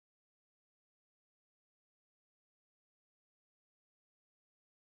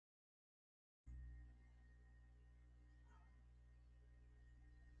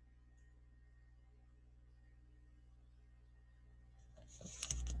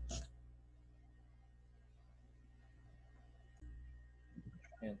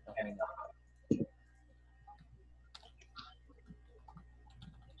Yan, okay na.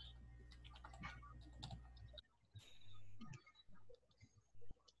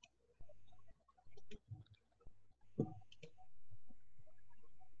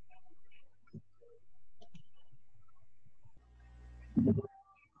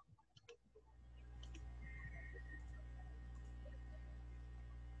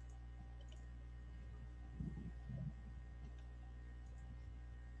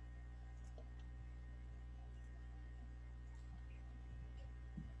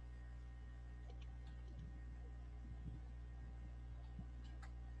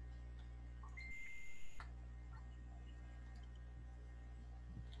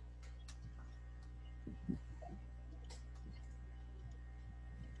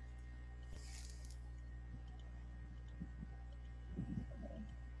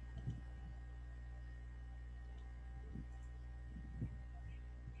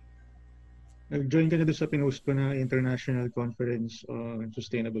 Nag-join ka na doon sa pinost ko na International Conference on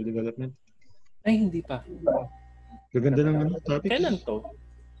Sustainable Development. Ay, hindi pa. Gaganda ng topics. Kailan to?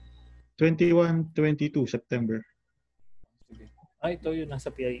 21-22 September. Sige. Ito yun,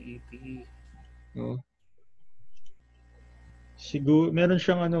 nasa PIET. Oo. Siguro, meron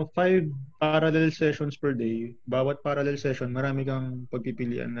siyang 5 parallel sessions per day. Bawat parallel session, marami kang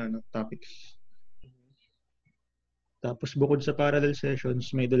pagpipilian na topics. Tapos bukod sa parallel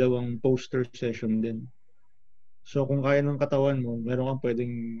sessions, may 2 poster session din. So kung kaya ng katawan mo, meron kang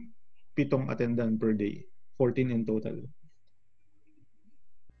pwedeng 7 attendant per day. 14 in total.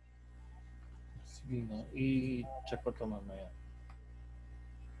 Sige na, i-check ko to mamaya.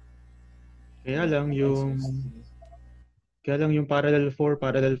 Kaya lang yung parallel 4,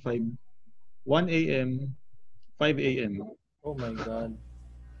 parallel 5, 1 a.m., 5 a.m. Oh my God.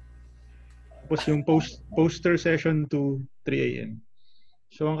 Tapos yung poster session to 3 a.m.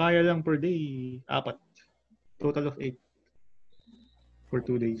 So ang kaya lang per day, 4. Total of 8 for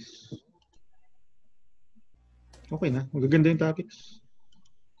 2 days. Okay na. Magaganda yung topics.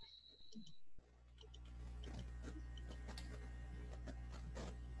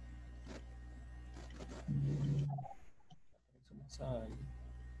 Sumasay.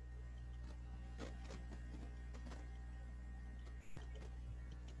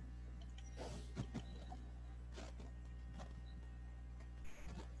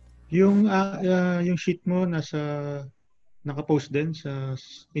 Yung sheet mo naka-post din sa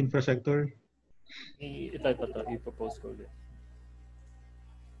infra-sector. Ito, i-propose ko ulit.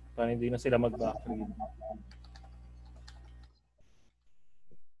 Para hindi na sila mag-backread.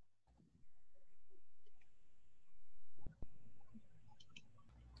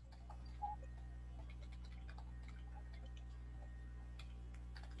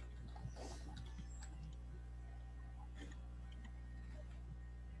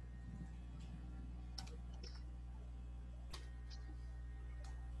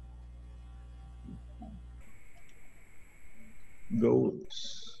 Goals.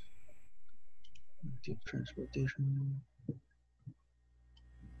 Transportation.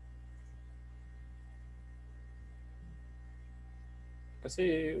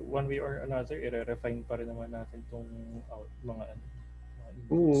 Kasi one way or another, i-refine pa rin naman natin itong mga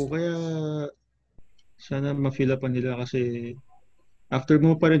Oo, kaya sana ma-fill up nila kasi after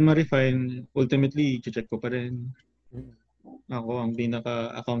mo pa rin ma-refine, ultimately, check ko pa rin. Ako ang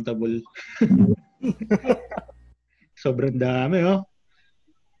pinaka-accountable. Sobrang dami, oh.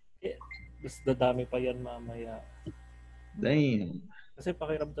 Mas dadami pa yan mamaya. Damn. Kasi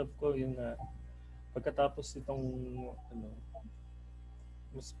pakiramdam ko yung pagkatapos itong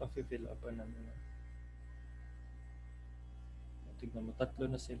mas pa-fill up na tignan mo, 3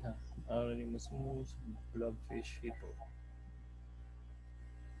 na sila. Anonymous Moose, Blobfish, Hippo.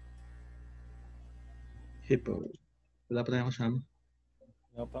 Hippo. Wala pa tayong kasama.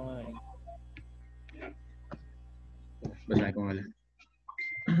 Nga pa nga eh. Basahin ko nga lang.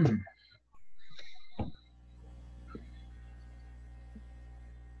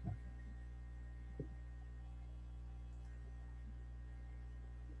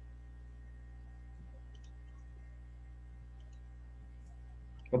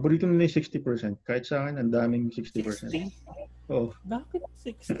 Paborito nila yung 60%. Kahit sa akin, ang daming 60%. 60? Oo. Bakit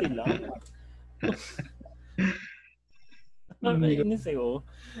 60 lang? Nakakainis eh, oh.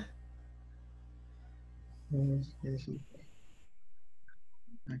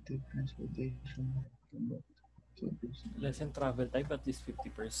 Active transportation. Lesson travel time at least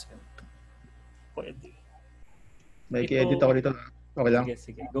 50%. Pwede. May i-edit ako dito. Okay lang?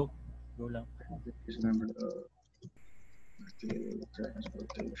 Sige. Go. Go lang. Number of active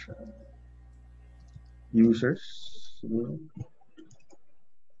transportation users.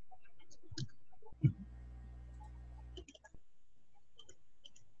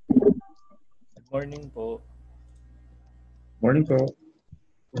 Morning po. Morning po.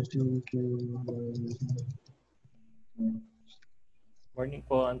 Morning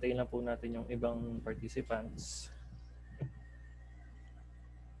po. Antayin lang po natin yung ibang participants.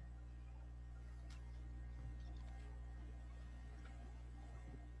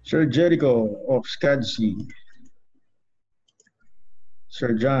 Sir Jericho of SCADC.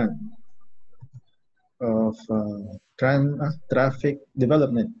 Sir John of Traffic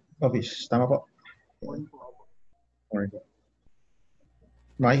Development Office. Tama po? Morning po.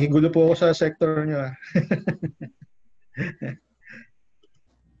 Makikigulo po ako sa sector nyo.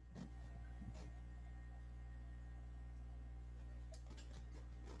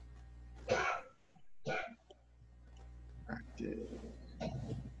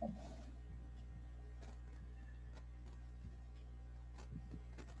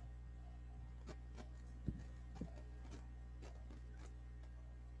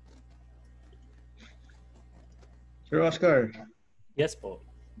 Sir Oscar. Yes po.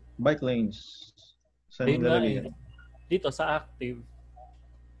 Bike lanes. Saan Ayun nga lalagay yan? Dito sa active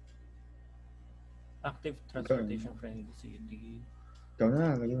transportation friendly city. Ikaw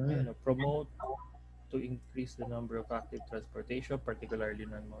na, lagay mo na. Promote to increase the number of active transportation, particularly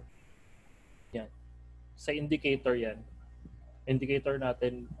non-motor. Yan. Sa indicator yan. Indicator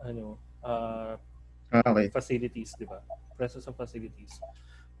natin, Okay. facilities, di ba? Presence of facilities.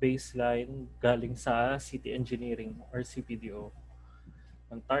 Baseline galing sa city engineering or CPDO.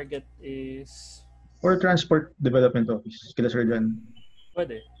 Ang target is... Or Transport Development Office. Kila Sir John.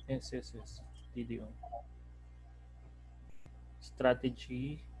 Pwede. Yes. DDO.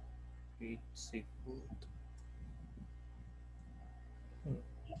 Strategy. Create safe route.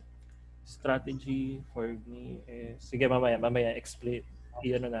 Strategy for me is... Sige, mamaya explain.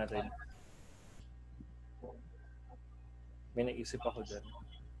 Iano natin. May naisip ako dyan.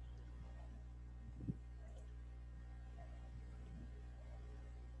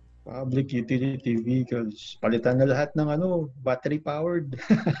 Public utility vehicles. Palitan na lahat ng battery powered.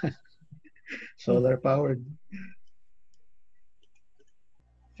 Solar powered.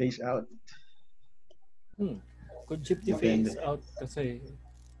 Phase out. Could jeepney phase out kasi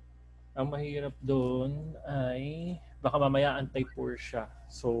ang mahirap doon ay baka mamaya anti-poor siya.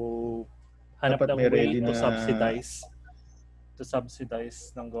 So hanap ng way to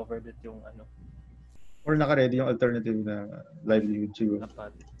subsidize ng government yung Or naka-ready yung alternative na livelihood siguro.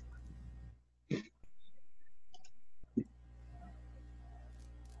 Dapat.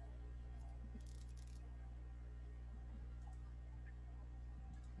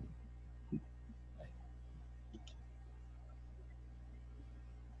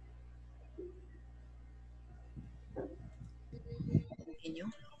 Inyo?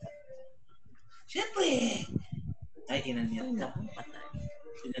 Siyempre! Ay, inanyat ka. Patay.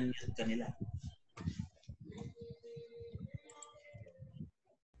 Inanyat ka nila.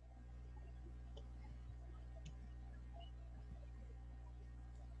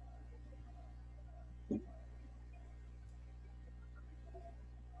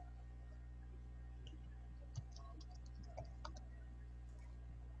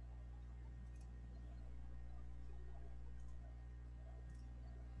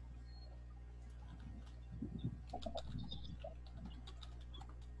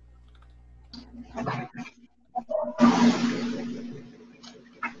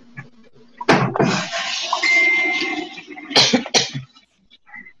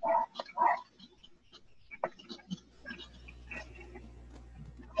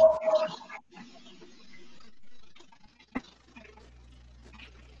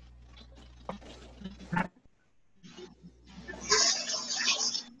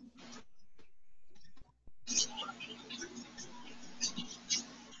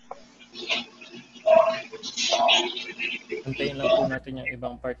 Antayin lang po natin yung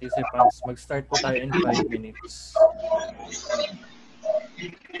ibang participants. Mag-start po tayo in 5 minutes.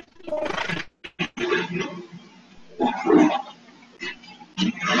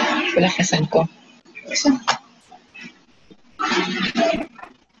 Wala kasan ko.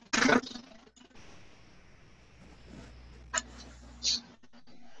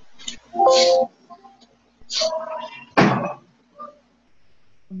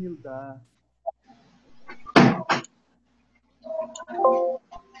 Hilda.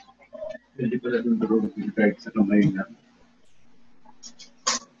 Pwede pala doon doon kahit sa kamay na.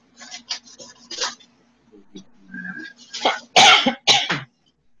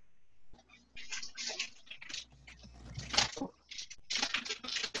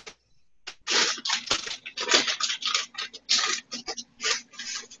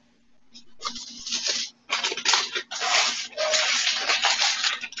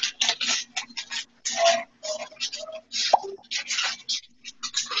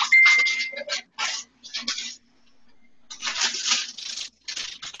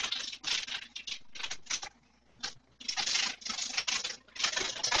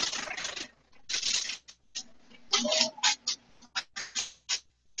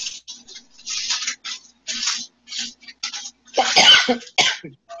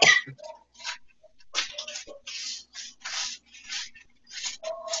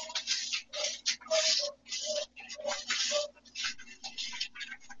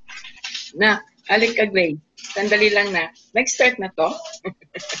 Na, alik ka, Gray. Sandali lang na. Nag-start na to?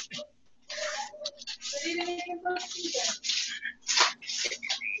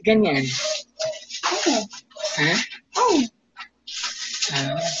 Ganyan. Oo. Ha? Oo.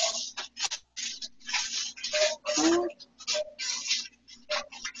 Ah.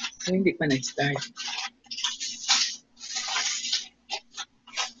 So, hindi pa nag-start.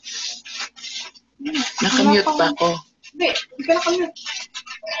 Nakamute pa ako. Hindi, hindi ka nakamute.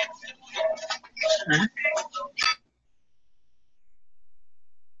 Ha?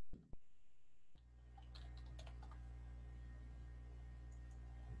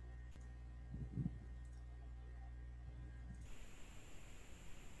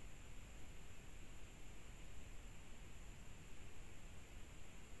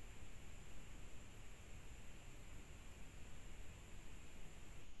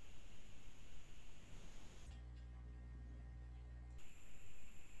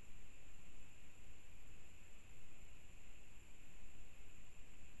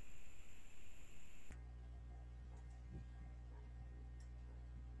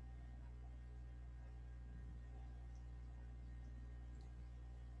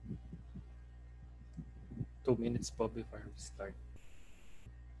 Two minutes po before we start.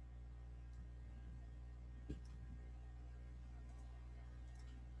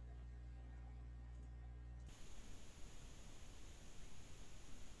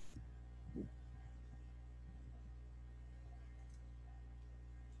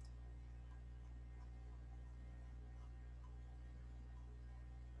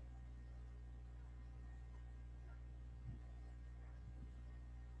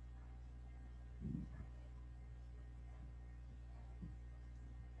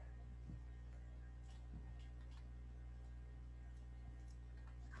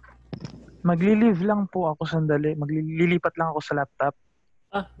 Magli-leave lang po ako sandali. Maglilipat lang ako sa laptop.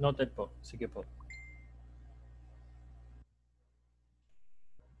 Noted po. Sige po.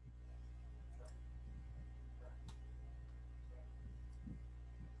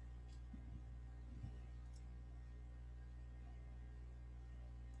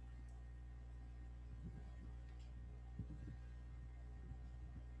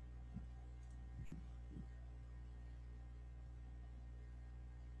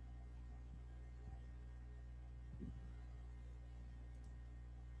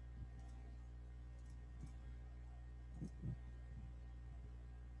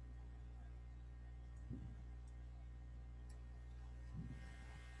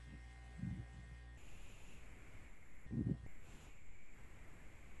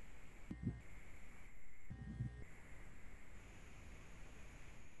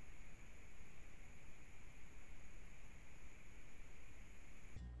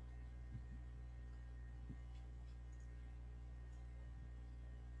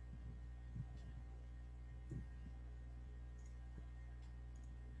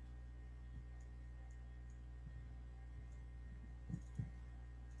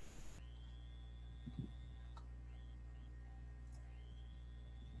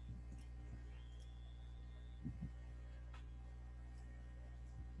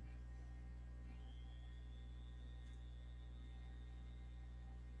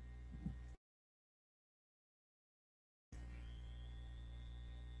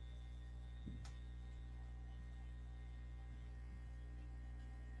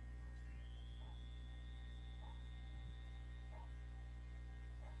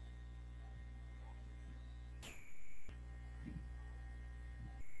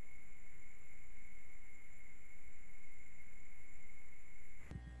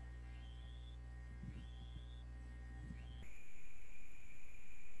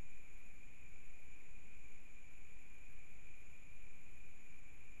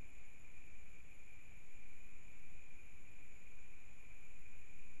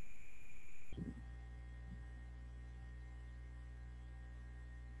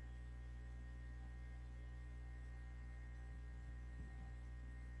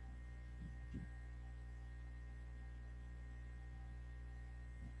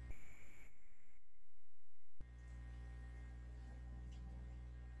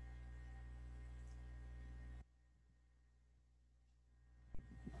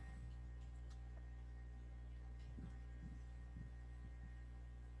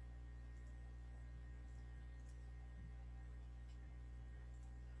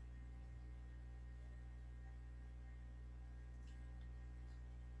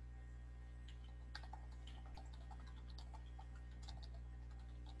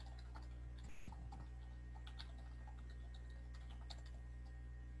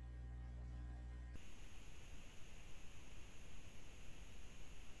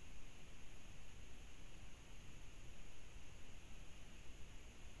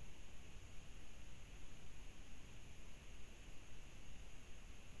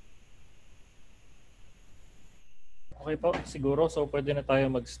 Okay po, siguro. So, pwede na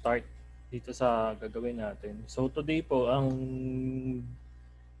tayo mag-start dito sa gagawin natin. So, today po, ang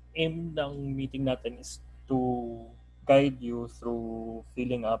aim ng meeting natin is to guide you through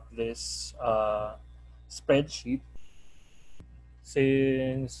filling up this spreadsheet.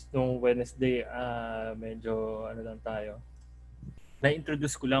 Since nung Wednesday, medyo ano lang tayo,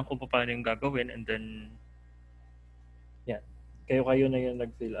 na-introduce ko lang kung paano yung gagawin and then yan, kayo na yung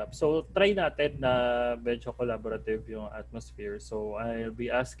nag-fill up. So, try natin na medyo collaborative yung atmosphere. So, I'll be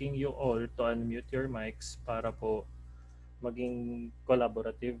asking you all to unmute your mics para po maging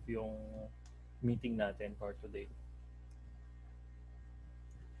collaborative yung meeting natin for today.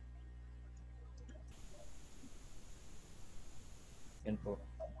 Yan po.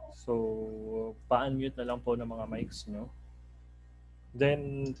 So, pa-unmute na lang po ng mga mics nyo.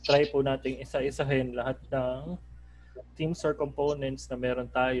 Then, try po nating isa-isahin lahat ng teams or components na meron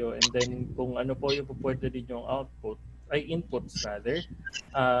tayo, and then kung ano po yung pwede din yung inputs rather,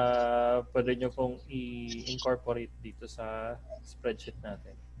 pwede nyo pong i-incorporate dito sa spreadsheet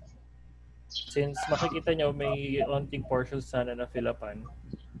natin. Since makikita nyo may onting portions sana na fill upan,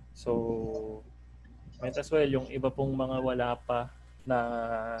 so might as well yung iba pong mga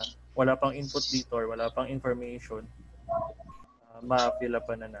wala pang input dito or wala pang information, ma-fill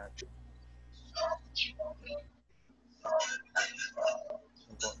upan na natin.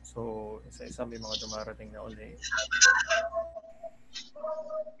 So, isa-isa may mga dumarating na ulit.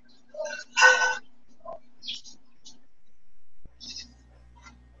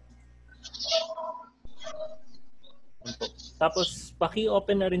 Tapos,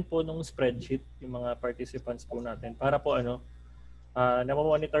 paki-open na rin po nung spreadsheet yung mga participants po natin para po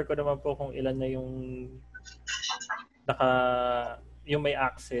namamonitor ko naman po kung ilan na yung yung may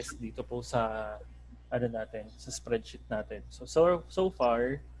access dito po sa sa spreadsheet natin. So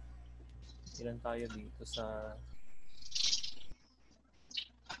far, ilan tayo dito sa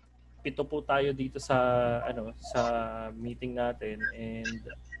 7 po tayo dito sa sa meeting natin, and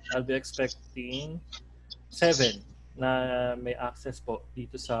I'll be expecting 7 na may access po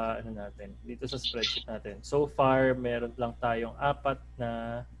dito sa dito sa spreadsheet natin. So far, meron lang tayong 4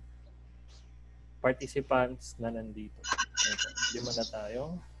 na participants na nandito. Okay. 5 na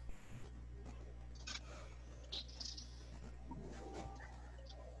tayo.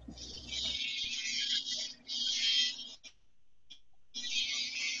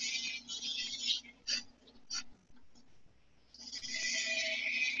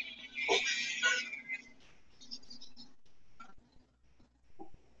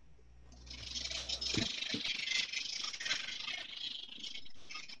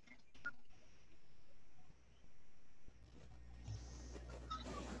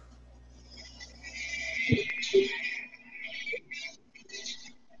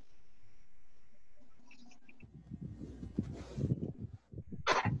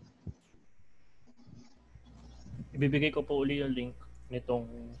 Ibibigay ko po uli yung link nitong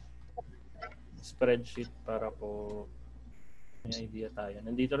spreadsheet para po may idea tayo.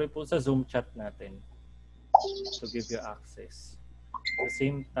 Nandito rin po sa Zoom chat natin to give you access. At the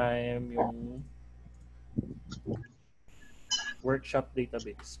same time, yung workshop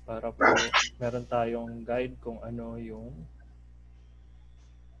database para po meron tayong guide kung ano yung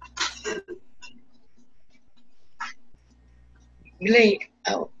Glay,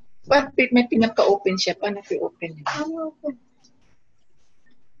 bakit may pinaka-open siya? Paano i-open niya? Ano open?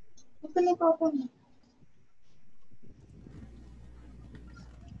 Open na pa open.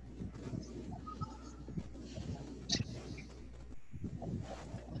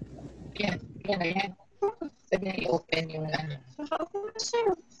 Yan. Sabi na i-open yung ano. Naka-open na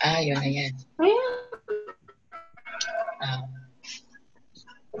sa'yo. Yun na yan. Ayan.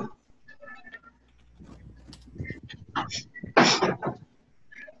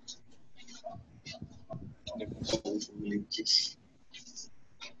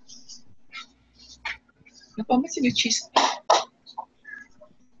 Napamansin yung cheese.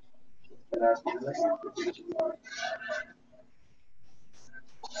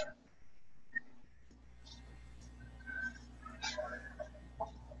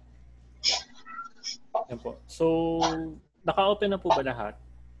 yan po. So, naka-open na po ba lahat?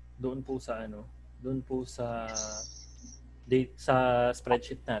 Doon po sa doon po sa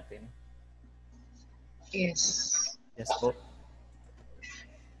spreadsheet natin. Yes. Yes po.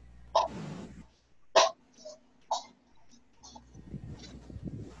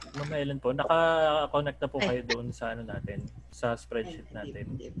 Ma'am Ellen po, naka-connect na po kayo doon sa natin, sa spreadsheet natin.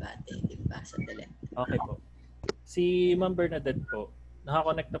 Diba, sandali. Okay po. Si Ma'am Bernadette po,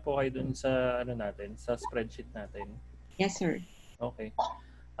 naka-connect na po kayo doon sa natin, sa spreadsheet natin. Yes, sir. Okay.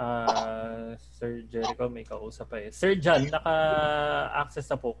 Sir Jericho, may kausap pa eh. Sir John, naka-access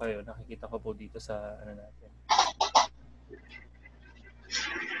na po kayo. Nakikita ko po dito sa ano natin.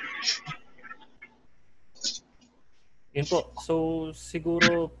 Yun po. So,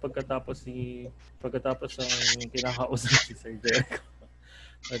 siguro pagkatapos ang kinakausap si Sir Jericho,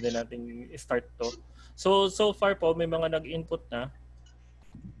 pwede nating start to. So far po, may mga nag-input na.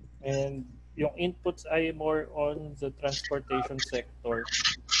 And yung inputs ay more on the transportation sector.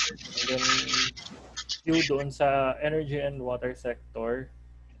 And then, few doon sa energy and water sector.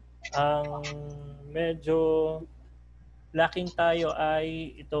 Ang medyo lacking tayo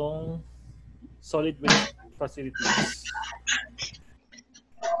ay itong solid waste facilities.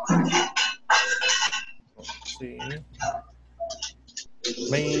 See,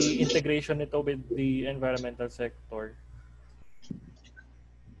 may integration nito with the environmental sector.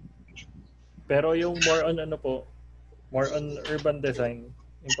 Pero yung more on ano po, more on urban design,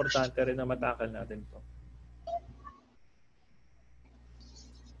 importante rin na matakal natin to.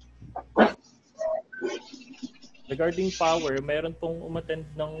 Regarding power, mayroon pong umattend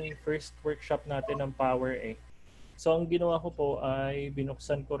ng first workshop natin ng power eh. So ang ginawa ko po ay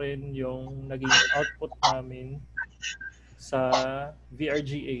binuksan ko rin yung naging output namin sa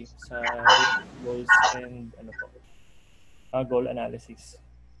VRGA, sa goals and ano po, goal analysis.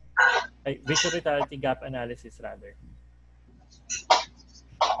 Ay, visual reality gap analysis rather.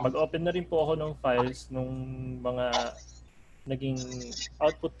 Mag-open na rin po ako ng files nung mga naging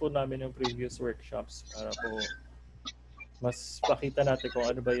output po namin ng previous workshops para po mas pakita natin kung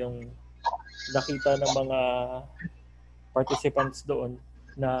ano ba yung nakita ng mga participants doon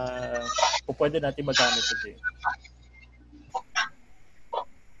na pwede natin magamit today.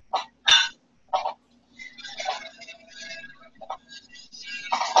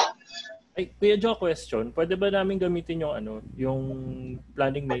 Ay, Kuya Joe, question. Pwede ba namin gamitin yung ano, yung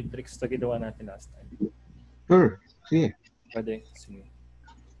planning matrix na ginawa natin last time? Sure. Sige. Pwede. Sige.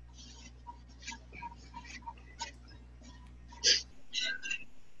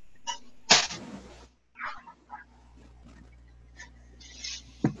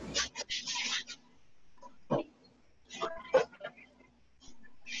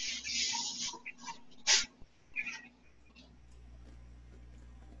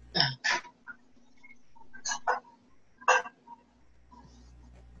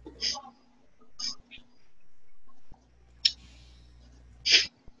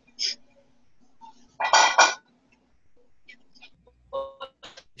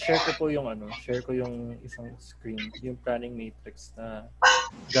 Share ko yung isang screen, yung planning matrix na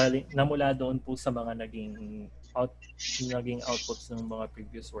namula doon po sa mga naging outputs ng mga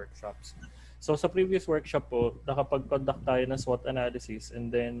previous workshops. So sa previous workshop po, nakapag-conduct tayo ng SWOT analysis, and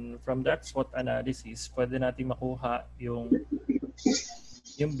then from that SWOT analysis, pwede natin makuha yung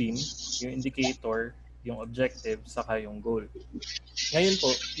beam, yung indicator, yung objective, saka yung goal. Ngayon po,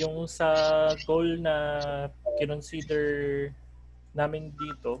 yung sa goal na kinonsider namin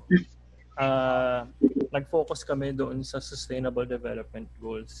dito, nag-focus kami doon sa Sustainable Development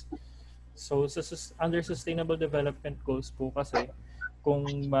Goals. So, under Sustainable Development Goals po kasi, kung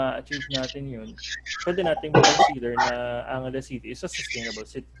ma-achieve natin yun, pwede natin consider na ang city is a sustainable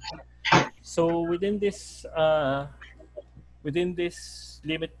city. So, within this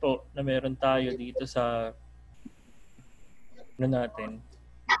limit po na meron tayo dito sa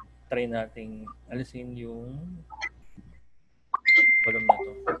try nating alisin yung column na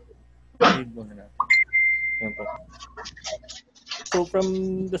to. Read muna natin. Yan po. So from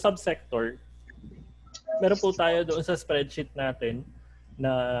the subsector, meron po tayo doon sa spreadsheet natin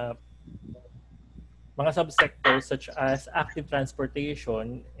na mga subsectors such as active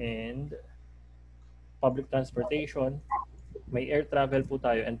transportation and public transportation, may air travel po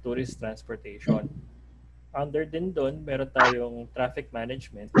tayo and tourist transportation. Under din doon, meron tayong traffic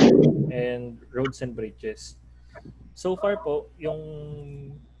management and roads and bridges. So far po, yung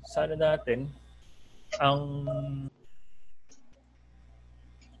sana natin, ang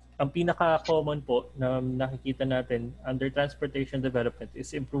pinaka-common po na nakikita natin under transportation development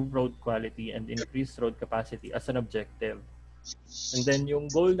is improve road quality and increase road capacity as an objective. And then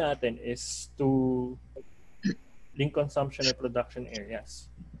yung goal natin is to link consumption and production areas.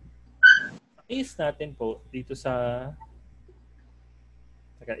 Case natin po dito sa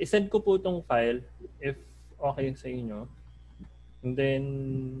isend ko po itong file if okay sa inyo. And then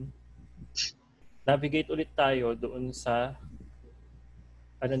navigate ulit tayo doon sa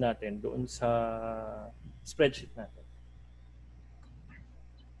doon sa spreadsheet natin.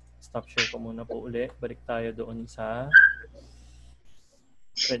 Stop share ko muna po ulit. Balik tayo doon sa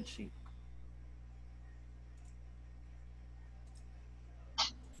spreadsheet.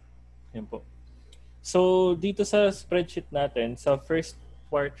 Yan po. So, dito sa spreadsheet natin, sa first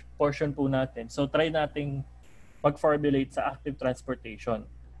portion po natin, so try nating mag-formulate sa active transportation.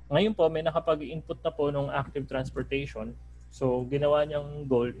 Ngayon po, may nakapag-input na po ng active transportation. So, ginawa niyang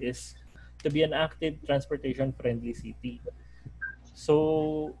goal is to be an active transportation-friendly city.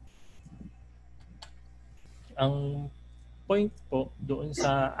 So, ang point po doon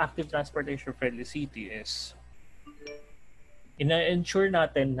sa active transportation-friendly city is ina-ensure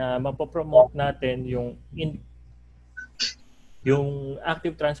natin na mapopromote natin yung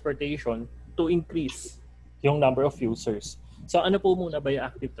active transportation to increase yung number of users. So ano po muna ba yung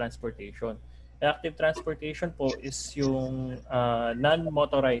active transportation? Active transportation po is yung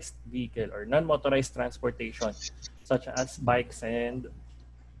non-motorized vehicle or non-motorized transportation such as bikes and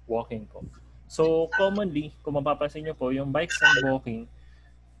walking po. So commonly, kung mapapansin nyo po, yung bikes and walking,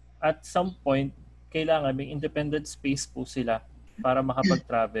 at some point, kailangan may independent space po sila para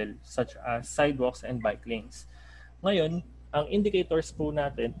makapag-travel such as sidewalks and bike lanes. Ngayon, ang indicators po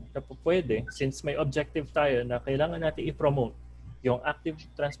natin na po pwede, since may objective tayo na kailangan natin i-promote yung active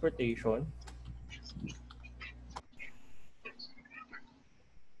transportation,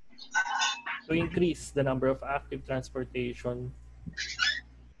 to increase the number of active transportation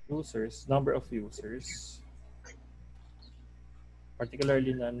users, number of users,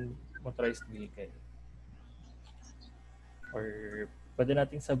 particularly non-motorized vehicle. Or pwede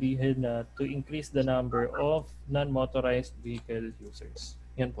nating sabihin na to increase the number of non-motorized vehicle users.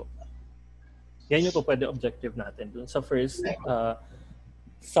 Yan po. Yan yung po pwede objective natin dun sa first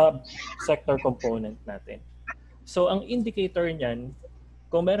sub-sector component natin. So, ang indicator niyan,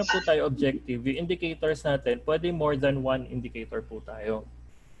 kung meron po tayo objective, yung indicators natin, pwede more than one indicator po tayo.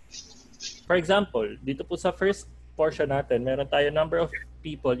 For example, dito po sa first portion natin, meron tayo number of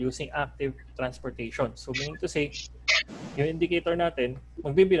people using active transportation. So, meaning to say, yung indicator natin,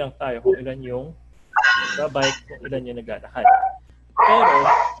 magbibilang tayo kung ilan yung bike, kung ilan yung naglalakad. Pero,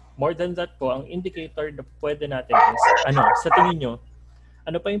 more than that po, ang indicator na pwede natin is, sa tingin nyo,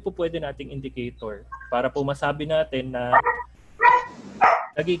 ano pa yung pwede nating indicator para po masabi natin na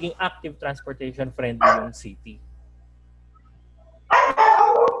nagiging active transportation friendly yung city?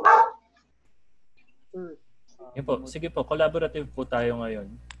 Sir, Yun po. Sige po, collaborative po tayo ngayon.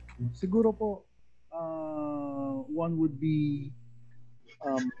 siguro po, one would be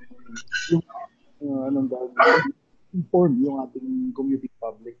yung inform yung ating commuting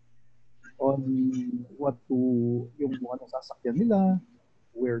public on yung mga sasakyan nila,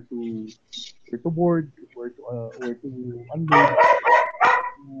 where to board, where to unload.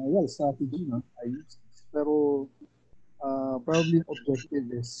 Well, strategy, no? I use this. Pero probably objective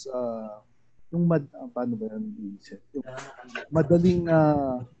is yung paano ba yan i-set? Yung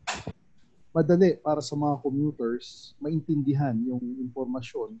madali para sa mga commuters maintindihan yung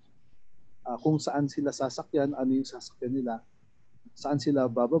informasyon kung saan sila sasakyan, ano yung sasakyan nila, saan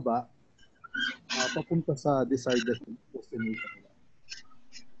sila bababa, papunta sa desired destination nila.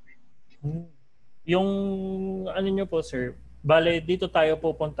 Yung ano nyo po, sir, bale dito tayo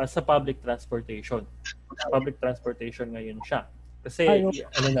pupunta sa public transportation. Public transportation ngayon siya. Kasi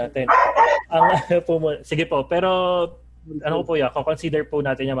natin, sige po, pero ano po yan, consider po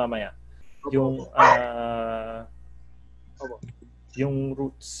natin yan mamaya. Yung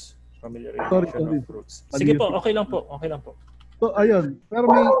routes, familiarization of routes. Sige po, okay lang po. So ayun, pero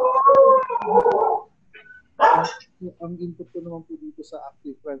may ang input ko naman po dito sa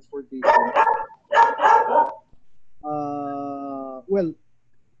active transportation. Well,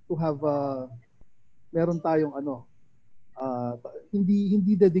 to have meron tayong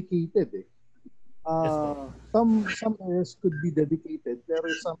hindi dedicated some areas could be dedicated, pero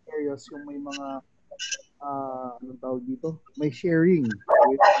some areas yung may mga anong tawag dito, may sharing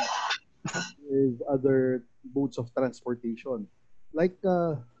with other modes of transportation, like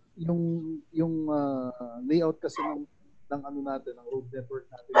yung layout kasi ng natin, ng road network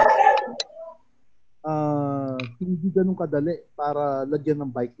natin, hindi ganun kadali para lagyan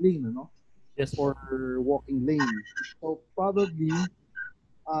ng bike lane, Yes, or walking lane. So probably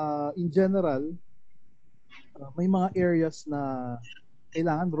in general, may mga areas na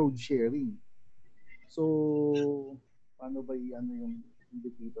kailangan road sharing. So paano ba yung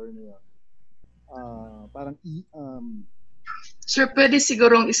indicator na yun? Parang Sir,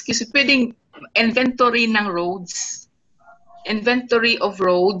 pwedeng inventory ng roads, inventory of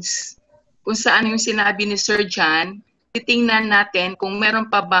roads, kung saan yung sinabi ni Sir John, titingnan natin kung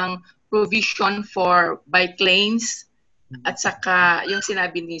meron pa bang provision for bike lanes at saka yung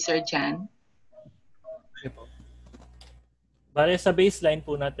sinabi ni Sir John. Bale sa baseline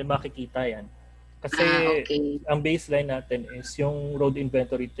po natin makikita yan. Kasi Okay. ang baseline natin is yung road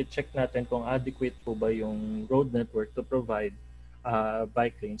inventory, to check natin kung adequate po ba yung road network to provide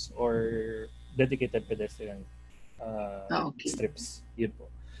bike lanes or dedicated pedestrian Okay. strips. Yun po.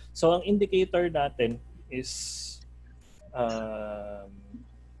 So ang indicator natin is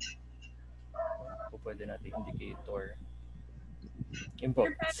po pwede natin indicator. Yun po.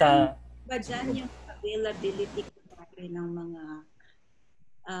 Sa ba dyan yung availability ng mga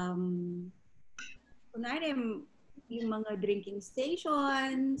kunwari, yung mga drinking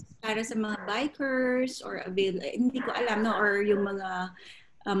stations para sa mga bikers or hindi ko alam, no? Or yung mga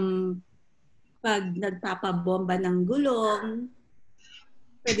pag nagpapabomba ng gulong,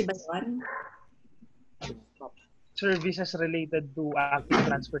 pwede ba yun? Services related to active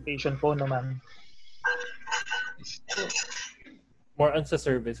transportation po naman. more on sa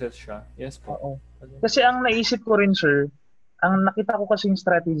services siya. Yes po. Oo. Kasi ang naisip ko rin, sir, ang nakita ko kasing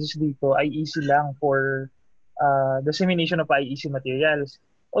strategies dito ay easy lang for dissemination of IEC materials.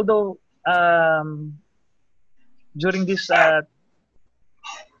 Although, during this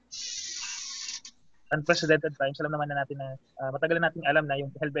unprecedented times, alam naman na natin na matagal na nating alam na yung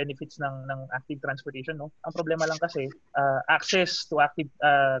health benefits ng active transportation, no? Ang problema lang kasi access to active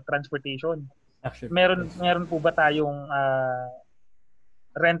transportation. Actually, Meron po ba tayong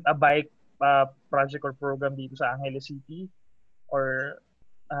rent a bike project or program dito sa Angeles City? Or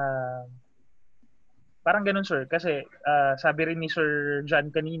parang ganun, sir, kasi sabi rin ni Sir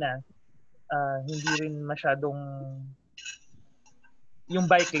John kanina, hindi rin masyadong yung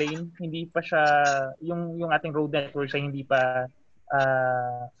bike lane, hindi pa siya yung ating road network siya hindi pa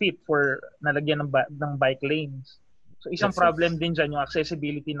fit for nalagyan ng bike lanes. So isang problem din diyan yung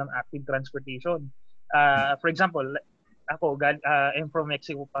accessibility ng active transportation. For example, ako I'm from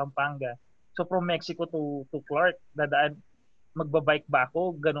Mexico, Pampanga. So from Mexico to Clark, magbabike ba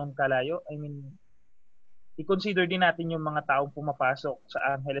ako ganun kalayo? I mean, i-consider din natin yung mga taong pumapasok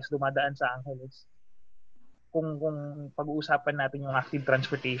sa Angeles, dumadaan sa Angeles. Kung pag-uusapan natin yung active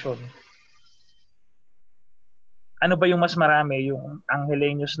transportation. Ano ba yung mas marami, yung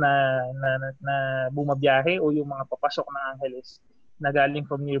Angeleños na bumabiyahe o yung mga papasok ng Angeles na galing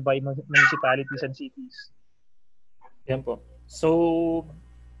from nearby municipalities and cities? Yan po. So,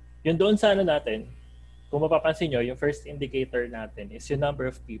 yun doon sa ano natin, kung mapapansin nyo, yung first indicator natin is yung number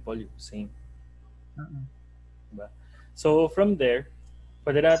of people using. Diba? So, from there,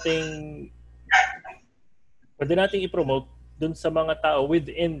 pwede nating i-promote dun sa mga tao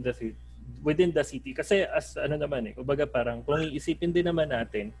within the city. Kasi as ano naman kumbaga parang kung iisipin din naman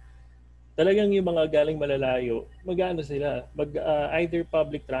natin, talagang yung mga galing malalayo, mag-ano sila, either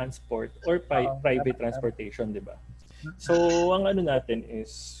public transport or private transportation, di ba? So, ang ano natin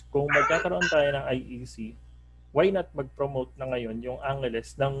is, kung magkakaroon tayo ng IEC, why not mag-promote na ngayon yung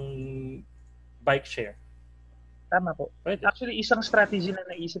Angeles ng bike share? Tama po. Pwede. Actually, isang strategy na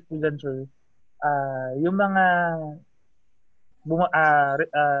naisip ko dyan, sir, yung mga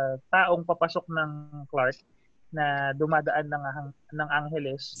taong papasok ng Clark na dumadaan ng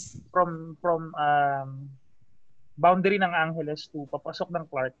Angeles from boundary ng Angeles to papasok ng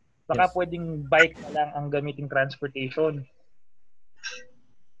Clark, baka pwedeng bike na lang ang gamiting transportation.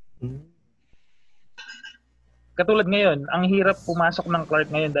 Katulad ngayon, ang hirap pumasok ng Clark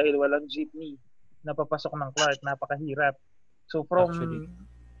ngayon dahil walang jeepney na papasok ng Clark, napakahirap. So from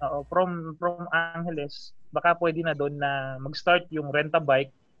Angeles, baka pwede na doon na mag-start yung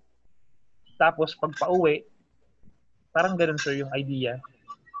rent-a-bike, tapos pag pauwi, parang ganun, sir, yung idea.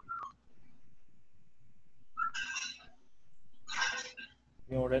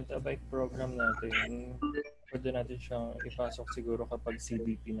 Yung rent-a-bike program natin, pwede natin siyang ipasok siguro kapag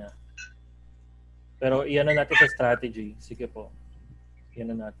CBP na. Pero iyan na natin sa strategy. Sige po.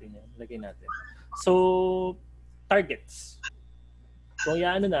 Iyan na natin yan. Lagay natin. So, targets. Kung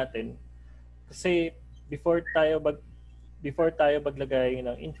iyan natin, kasi before tayo maglagay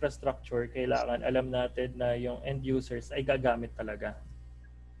ng infrastructure, kailangan alam natin na yung end users ay gagamit talaga.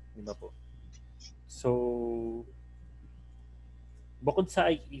 Di ba po? So, bukod sa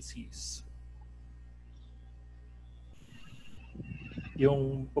IECs,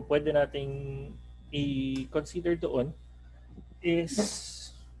 yung pwede nating i-consider doon is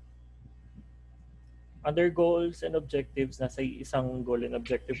under goals and objectives, nasa isang goal and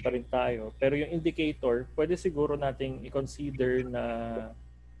objective pa rin tayo. Pero yung indicator, pwede siguro nating i-consider na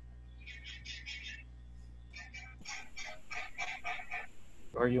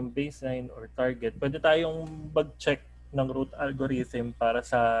or yung baseline or target. Pwede tayong mag-check ng route algorithm para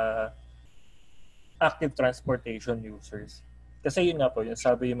sa active transportation users. Kasi yun nga po, yung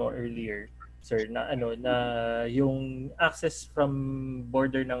sabi mo earlier, sir, na na yung access from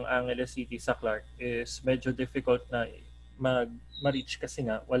border ng Angeles City sa Clark is medyo difficult na ma-reach kasi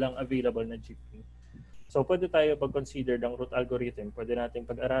nga walang available na jeepney. So pwede tayo pag-consider ng route algorithm, pwede nating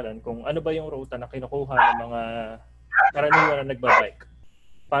pag-aralan kung ano ba yung ruta na kinukuha ng mga karaniwan na nagbabike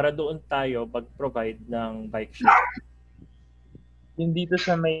para doon tayo mag-provide ng bike share. Yung dito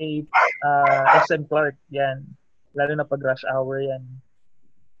sa may SM Clark, yan. Lalo na pag rush hour yan.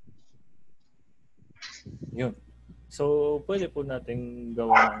 Yun. So, pwede po nating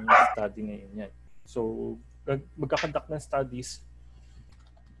gawa ng study ngayon yan. So, magkakandak ng studies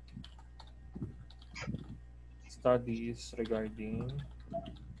regarding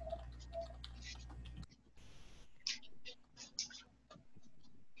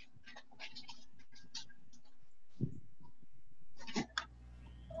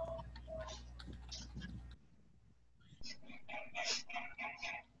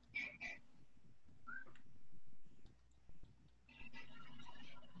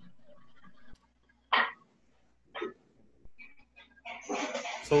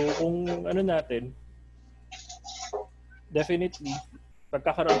So, kung ano natin, definitely,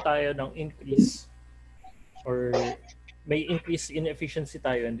 pagkakaroon tayo ng increase or may increase in efficiency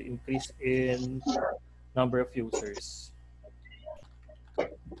tayo and increase in number of users.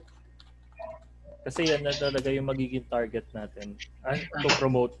 Kasi yan na talaga yung magiging target natin to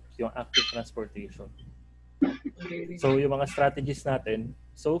promote yung active transportation. So, yung mga strategies natin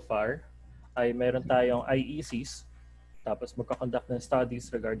so far ay meron tayong IECs, tapos magkakonduct ng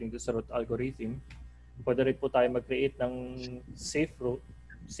studies regarding the route algorithm. Pwede rin po tayo mag-create ng safe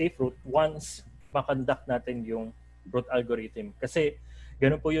route once makonduct natin yung route algorithm. Kasi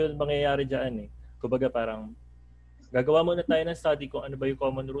ganun po yung mangyayari dyan eh. Kumbaga parang gagawa muna tayo ng study kung ano ba yung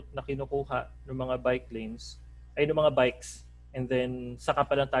common route na kinukuha ng mga bike lanes, ay ng mga bikes. And then saka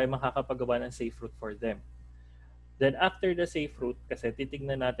pa lang tayo makakapagawa ng safe route for them. Then after the safe route, kasi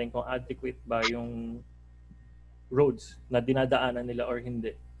titignan natin kung adequate ba yung roads na dinadaanan nila or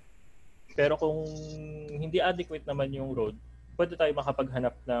hindi. Pero kung hindi adequate naman yung road, pwede tayo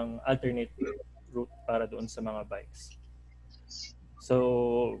makapaghanap ng alternate route para doon sa mga bikes.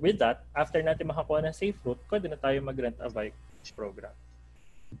 So, with that, after natin makakuha ng safe route, pwede na tayo mag-rent a bike program.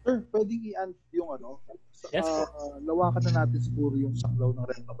 Sir, pwedeng i-add yung Yes, lawakan na natin siguro yung saklaw ng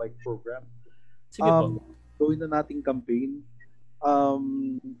rent a bike program. Sige po. Gawin na nating campaign.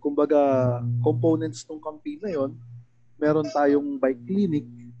 Kumbaga, components ng campaign na yon, meron tayong bike clinic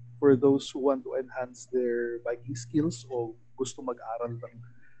for those who want to enhance their biking skills o gusto mag-aral lang.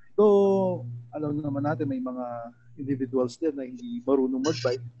 Though, alam naman natin may mga individuals din na hindi marunong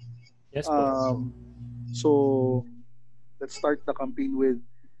mag-bike. Yes po. So, let's start the campaign with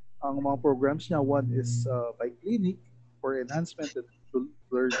ang mga programs niya. One is bike clinic for enhancement to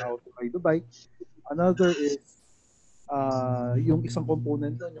learn how to ride the bike. Another is yung isang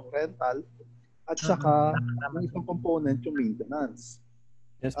component doon, yung rental, at saka yung isang component, yung maintenance.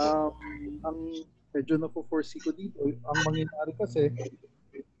 Yes po. Ang medyo na-foresee ko dito, ang mangyayari kasi,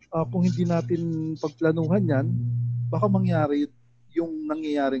 kung hindi natin pagplanuhan yan, baka mangyari yung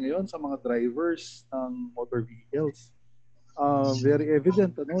nangyayari ngayon sa mga drivers ng motor vehicles. Very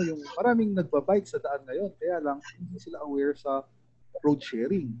evident, yung maraming nagbabike sa daan ngayon, kaya lang hindi sila aware sa road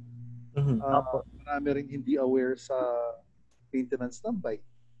sharing. Marami rin hindi aware sa maintenance ng bike.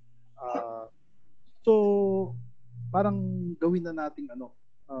 So, parang gawin na nating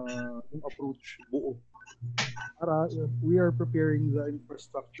yung approach buo. Para we are preparing the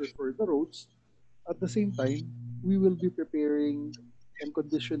infrastructure for the roads, at the same time, we will be preparing and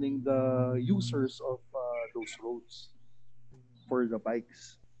conditioning the users of those roads for the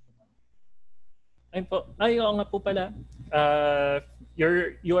bikes. Oo nga po pala.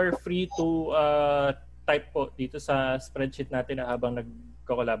 You are free to type po dito sa spreadsheet natin na habang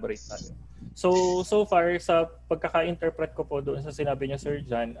nagko-collaborate tayo. So far, sa pagkaka-interpret ko po doon sa sinabi niya Sir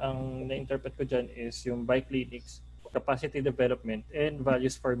John, ang na-interpret ko dyan is yung bike clinics, capacity development, and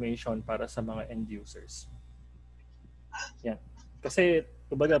values formation para sa mga end users. Yan. Kasi,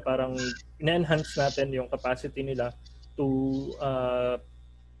 kumbaga, parang in-enhance natin yung capacity nila to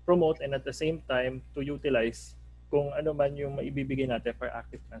promote and at the same time to utilize kung ano man yung maibibigay natin for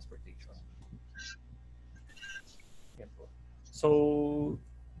active transportation. Yan po. So,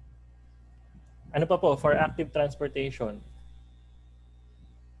 ano pa po for active transportation?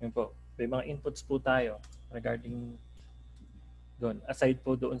 Yan po. May mga inputs po tayo regarding doon. Aside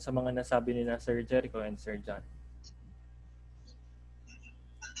po doon sa mga nasabi ni na Sir Jericho and Sir John.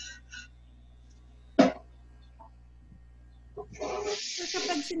 So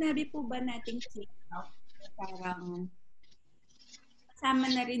kapag sinabi po ba natin clean out, parang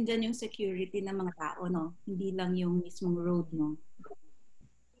kasama na rin dyan yung security ng mga tao, no? Hindi lang yung mismong road, no?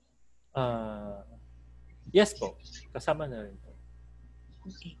 Yes po. Kasama na rin po.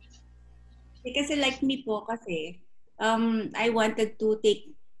 Okay. Kasi like me po kasi, I wanted to take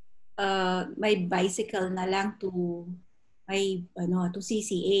my bicycle na lang to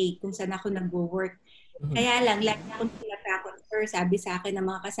CCA kung saan ako nagwo-work. Kaya lang, lagi akong tinatakot, sir. Sabi sa akin ng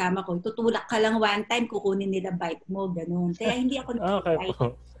mga kasama ko, tutulak ka lang one time, kukunin nila bike mo, ganun. Kaya hindi ako Okay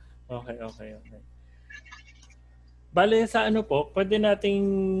po. Okay. Bale, sa ano po, pwede nating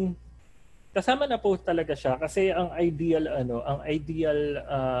kasama na po talaga siya kasi ang ideal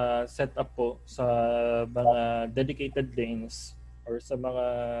setup po sa mga dedicated lanes or sa mga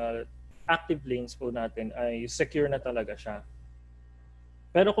active lanes po natin ay secure na talaga siya.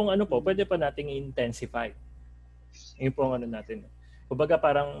 Pero kung ano po, pwede pa nating intensify. Yun po ang ano natin. Kumbaga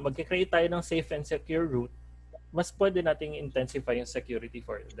parang mag-create tayo ng safe and secure route, mas pwede nating intensify yung security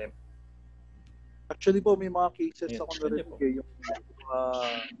for them. Actually po, may mga cases Yeah, ako narinig yung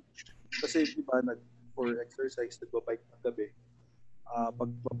kasi diba for exercise, nagbabike ng gabi.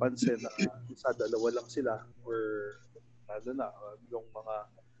 Pagpapansin na isa, dalawa lang sila or yung mga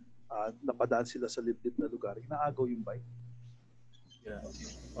napadaan sila sa liblib na lugar, inaagaw yung bike. Yeah.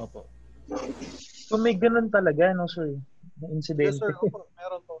 Opo. So may ganun talaga, no, sir? Na incident. Yes, sir. Opo,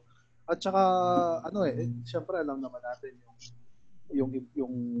 meron po. At saka, siyempre alam naman natin yung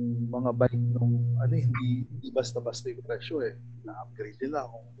mga bike nung hindi basta-basta yung presyo na-upgrade nila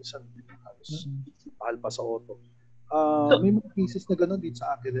kung minsan halos mahal pa sa auto. May mga cases na gano'n dito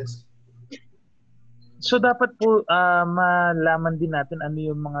sa Achilles. So dapat po malaman din natin ano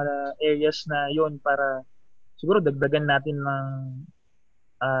yung mga areas na yon para siguro dagdagan natin ng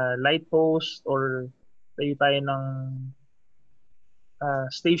light post or tayo ng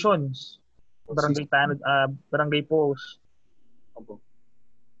stations, barangay post.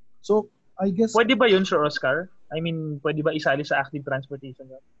 So, I guess pwede ba yun, Sir Oscar? I mean, pwede ba isali sa active transportation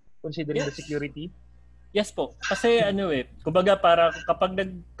considering the security? Yes po. Kasi kumbaga para kapag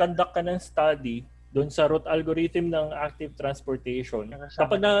nag-conduct ka ng study doon sa route algorithm ng active transportation,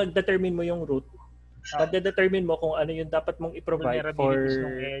 kapag na-determine mo yung route, na-determine mo kung ano yung dapat mong i-provide for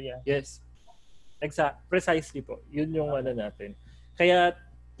area. Yes. Precisely po. Yun yung natin. Kaya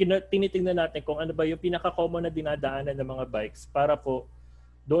tinitingnan natin kung ano ba yung pinaka-common na dinadaanan ng mga bikes para po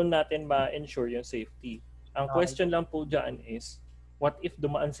doon natin ma-ensure yung safety. Ang question lang po dyan is, what if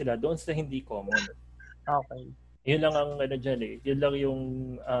dumaan sila doon sa hindi common? Okay. Yun lang ang dyan Yun lang yung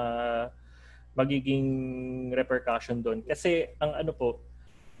magiging repercussion doon. Kasi ang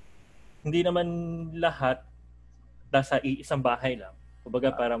hindi naman lahat nasa isang bahay lang.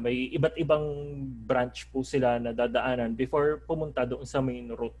 Kumbaga parang may iba't ibang branch po sila na dadaanan before pumunta doon sa main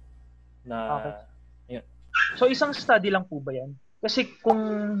route na yun. So isang study lang po ba yan? Kasi kung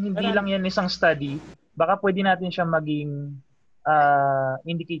hindi lang yan isang study, baka pwede natin siya maging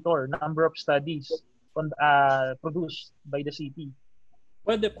indicator, number of studies produced by the city.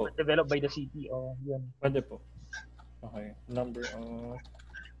 Pwede po. Developed by the city. Yun. Pwede po. Okay. Number of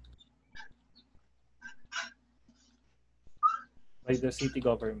by the city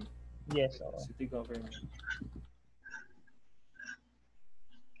government. Yes. City government.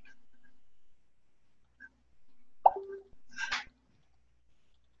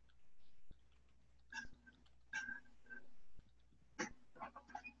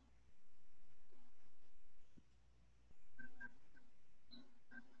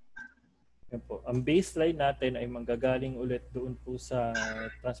 Yan po. Ang baseline natin ay manggagaling ulit doon po sa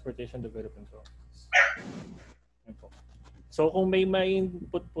Transportation Development Office. Yan po. So kung may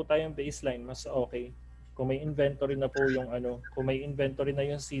input po tayong baseline, mas okay. Kung may inventory na po yung kung may inventory na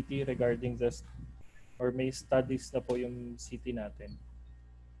yung city regarding this or may studies na po yung city natin.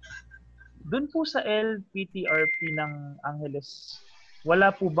 Doon po sa LPTRP ng Angeles,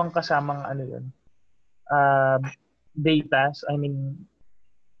 wala po bang kasamang yun? Data, I mean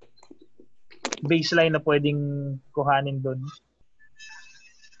baseline na pwedeng kuhanin doon?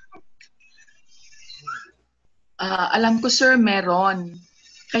 Alam ko, sir, meron.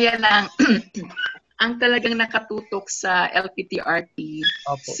 Kaya lang, ang talagang nakatutok sa LPTRP,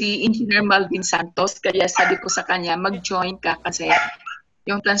 si Engineer Malvin Santos, kaya sabi ko sa kanya, mag-join ka kasi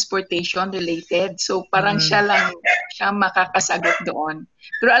yung transportation related. So parang siya makakasagot doon.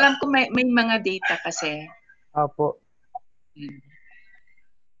 Pero alam ko may mga data kasi. Opo.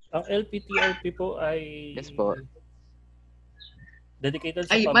 Ang LPTRP po ay dedicated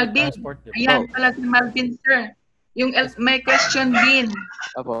sa public transport. Ayan pala si Malvin, sir. Yung may question din.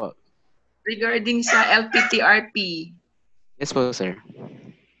 Opo. Regarding sa LPTRP. Yes po, sir.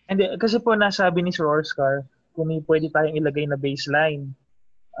 Hindi, kasi po nasabi ni Sir Oscar, kung may pwede tayong ilagay na baseline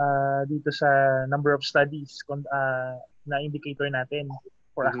dito sa number of studies na indicator natin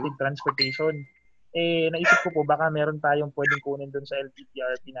for active transportation. Naisip ko po baka meron tayong pwedeng kunin doon sa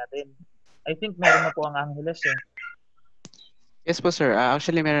LPTRP natin. I think meron na po ang Angeles eh. Yes po sir,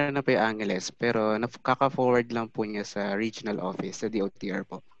 actually meron na po yung Angeles pero kaka-forward lang po niya sa regional office, sa DOTR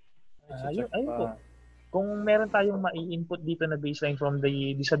po. Ayun po. Kung meron tayong mai-input dito na baseline from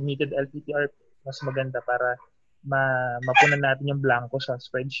the submitted LPTR, mas maganda para mapunan natin yung blanco sa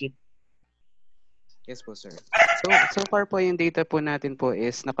spreadsheet. Yes po sir. So far po yung data po natin po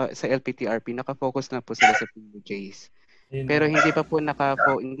is sa LPTRP, naka-focus na po sila sa PUJs. Pero hindi pa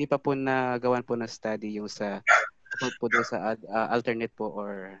po nagawan po na study yung sa po doon sa alternate po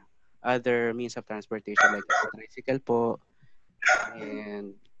or other means of transportation like tricycle po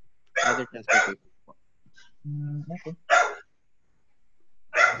and other transportation po. Okay.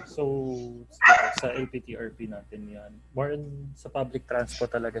 So, sa LPTRP natin yan. More sa public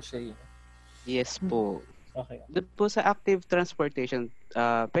transport talaga siya eh. Yes po. Okay. Doon po sa active transportation,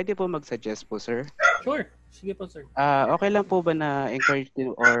 pwede po mag-suggest po, sir? Sure. Sige po, sir. Okay lang po ba na encourage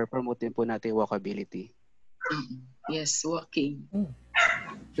din or promote din po natin walkability? Yes, walking.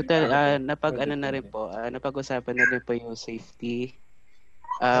 Total, napag-usapan na rin po yung safety.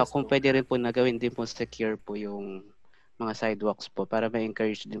 Kung pwede rin po na gawin din po secure po yung mga sidewalks po para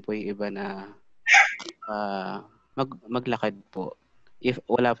ma-encourage din po yung iba na maglakad po if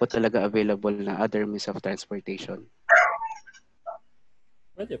wala po talaga available na other means of transportation.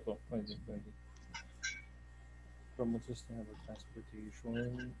 Pwede po. Pwede. Promote sustainable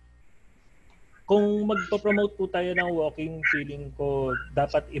transportation. Kung magpo-promote po tayo ng walking, feeling ko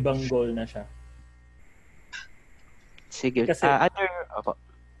dapat ibang goal na siya. Sige. Kasi, opo.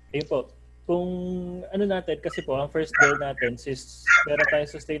 Ayun po. Kung ano natin, kasi po, ang first goal natin is meron tayong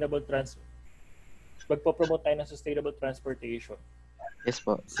sustainable magpo-promote tayo ng sustainable transportation. Yes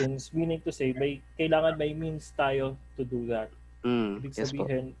po. Since meaning to say, kailangan may means tayo to do that. Ibig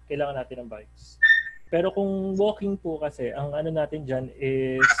sabihin, kailangan natin ng bikes. Pero kung walking po kasi, ang ano natin dyan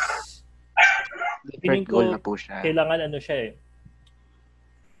is feeling ko, goal na po siya. Kailangan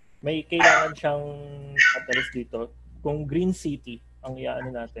may kailangan siyang catalyst dito. Kung green city ang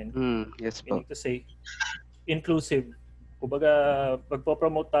iaano natin. Yes po. Meaning to say, inclusive. Kumbaga,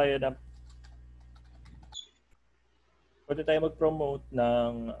 magpo-promote tayo na pwede tayo mag-promote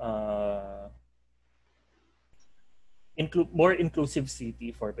ng more inclusive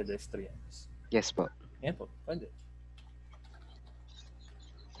city for pedestrians. Yes po. Yan po, pwede.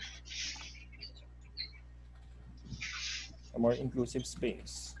 A more inclusive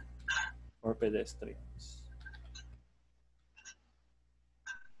space for pedestrians.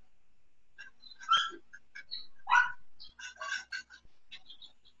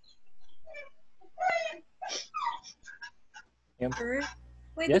 Yan po. Sir,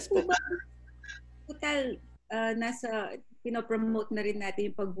 pwede Yes po po. ba total pinopromote na rin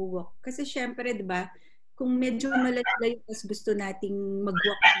natin yung pag-walk? Kasi syempre, di ba, kung medyo malayo tapos gusto nating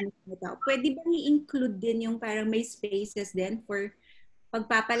mag-walk ng mga tao, pwede ba i-include din yung parang may spaces din for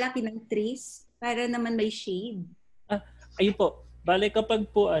pagpapalaki ng trees para naman may shade? Ayun po. Bale kapag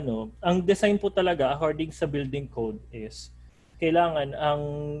po ang design po talaga according sa building code is kailangan ang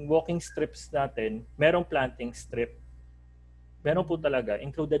walking strips natin, merong planting strip. Meron po talaga,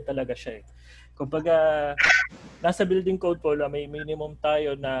 included talaga siya eh. Kumbaga, nasa building code po may minimum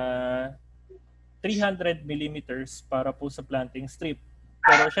tayo na 300 millimeters para po sa planting strip.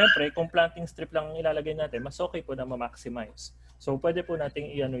 Pero syempre, kung planting strip lang ang ilalagay natin, mas okay po na ma-maximize. So, pwede po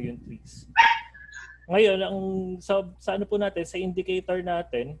nating i-ano yung trees. Ngayon, sa ano po natin, sa indicator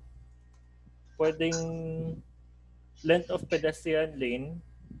natin, pwedeng length of pedestrian lane,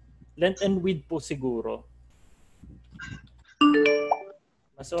 length and width po siguro.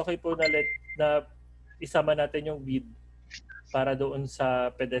 Mas okay po na isama natin yung width para doon sa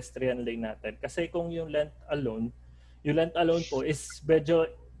pedestrian lane natin. Kasi kung yung length alone po is medyo,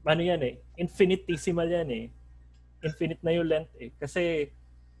 infinitesimal yan eh. Infinite na yung length eh. Kasi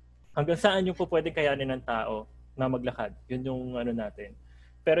hanggang saan yung po pwedeng kayanin ng tao na maglakad. Yun yung natin.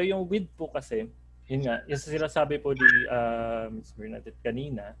 Pero yung width po kasi, yun nga, yung sinasabi po ni Ms. Bernadette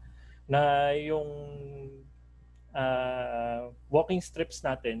kanina, na yung walking strips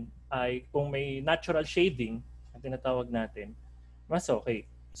natin ay kung may natural shading, ang tinatawag natin, mas okay.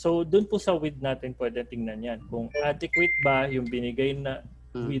 So, dun po sa width natin pwede tingnan yan. Kung adequate ba yung binigay na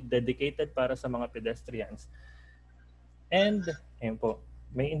width dedicated para sa mga pedestrians. And, ayun po,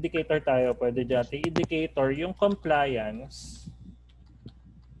 may indicator tayo. Pwede dyan indicator yung compliance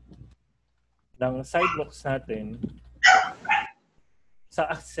ng sidewalks natin sa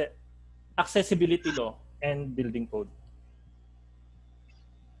accessibility law. and building code.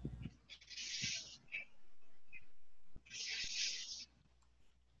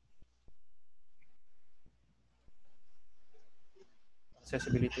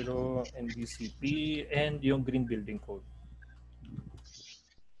 Accessibility law, NBCP, and yung green building code.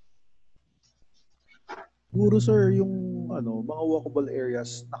 Siguro sir, yung mga walkable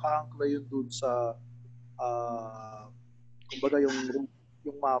areas, nakahangla yun dun sa kumbaga yung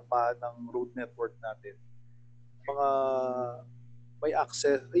mapa ng road network natin. Mga may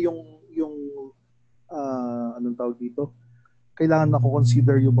access, yung anong tawag dito? Kailangan na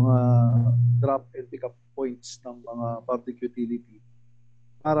consider yung mga drop and pick up points ng mga public utility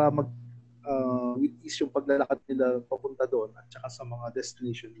para with ease yung paglalakad nila papunta doon at saka sa mga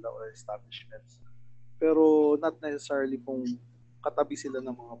destination nila or establishments. Pero not necessarily kung katabi sila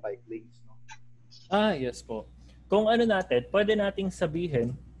ng mga bike lanes. No? Yes po. Kung ano natin, pwede nating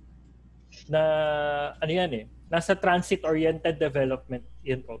sabihin na ano yan nasa transit-oriented development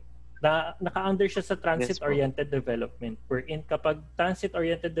yan po. Naka-under siya sa transit-oriented development. Wherein kapag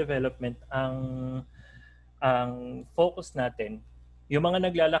transit-oriented development ang focus natin, yung mga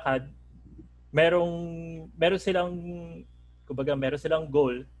naglalakad, meron silang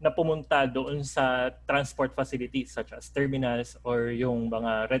goal na pumunta doon sa transport facilities such as terminals or yung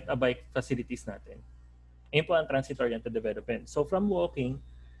mga rent-a-bike facilities natin. Ayun po ang transit-oriented development. So from walking,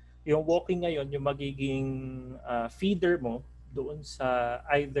 yung walking ngayon, yung magiging feeder mo doon sa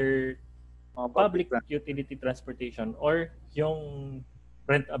either public utility transportation or yung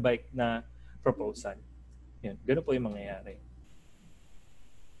rent-a-bike na proposal. Yun. Ganun po yung mangyayari.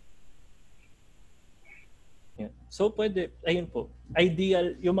 Yun. So pwede, ayun po.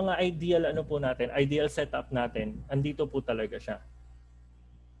 Ideal, yung mga ideal po natin, ideal setup natin, andito po talaga siya.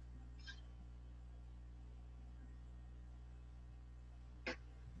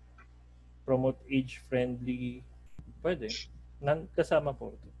 Promote age-friendly. Pwede. Kasama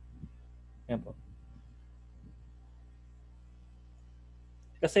po ito. Yan po.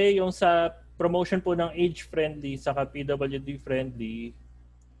 Kasi yung sa promotion po ng age-friendly saka PWD-friendly,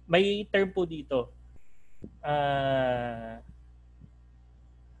 may term po dito.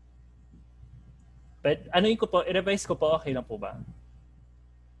 But i-revise ko po, okay lang po ba?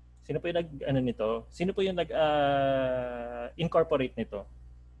 Sino po yung nito? Sino po yung incorporate nito?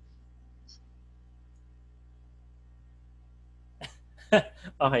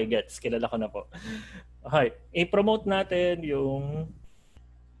 Okay, gets. Kilala ko na po. Okay. I-promote natin yung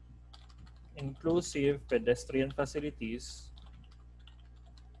inclusive pedestrian facilities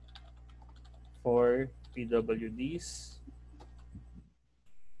for PWDs,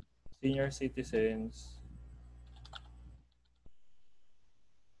 senior citizens,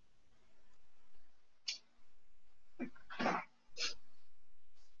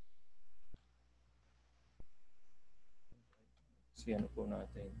 ano po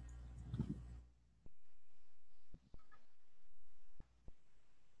natin.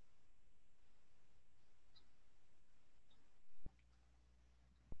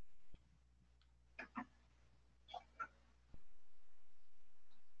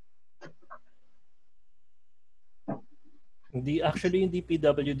 Hindi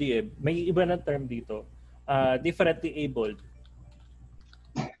PWD May iba na term dito. Differently abled.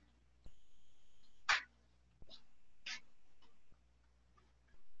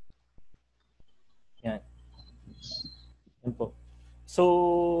 Yan. Yan po.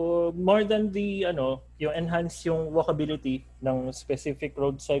 So, more than yung enhance yung walkability ng specific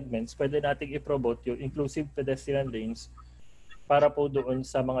road segments, pwede nating i-promote yung inclusive pedestrian lanes para po doon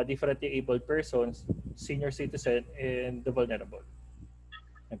sa mga differently abled persons, senior citizen, and the vulnerable.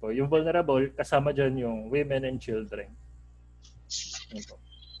 Yan po. Yung vulnerable, kasama dyan yung women and children. Yan po.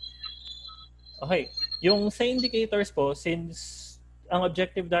 Okay. Yung sa indicators po, since ang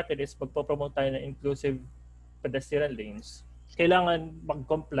objective natin is magpo-promote tayo ng inclusive pedestrian lanes, kailangan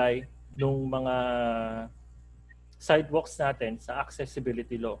mag-comply nung mga sidewalks natin sa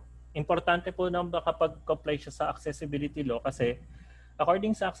accessibility law. Importante po na makapag-comply siya sa accessibility law kasi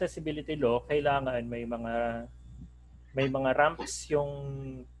according sa accessibility law, kailangan may mga ramps yung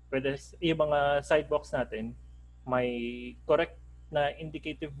mga sidewalks natin, may correct na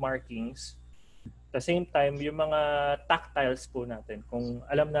indicative markings. At the same time, yung mga tactiles po natin, kung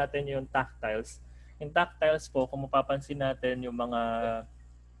alam natin yung tactiles po, kung mapapansin natin yung mga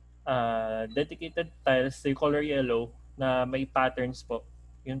dedicated tiles, yung color yellow na may patterns po,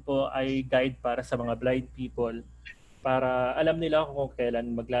 yun po ay guide para sa mga blind people para alam nila kung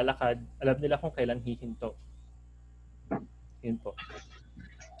kailan maglalakad, alam nila kung kailan hihinto. Yun po.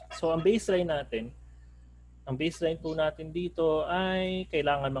 So ang baseline po natin dito ay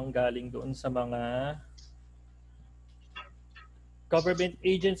kailangan manggaling doon sa mga government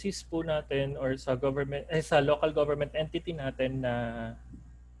agencies po natin or sa government sa local government entity natin na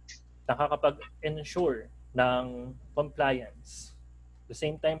nakakapag-ensure ng compliance. The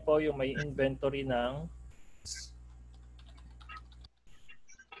same time po yung may inventory ng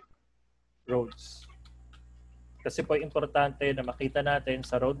roads. Kasi po importante na makita natin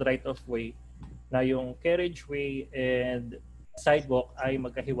sa road right of way na yung carriageway and sidewalk ay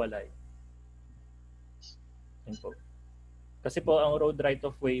magkahiwalay. Yun po. Kasi po ang road right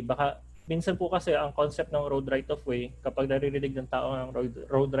of way, baka minsan po kasi ang concept ng road right of way, kapag naririnig ng tao ng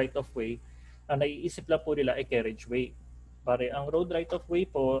road right of way, ang naiisip lang po nila ay carriageway. Pare, ang road right of way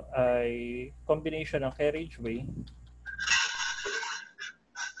po ay combination ng carriageway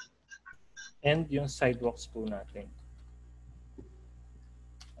and yung sidewalks po natin.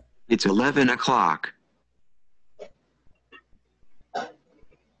 It's 11 o'clock.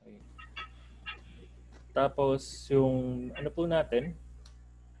 Okay. Tapos yung ano po natin,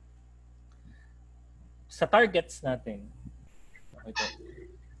 sa targets natin. Okay po.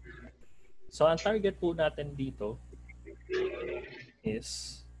 So ang target po natin dito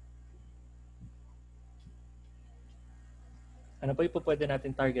is ano po yung pwede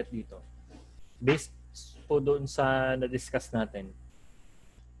natin target dito? Based po doon sa na-discuss natin.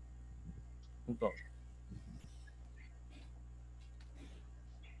 Ito.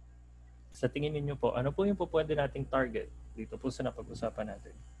 Sa tingin niyo po, ano po yung pwede nating target dito po sa napag-usapan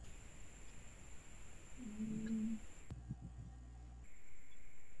natin?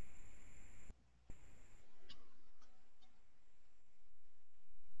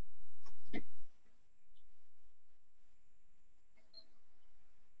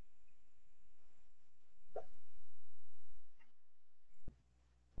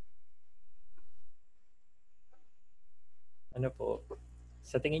 Ano po?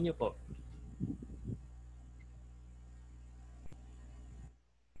 Sa tingin niyo po?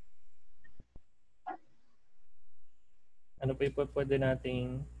 Ano po yung pwede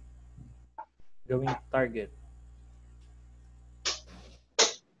nating gawing target?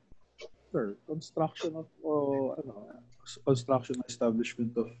 Sir, construction of construction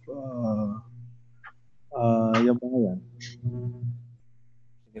establishment of yung mga yan.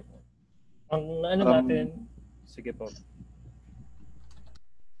 Sige po. Ang ano natin, sige po.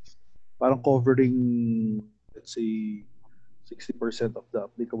 Parang covering, let's say, 60% of the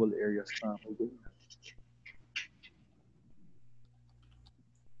applicable areas na may ganyan.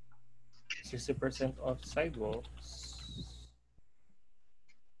 60% of sidewalks.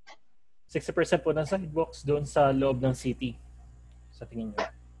 60% po ng sidewalks doon sa loob ng city. Sa tingin niyo?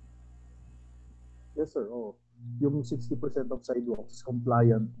 Yes, sir. Oh. Yung 60% of sidewalks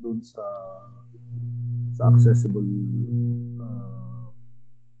compliant doon sa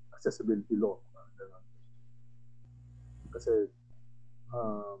accessibility law. Kasi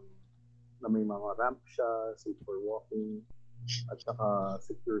na may mga ramp siya, safe for walking, at saka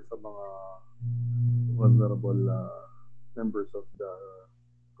secure sa mga vulnerable members of the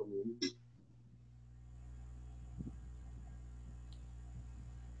community.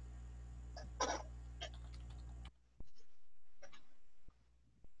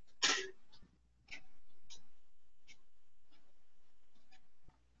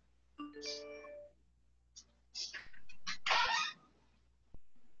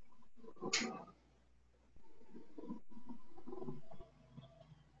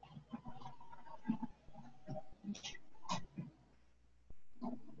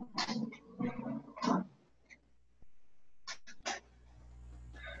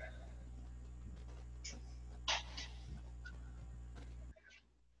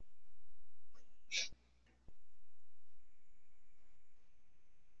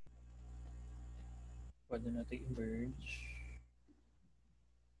 Pwede natin i-merge.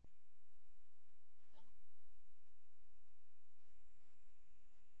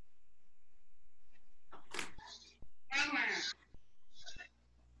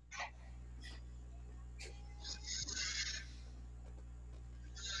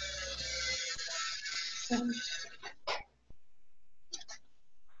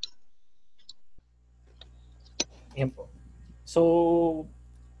 Yan po. So,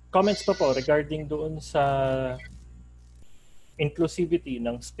 comments pa po regarding doon sa inclusivity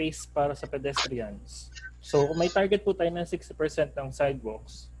ng space para sa pedestrians. So, kung may target po tayo ng 60% ng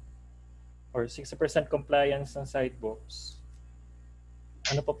sidewalks or 60% compliance ng sidewalks,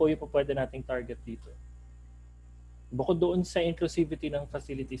 ano pa po yung pwede nating target dito? Bukod doon sa inclusivity ng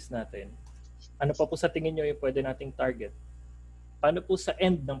facilities natin, ano pa po sa tingin nyo yung pwede nating target? Paano po sa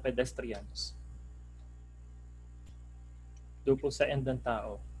end ng pedestrians? Doon po sa end ng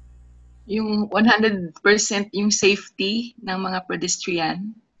tao. Yung 100% yung safety ng mga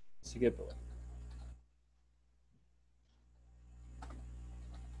pedestrian. Sige po.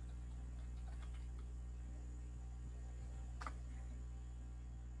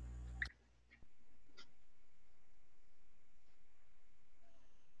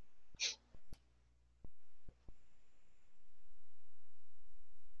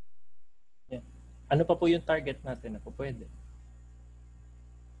 Yan. Ano pa po yung target natin na po pwede?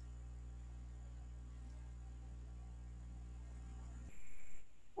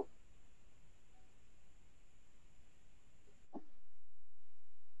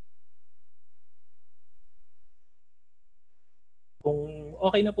 Kung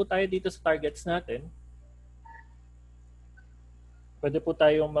okay na po tayo dito sa targets natin, pwede po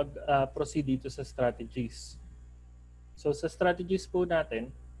tayong mag-proceed dito sa strategies. So sa strategies po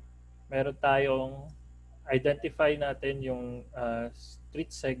natin, meron tayong identify natin yung street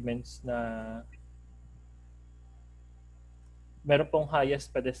segments na meron pong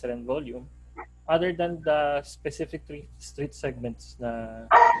highest pedestrian volume. Other than the specific street segments na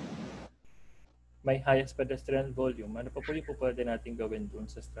may highest pedestrian volume, ano pa po yung pwede natin gawin doon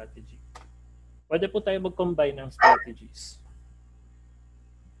sa strategy? Pwede po tayo mag-combine ng strategies.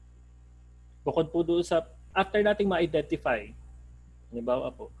 Bukod po doon sa, after nating ma-identify, halimbawa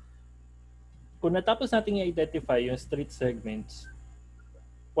po, kung natapos nating i-identify yung street segments,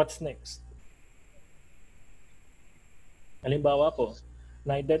 what's next? Halimbawa po,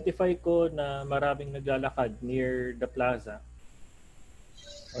 na-identify ko na maraming naglalakad near the plaza,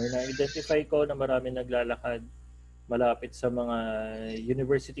 or na-identify ko na maraming naglalakad malapit sa mga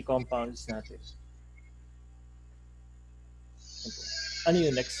university compounds natin. Ano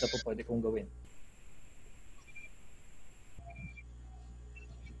yung next na po pwede kong gawin?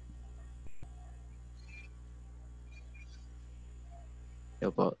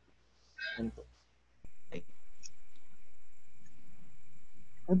 Yo po. Ano po?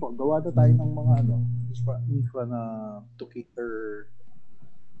 Ayun po, gawa na tayo ng mga infra na to cater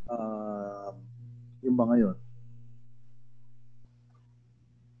yung mga yun.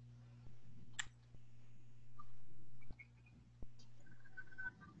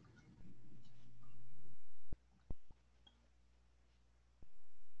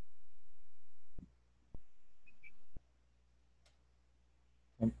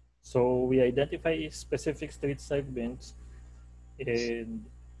 So we identify specific street segments and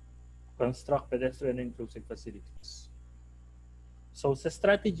construct pedestrian inclusive facilities. So sa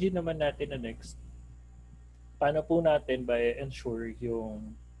strategy naman natin na next, paano po natin by ensure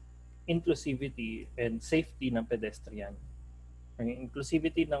yung inclusivity and safety ng pedestrian? Yung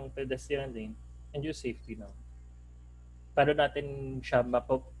inclusivity ng pedestrian lane and yung safety ng. Paano natin siya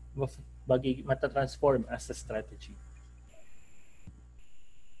matatransform as a strategy?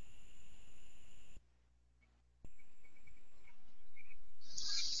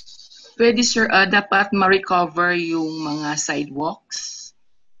 Pwede sir, dapat ma-recover yung mga sidewalks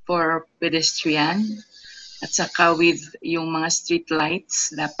for pedestrian at saka with yung mga street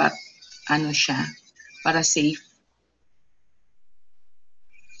lights dapat siya para safe.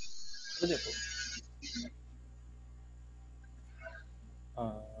 Pwede po.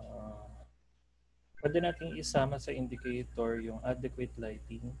 Pwede nating isama sa indicator yung adequate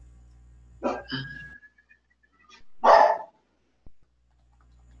lighting.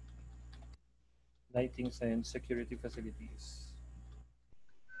 Lightings and security facilities.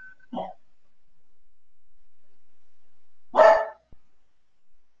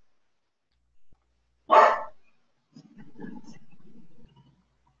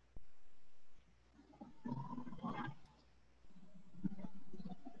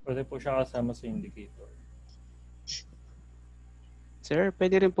 Pwede po siya kasama sa indicator. Sir,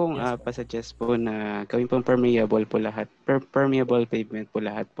 pwede rin pong pa-suggest po na gawin pong permeable po lahat. Permeable pavement po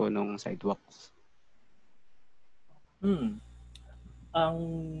lahat po nung sidewalks.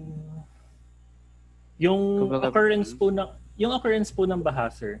 Yung Kumbaga, occurrence po ng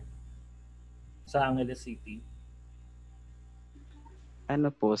baha, sir, sa Angeles City. Ano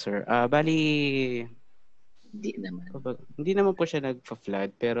po, sir? Bali, hindi naman po siya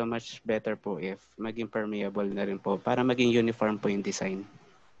nagfa-flood, pero much better po if maging permeable na rin po para maging uniform po yung design.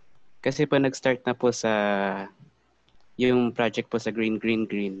 Kasi po nag-start na po sa yung project po sa green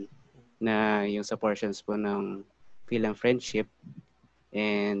na yung sa portions po ng Philam Friendship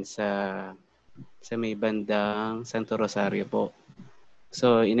and sa may bandang Santo Rosario po.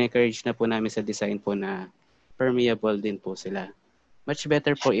 So, in-encourage na po namin sa design po na permeable din po sila. Much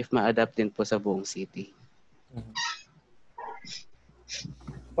better po if ma-adapt din po sa buong city.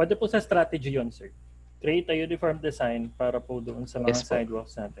 Pwede po sa strategy yun, sir. Create a uniform design para po doon sa mga Yes, po.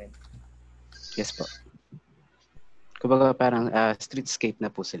 sidewalks natin. Yes po. Kumbaga parang streetscape na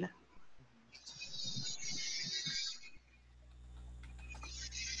po sila.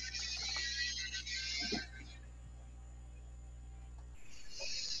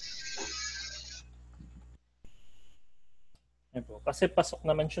 Yan po. Kasi pasok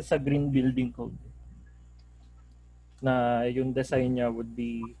naman siya sa Green Building Code na yung design niya would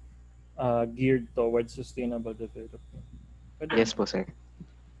be geared towards sustainable development. Pwede Yes naman. po, sir.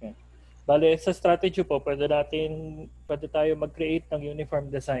 Yeah. Bale, sa strategy po, pwede tayo mag-create ng uniform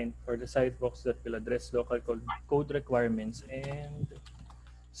design for the sidewalks that will address local code requirements and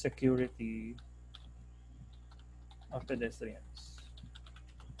security of pedestrians.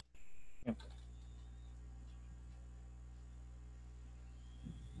 Yan po.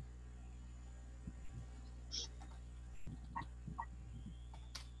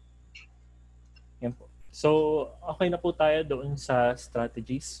 Yan po. So, okay na po tayo doon sa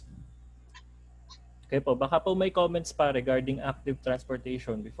strategies. Okay po, baka po may comments pa regarding active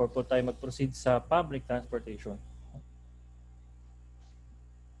transportation before po tayo mag-proceed sa public transportation.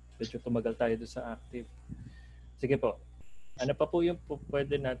 Medyo tumagal tayo doon sa active. Sige po. Ano pa po yung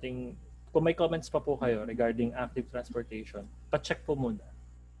pwede nating, kung may comments pa po kayo regarding active transportation, pa-check po muna.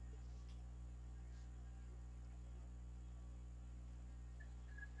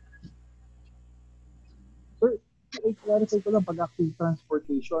 Sir, i-clarify ko lang, pag active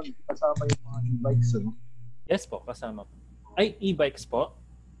transportation, kasama yung mga e-bikes, no? Yes po, kasama po. Ay, e-bikes po?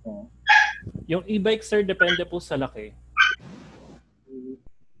 Oo. Yung e-bikes, sir, depende po sa laki.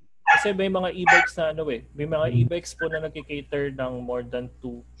 Kasi may mga e-bikes na may mga e-bikes po na nagki-cater ng more than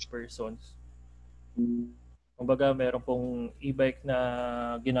 2 persons. Kumbaga, meron pong e-bike na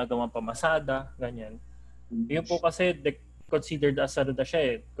ginagawang pamasada, ganyan. Yun po kasi considered as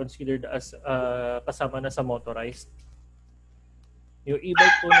considered as kasama na sa motorized. Yung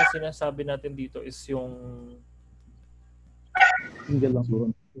e-bike po na sinasabi natin dito is yung Single lang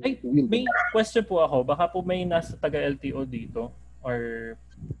doon. ay, may question po ako. Baka po may nasa taga-LTO dito or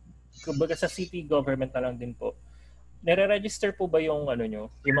kumbaga sa city government na lang din po. Nire-register po ba yung yung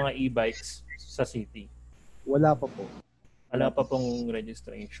mga e-bikes sa city? Wala pa po. Wala pa pong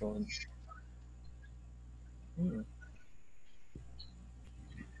registration.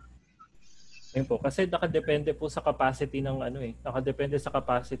 Ayun po, kasi nakadepende po sa capacity ng nakadepende sa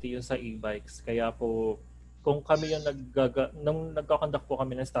capacity yung sa e-bikes. Kaya po, kung kami yung nung nagko-conduct po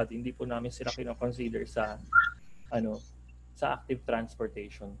kami ng study, hindi po namin sila kino-consider sa sa active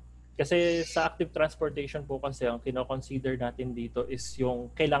transportation. Kasi sa active transportation po kasi ang kino-consider natin dito is yung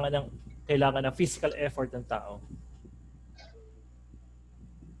kailangan ng physical effort ng tao.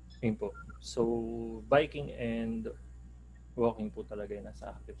 Ayun po. So, biking and walking po talaga yung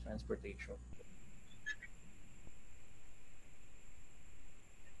nasa active transportation.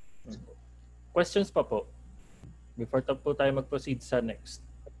 Questions pa po? Before po tayo mag-proceed sa next.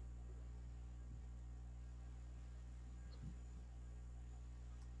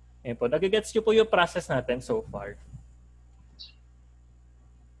 Ayan po. Nagigets nyo po yung process natin so far.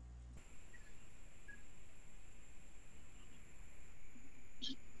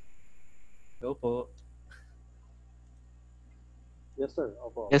 Hello po. Yes, sir.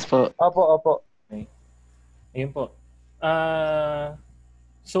 Opo. Yes po. Opo. Okay. Ayun po.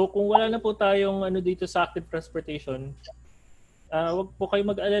 So kung wala na po tayong dito sa active transportation, wag po kayo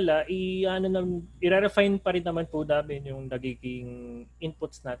mag-alala, i-refine pa rin naman po namin yung nagiging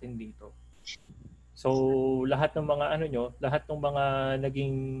inputs natin dito. So lahat ng mga lahat ng mga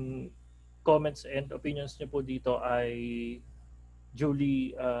naging comments and opinions niyo po dito ay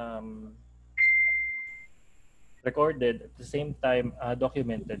duly recorded, at the same time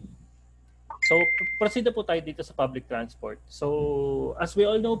documented. So, proceed na po tayo dito sa public transport. So, as we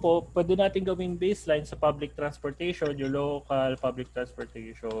all know po, pwede natin gawing baseline sa public transportation, yung local public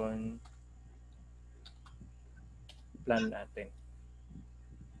transportation plan natin.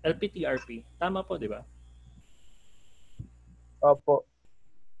 LPTRP. Tama po, di ba? Opo.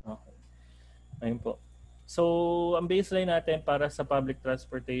 Okay. Ayun po. So, ang baseline natin para sa public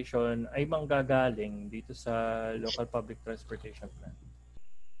transportation ay manggagaling dito sa local public transportation plan.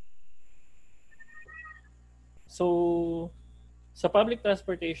 So, sa public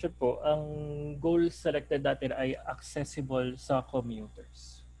transportation po, ang goal selected natin ay accessible sa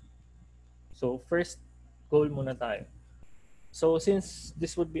commuters. So, first goal muna tayo. So, since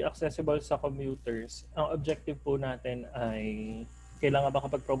this would be accessible sa commuters, ang objective po natin ay kailangan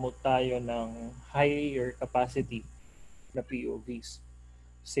makapag-promote tayo ng higher capacity na POVs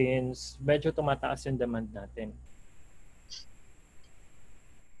since medyo tumataas yung demand natin.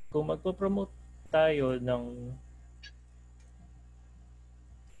 Kung magpo-promote tayo ng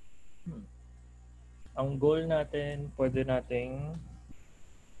Ang goal natin, pwede nating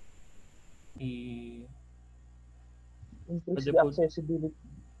Increase pwede the po, accessibility.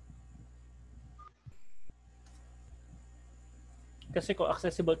 kasi kung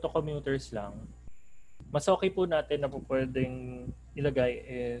accessible to commuters lang, mas okay po natin na po pwedeng ilagay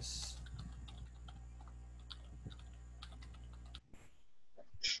is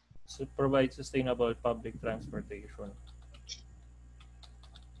to provide sustainable public transportation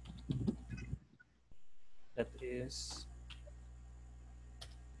that is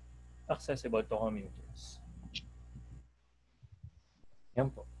accessible to commuters.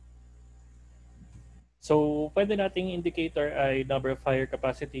 Yan po. So, pwede nating indicator ay number of higher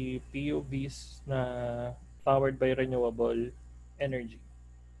capacity PUVs na powered by renewable energy.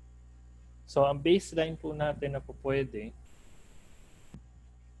 So, ang baseline po natin na po pwede,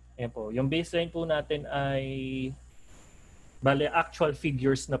 yan po, yung baseline po natin ay bale actual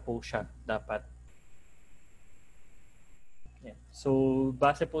figures na po siya dapat. Yan. So,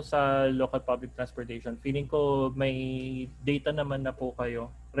 base po sa local public transportation, feeling ko may data naman na po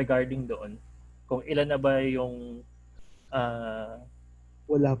kayo regarding doon. Kung ilan na ba yung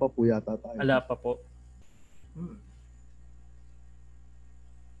Wala pa po yata tayo. Wala pa po.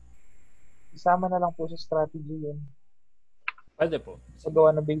 Isama na lang po sa strategy yun. Pwede po. Sa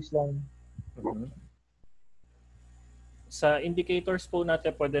gawa ng baseline. Sa indicators po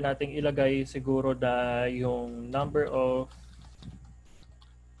natin, pwede nating ilagay siguro na yung number of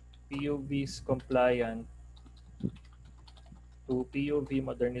PUVs compliant to PUV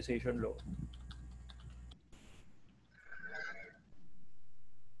modernization law.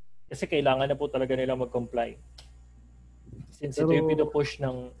 Kasi kailangan na po talaga nila mag-comply. Since ito yung pinupush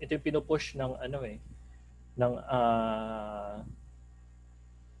ng ano ng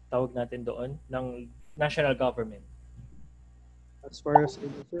tawag natin doon ng national government. As far as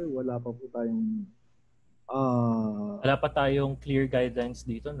ito, sir, wala pa po tayong wala pa tayong clear guidelines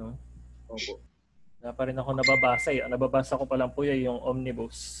dito, no? Opo. Wala pa rin ako nababasa. Ang nababasa ko pa lang po yung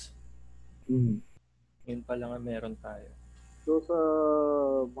omnibus. Yun pa lang ang meron tayo. So sa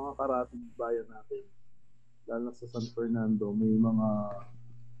mga karating bayan natin, lalo sa San Fernando, may mga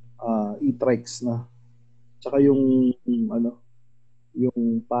e-trikes na. Tsaka yung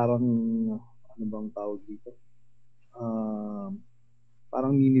yung parang ano bang tawag dito?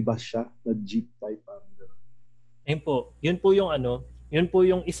 Parang minibus siya, na jeep type parang gano'n. Ayun po. Yun po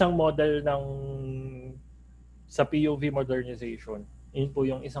yung isang model ng sa PUV modernization. Yun po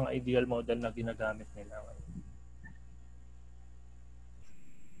yung isang ideal model na ginagamit nila.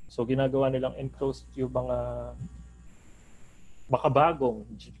 So ginagawa nilang enclosed yung mga makabagong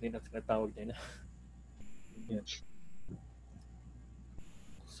jeepney na tinatawag nila. Yan.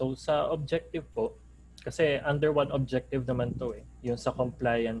 So sa objective po, kasi under one objective naman to yung sa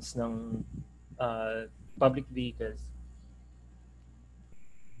compliance ng public vehicles.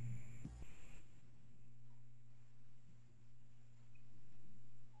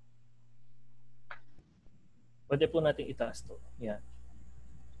 Pwede po natin itaas to. Yan.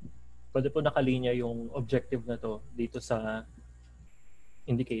 Pwede po nakalinya yung objective na to dito sa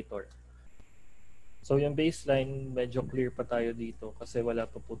indicator. So yung baseline, medyo clear pa tayo dito kasi wala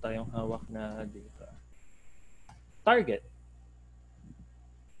pa po tayong hawak na data. Target.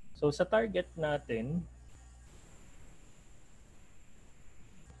 So sa target natin,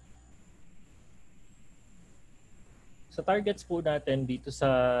 sa targets po natin dito sa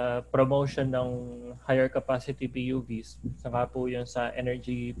promotion ng higher capacity PUVs, saka po yun sa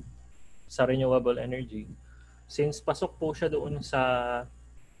energy, sa renewable energy. Since pasok po siya doon sa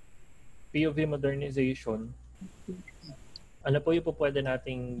PUV modernization, ano po yung po pwede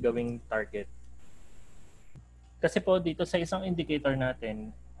nating gawing target? Kasi po dito sa isang indicator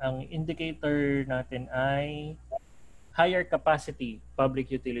natin, ang indicator natin ay higher capacity public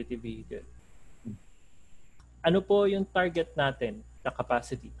utility vehicle. Ano po yung target natin na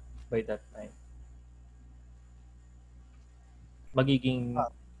capacity by that time? Magiging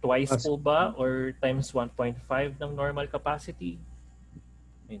twice po ba or times 1.5 ng normal capacity?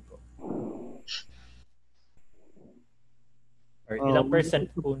 Ayun po. Or ilang percent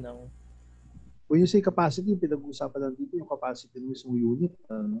po ng... When you say capacity, pinag-uusapan lang dito yung capacity ng isang unit.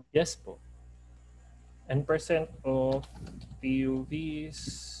 Yes po. N% of PUVs.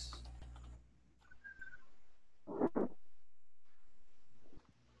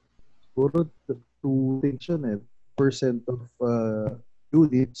 Siguro two things yun percent of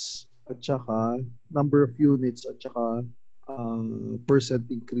units at saka number of units at saka percent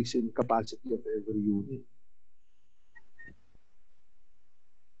increase in capacity of every unit.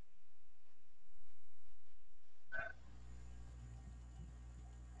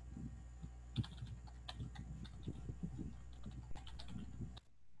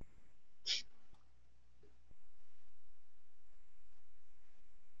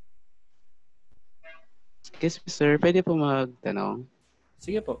 Yes po, sir. Pwede po magtanong?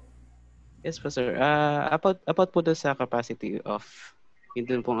 Sige po. Yes po, sir. About po doon sa capacity of, yun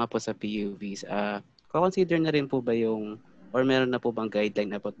doon po nga po sa PUVs, consider na rin po ba yung, or meron na po bang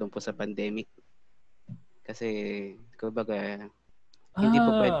guideline about doon po sa pandemic? Kasi, kumbaga, hindi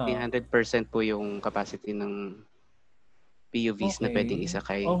po pwedeng 100% po yung capacity ng PUVs na pwedeng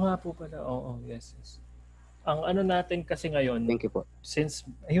isakay. Oo nga po pala. Oo, yes. Ang ano natin kasi ngayon, Thank you po. Since,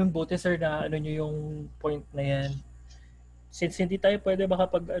 ayun, buti sir na ano nyo yung point na yan. Since hindi tayo pwede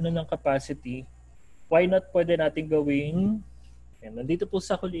makapag ano ng capacity, why not pwede natin gawing, yan, nandito po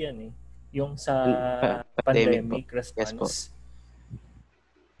sa huli yan eh, yung sa pandemic response. Yes po.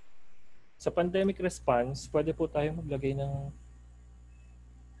 Sa pandemic response, pwede po tayo maglagay ng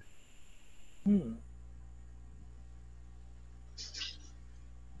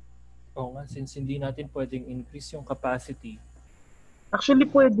Oo nga, since hindi natin pwedeng increase yung capacity. Actually,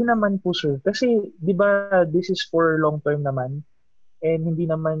 pwede naman po, sir. Kasi, di ba, this is for long term naman. And hindi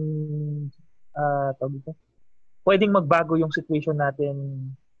naman, tawag ito, pwedeng magbago yung situation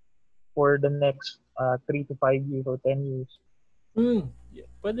natin for the next 3 to 5 years or 10 years.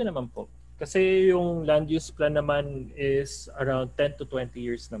 Yeah, pwede naman po. Kasi yung land use plan naman is around 10 to 20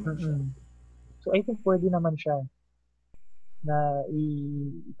 years naman siya. So, I think pwede naman siya na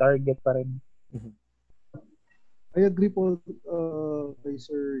i-target pa rin. I agree po kay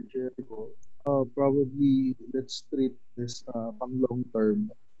Sir Jericho. Probably let's treat this pang long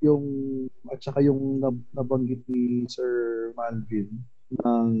term. Yung at saka yung nabanggit ni Sir Malvin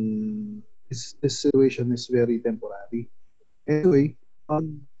ng this situation is very temporary. Anyway,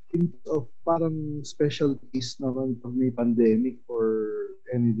 in of parang special case naman pag may pandemic or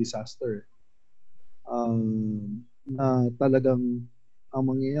any disaster. Na talagang ang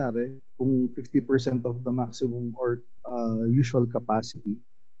mangyayari kung 50% of the maximum or usual capacity,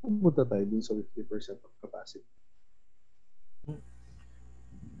 pumunta tayo dun sa 50% of capacity.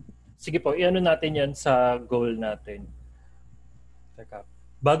 Sige po, iano natin yan sa goal natin. Teka.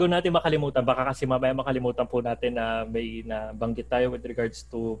 Bago natin makalimutan, baka kasi mamaya makalimutan po natin na may nabanggit tayo with regards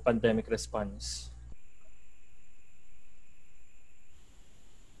to pandemic response.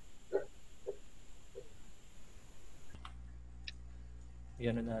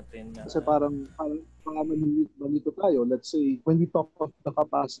 Iano natin na... Kasi parang malito tayo. Let's say, when we talk of the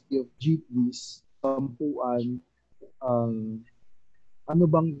capacity of jeepneys, sampuan, ano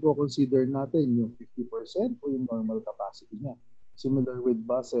bang consider natin? Yung 50% o yung normal capacity niya? Similar with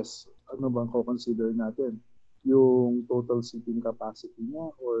buses, ano bang consider natin? Yung total seating capacity niya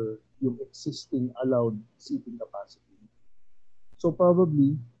or yung existing allowed seating capacity niya? So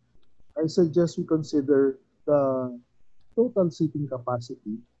probably, I suggest we consider the total seating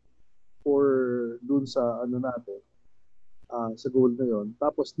capacity for dun sa ano natin, sa goal na yon.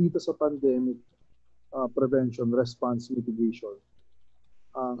 Tapos dito sa pandemic prevention, response, mitigation,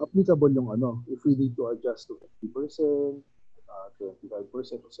 applicable yung ano, if we need to adjust to 50%,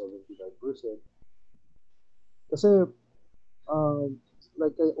 25% or 75%. Kasi,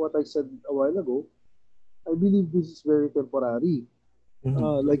 like what I said a while ago, I believe this is very temporary.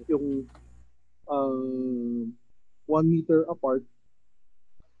 Like yung 1 meter apart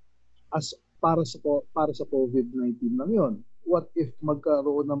as para sa COVID-19 lang yon. What if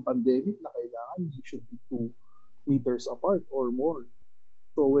magkaroon ng pandemic na kailangan you should be 2 meters apart or more?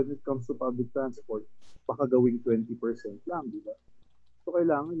 So when it comes to public transport, baka gawing 20% lang, di ba? So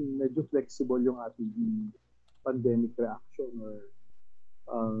kailangan medyo flexible yung ating pandemic reaction or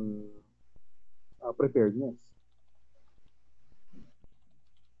preparedness.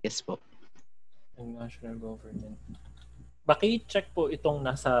 Yes po. Ng national government. Baki-check po itong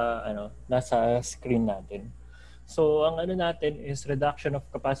nasa screen natin. So ang ano natin is reduction of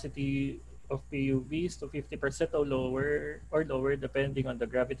capacity of PUVs to 50% or lower depending on the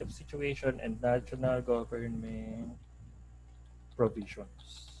gravity of situation and national government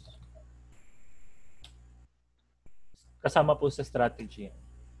provisions. Kasama po sa strategy.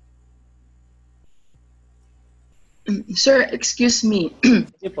 Sir, excuse me.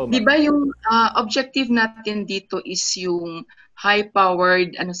 Po, di ba yung objective natin dito is yung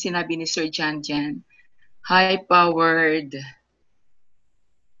high-powered, ano sinabi ni Sir Jan dyan? High-powered,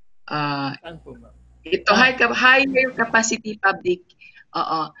 ito, higher capacity public,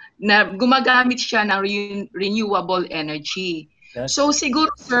 na gumagamit siya ng renewable energy. Yes. So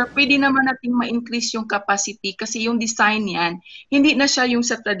siguro, sir, pwede naman nating ma-increase yung capacity kasi yung design yan, hindi na siya yung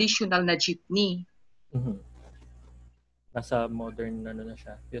sa traditional na jeepney. Nasa modern na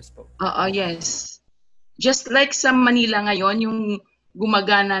siya. Yes po. Yes. Just like sa Manila ngayon, yung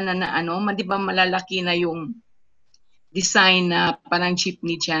gumagana na di ba malalaki na yung design na parang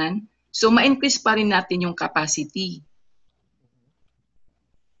jeepney dyan. So, ma-increase pa rin natin yung capacity.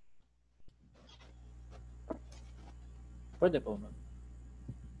 Pwede po, ma'am.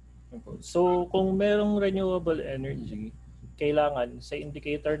 So, kung merong renewable energy, kailangan sa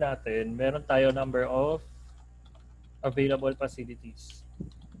indicator natin, meron tayo number of available facilities.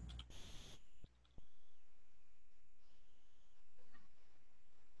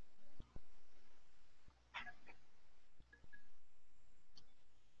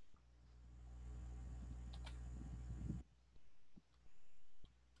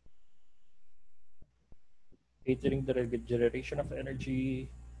 Catering the generation of energy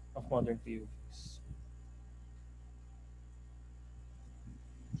of modern PUVs.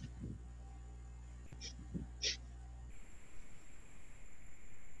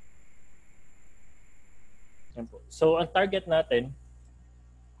 So, ang target natin,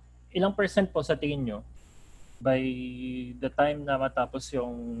 ilang percent po sa tingin nyo by the time na matapos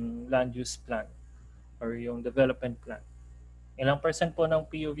yung land use plan or yung development plan? Ilang percent po ng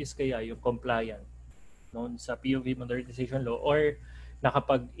PUVs kaya yung compliant noon sa PUV modernization law or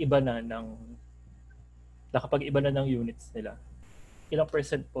nakapag-iba na ng units nila? Ilang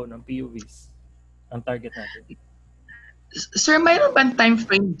percent po ng PUVs ang target natin? Sir, mayroon bang time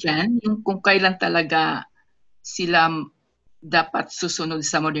frame dyan? Yung kung kailan talaga sila dapat susunod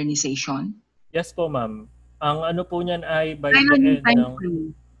sa modernization? Yes po, ma'am. Ang ano po niyan ay by Kailan the yung end time ng...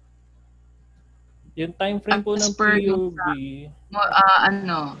 frame? Yung time frame po As ng per yung PUV...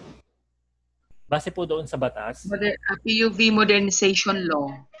 Base po doon sa batas? PUV modernization law.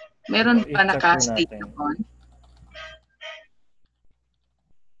 Meron ba naka-state doon?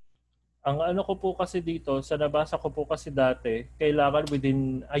 Ang ano ko po kasi dito, sa nabasa ko po kasi dati, kailangan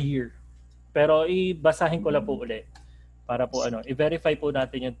within a year. Pero ibasahin ko lang po ulit para po i-verify po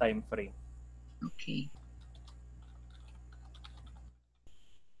natin yung time frame. Okay.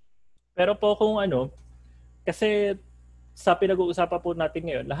 Pero po kung kasi sa pinag-uusapan po natin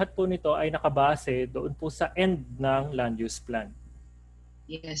ngayon, lahat po nito ay nakabase doon po sa end ng land use plan.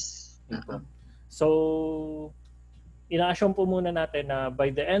 Yes. So, ina-assume po muna natin na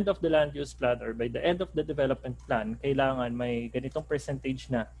by the end of the land use plan or by the end of the development plan, kailangan may ganitong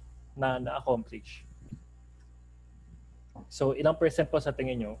percentage na na-accomplish. So, ilang percent po sa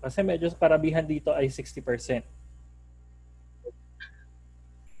tingin nyo? Kasi medyo parabihan dito ay 60%.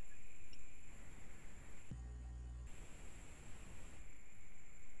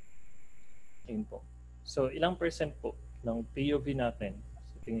 Yun po. So, ilang percent po ng PUV natin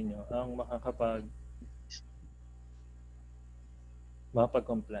sa tingin nyo ang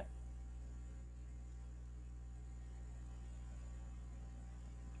makapag-comply?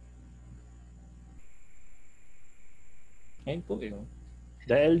 Ngayon po yun.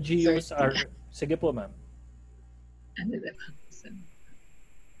 The LGUs are... Sige po, ma'am.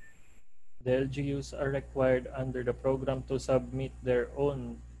 The LGUs are required under the program to submit their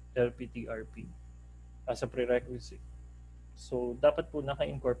own LPTRP as a prerequisite. So, dapat po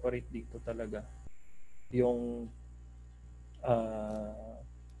naka-incorporate dito talaga yung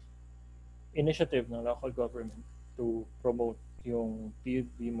initiative ng local government to promote yung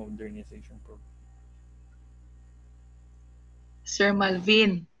PUV modernization program. Sir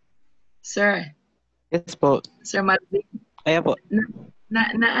Malvin. Sir. Yes po. Sir Malvin. Ayan po.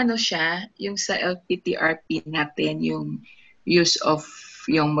 Na ano siya, yung sa LPTRP natin, yung use of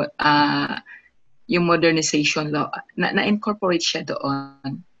yung modernization law, na-incorporate siya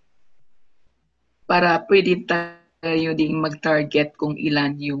doon para pwede tayo ding mag-target kung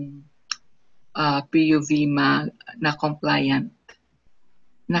ilan yung PUV na compliant.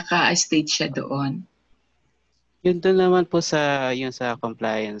 Naka-state siya doon. Yun doon naman po sa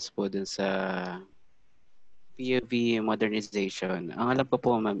compliance po dun sa PUV modernization. Ang alam ko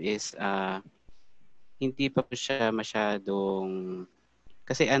po ma'am is hindi pa po siya masyadong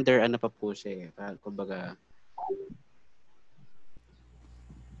kasi under ano pa po siya kumbaga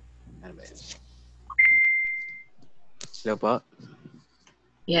ano ba yun? Hello po?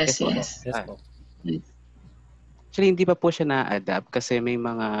 Yes. Po. Actually hindi pa po siya na-adapt kasi may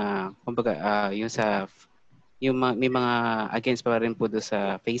mga kumbaga may mga against pa rin po do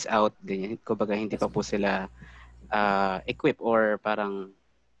sa phase out ganyan. Kumbaga hindi pa po sila equip or parang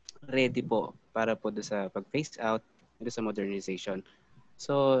ready po para po do sa pag-phase out do sa modernization.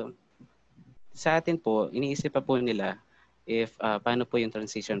 So sa atin po iniisip pa po nila if paano po yung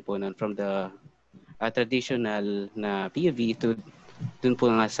transition po nun from the traditional na PUV to dun po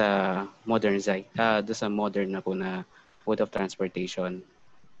nga sa do sa modern na po na mode of transportation.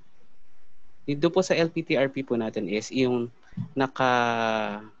 Dito po sa LPTRP po natin is yung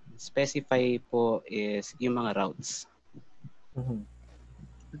naka-specify po is yung mga routes. Mm-hmm.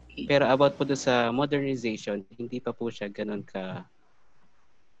 Okay. Pero about po doon sa modernization, hindi pa po siya ganun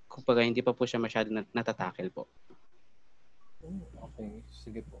kumbaga hindi pa po siya masyado natatakel po. Okay,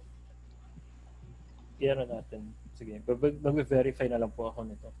 sige po. Iyan natin. Sige, mag-verify na lang po ako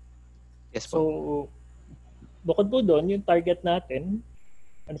nito. Yes So, po. bukod po doon, yung target natin,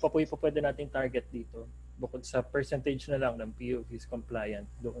 ano pa po yung pwede nating target dito? Bukod sa percentage na lang ng POVs compliant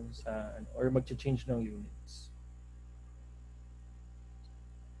doon sa, or mag-change ng units.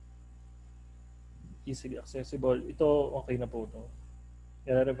 Easily accessible. Ito, okay na po to.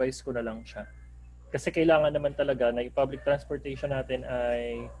 I-revise ko na lang siya. Kasi kailangan naman talaga na yung public transportation natin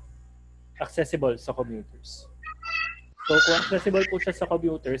ay accessible sa commuters. So kung accessible po siya sa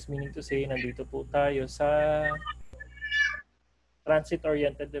commuters, meaning to say, nandito po tayo sa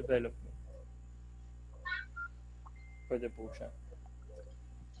transit-oriented development. Pwede po siya.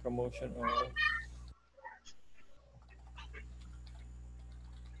 Promotion of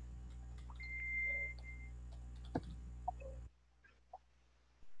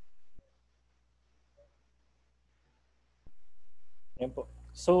Yan po.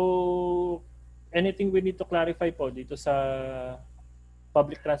 So, anything we need to clarify po dito sa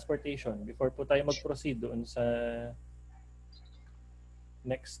public transportation before po tayo mag-proceed doon sa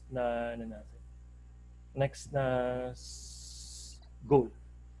next na natin. Next na goal.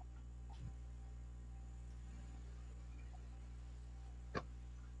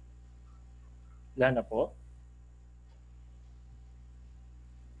 Wala na po.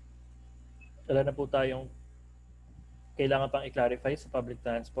 Wala na po tayong kailangan pang i-clarify sa public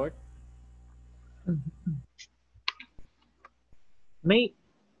transport. May,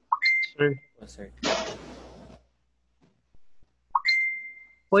 sir, Sir.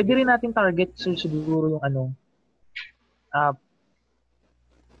 pwede rin natin target, sir, siguro yung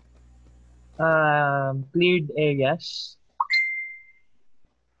cleared areas.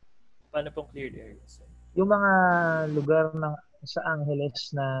 Paano pong cleared areas? Yung mga lugar sa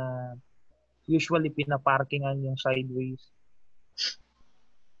Angeles na usually pinaparkingan yung sideways.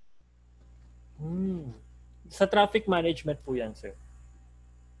 Sa traffic management po yan, sir.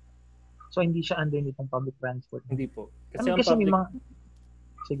 So, hindi siya under nitong public transport. Hindi po. Kasi may mga...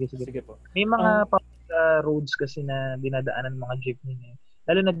 Sige po. May mga public roads kasi na dinadaanan ng mga jeepney.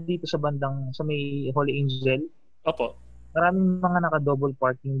 Lalo na dito sa bandang, sa may Holy Angel. Opo. Maraming mga naka-double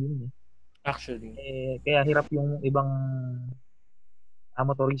parking din. Actually. Kaya hirap yung ibang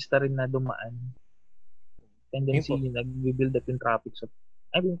motorista rin na dumaan. Tendency nag-build up yung traffic. So,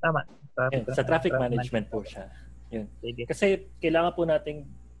 tama. Sa traffic management po siya. Yun. Sige. Kasi kailangan po nating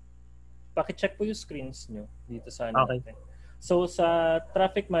paki-check po yung screens nyo dito sa natin. So sa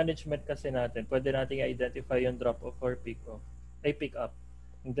traffic management kasi natin, pwede nating identify yung drop-off or pick-up.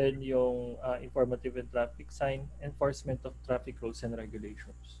 And then yung informative and traffic sign, enforcement of traffic rules and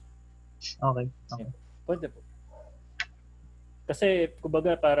regulations. Okay. Pwede po. Kasi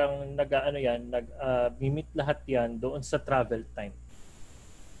kumbaga parang nag-meet lahat yan doon sa travel time.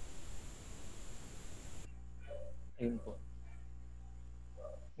 Ayun po.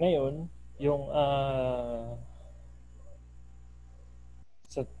 Ngayon, yung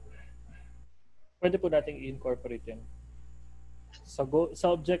pwede po nating i-incorporate yan. Sa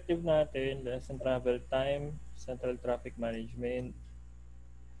objective natin, lesson travel time, central traffic management,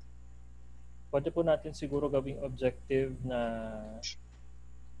 pwede po natin siguro gawing objective na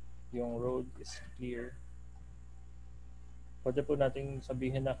yung road is clear. Pwede po natin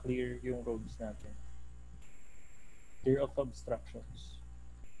sabihin na clear yung roads natin. Clear of obstructions.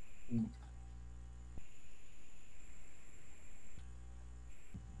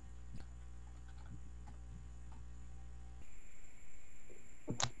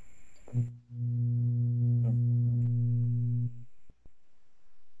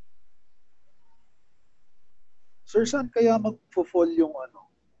 Sir, saan kaya mag-fall yung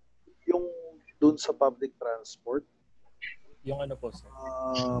yung doon sa public transport? Yung ano po, sir?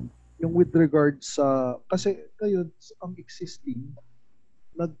 Yung with regards sa, kasi kayo, ang existing,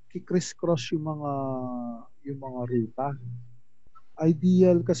 nagki-criss-cross yung mga ruta.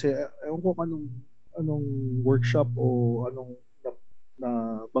 Ideal kasi, ewan ko anong workshop o anong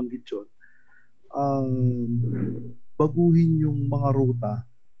na banggit yun. Baguhin yung mga ruta.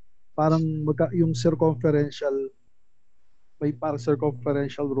 Parang yung circumferential, may parang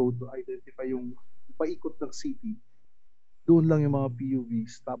circumferential road to identify yung paikot ng city. Doon lang yung mga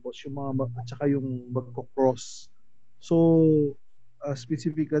PUVs, tapos yung mga at saka yung magko-cross. So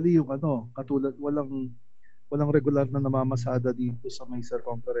specifically yung katulad walang regular na namamasada dito sa may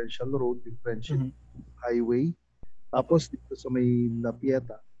circumferential road, yung Friendship Highway, tapos dito sa may La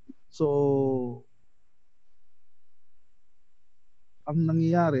Pieta. So ang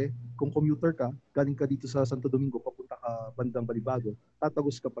nangyayari, kung commuter ka, galing ka dito sa Santo Domingo, papunta ka bandang Balibago,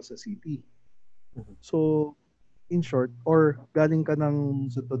 tatagos ka pa sa city. So, in short, or galing ka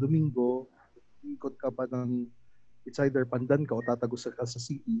ng Santo Domingo, iikot ka pa ng, it's either Pandan ka o tatagos ka sa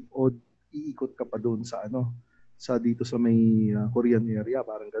city, o iikot ka pa doon sa sa dito sa may Korean area,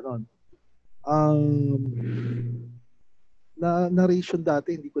 parang ganon. Narration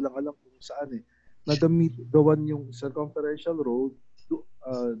dati, hindi ko lang alam kung saan gawan yung circumferential road,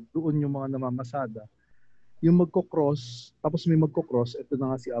 doon yung mga namamasada. Yung magko-cross, tapos may magko-cross, ito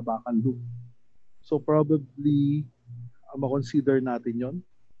na nga si Abacan Loop. So probably, ma-consider natin yon.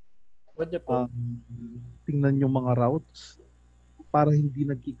 Pwede po. Tingnan yung mga routes para hindi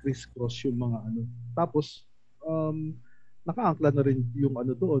nagki-criss-cross yung mga Tapos, nakaangkla na rin yung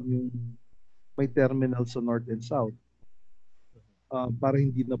doon, yung may terminal sa north and south. Para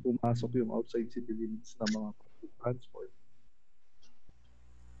hindi na pumasok yung outside city limits ng mga public transport.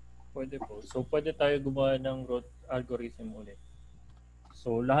 Pwede po. So, pwede tayo gumawa ng route algorithm ulit.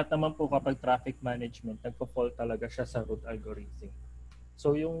 So, lahat naman po kapag traffic management, nagpo-fall talaga siya sa route algorithm.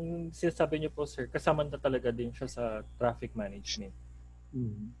 So, yung sinasabi niyo po, sir, kasama na talaga din siya sa traffic management.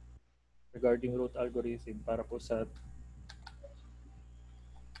 Regarding route algorithm, para po sa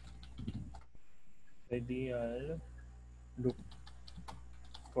ideal loop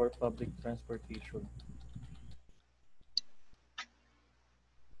for public transportation.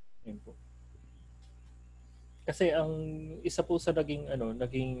 Yun po. Kasi ang isa po sa naging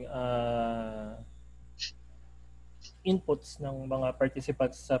inputs ng mga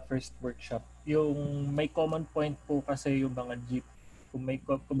participants sa first workshop, yung may common point po kasi yung mga jeep.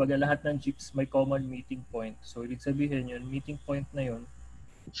 Kumbaga lahat ng jeeps may common meeting point. So ibig sabihin yun, meeting point na yun,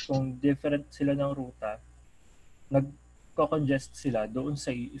 kung different sila ng ruta, nagko-congest sila doon sa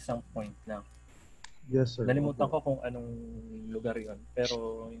isang point lang. Yes, sir. Nalimutan ko kung anong lugar yun.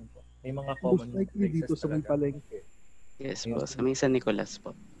 Pero yun po, may mga common places dito sa may talaga. Palengke. Yes po, sa may San Nicolas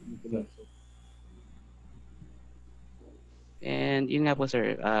po. And yun nga po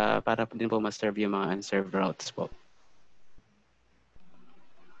sir, para po din po ma-serve yung mga unserved routes po.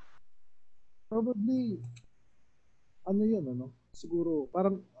 Probably, siguro,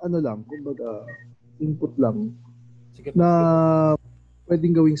 parang lang, kumbaga, input lang, na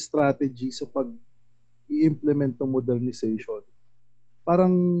pwedeng gawing strategy sa pag-i-implement ng modernization.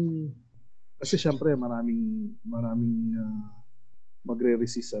 Parang, kasi syempre, maraming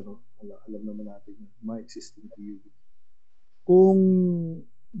magre-resist, alam naman natin yung mga existing PUV. Kung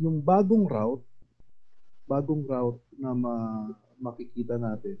yung bagong route na makikita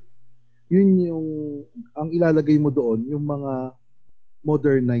natin, yun yung ang ilalagay mo doon yung mga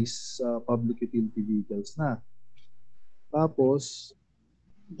modernized public utility vehicles na. Tapos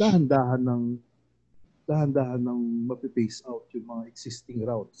dahan-dahan ng mapi-phase out yung mga existing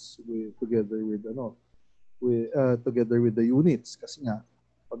routes together with the units, kasi nga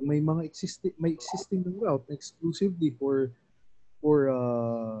pag may mga existing route exclusively for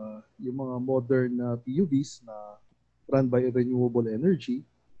yung mga modern PUVs na run by renewable energy,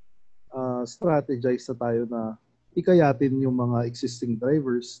 strategize na tayo na ikayatin yung mga existing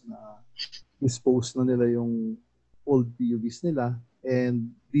drivers na dispose na nila yung old PUVs nila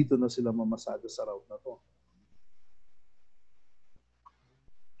and dito na sila mamasada sa route na to.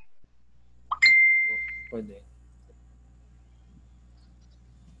 Pwede.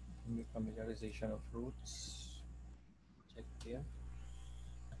 Familiarization of routes. Check here.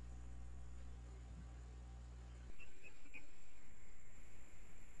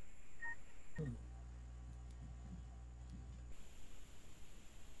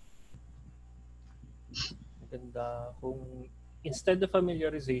 Maganda kung instead of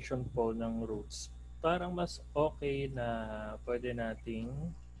familiarization po ng routes, parang mas okay na pwede nating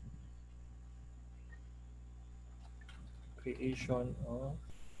creation of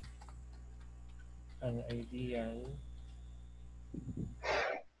an ideal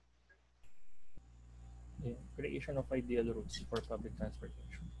creation of ideal routes for public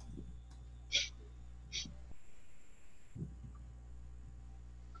transportation.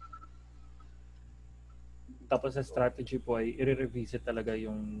 Tapos sa strategy po ay i-revisit talaga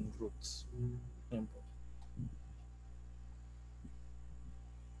yung routes. Yan po.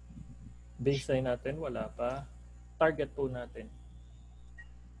 Baseline natin, wala pa. Target po natin.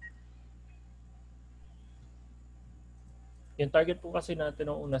 Yung target po kasi natin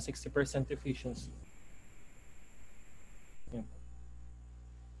noong una, 60% efficiency. Yan po.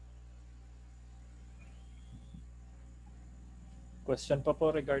 Question pa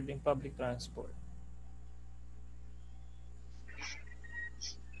po regarding public transport.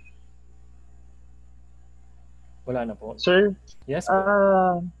 Wala na po. Sir, Yes po.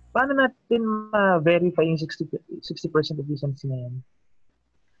 paano natin ma-verify yung 60% efficiency na yan?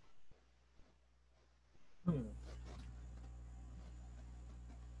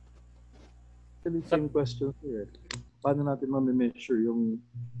 Actually, same question here. Paano natin ma-measure yung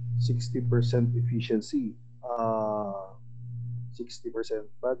 60% efficiency? 60%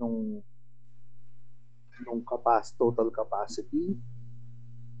 ba nung total capacity?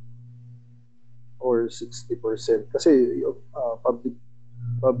 Or 60%? Kasi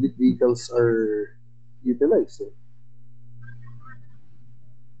public vehicles are utilized.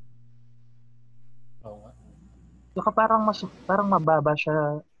 Oo nga. Baka parang mababa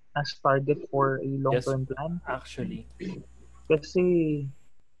siya as target for a long-term plan. Actually. Kasi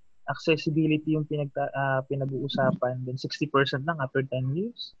accessibility yung pinag-uusapan, then 60% lang after 10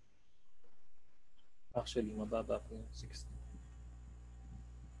 years. Actually, mababa po yung 60.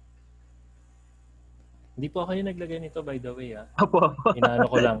 Hindi po kayo naglagay nito, by the way. Opo.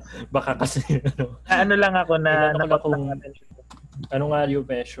 Inaano ko lang. Baka kasi ano lang ako na nakot lang attention ko. Ano nga yung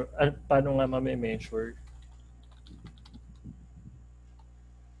measure? Paano nga ma-measure?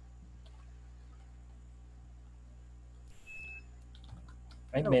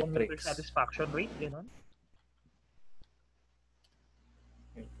 Ay, metrics. Satisfaction rate, gano'n?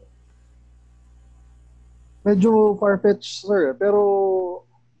 Medyo far-fetched, sir. Pero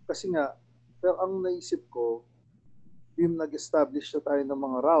kasi nga, pero ang naisip ko, yung nag-establish na tayo ng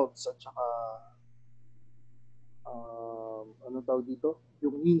mga routes at saka anong tawag dito?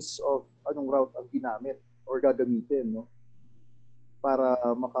 Yung means of anong route ang ginamit or gagamitin, no? Para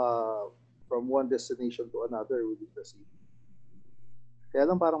from one destination to another within the city. Kaya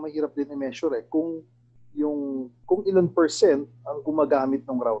lang parang mahirap din i-measure kung ilan percent ang gumagamit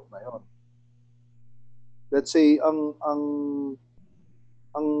ng route na yon. Let's say ang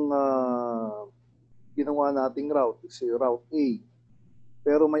ginawa nating route is route A.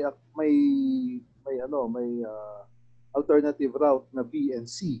 Pero may alternative route na B and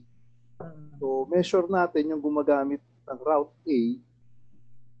C. So measure natin yung gumagamit ng route A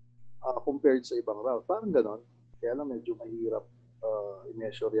compared sa ibang route. Parang ganon. Kaya lang medyo mahirap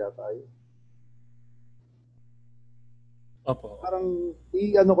i-measure yata yun. Opo. Parang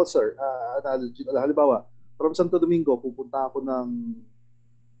i-ano ko, sir, analogy. Halimbawa, from Santo Domingo, pupunta ako ng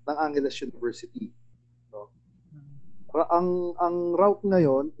Angeles University. No? Ang route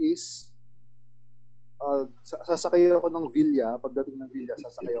ngayon is sasakay ako ng Villa. Pagdating ng Villa,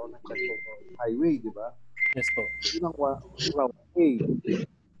 sasakay ako ng Checkpoint Highway, di ba? Yes po. Yun ang route A.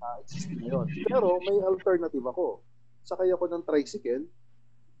 Existing ngayon. Pero may alternative ako. Sakay ako ng tricycle,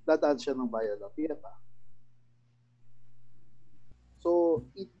 dadaan siya ng bayan ng Pieta. So,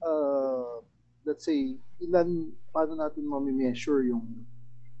 let's say, paano natin ma-measure yung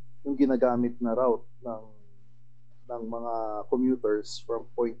ginagamit na route ng mga commuters from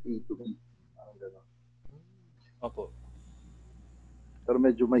point A to B. Gano'n. Opo. Pero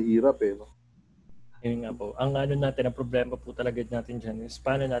medyo mahirap no? Yun nga po. Ang ang problema po talaga natin dyan is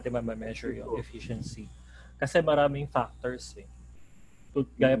paano natin ma-measure yung efficiency. Kasi maraming factors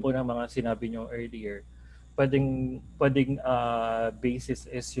Gaya po ng mga sinabi nyo earlier. Pwedeng basis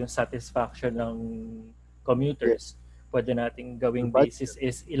is yung satisfaction ng commuters. Pwede nating gawing basis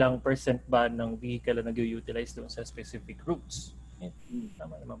is ilang percent ba ng vehicle na nag-utilize doon sa specific routes.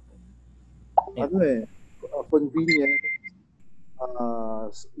 Tama naman po. Convenient,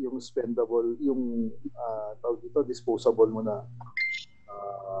 yung spendable, yung tawag dito, disposable mo na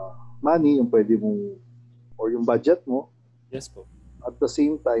money, yung pwede mong, or yung budget mo. Yes po. At the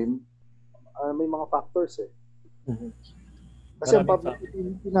same time, may mga factors Kasi ang public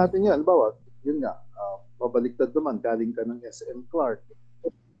utility natin yan, halimbawa, yun nga, pabaliktad naman, galing ka ng SM Clark,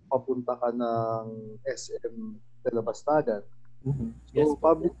 papunta ka ng SM De La Bastagan. So, yes,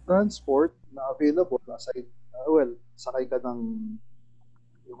 public transport na available, aside, sakay ka ng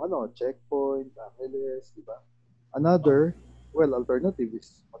Checkpoint, Angeles, di ba? Another, alternative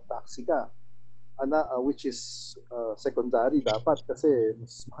is mag-taxi ka. Which is secondary dapat kasi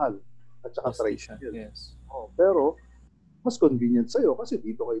mas mahal at saka tricycle. Yes. Pero mas convenient sa'yo kasi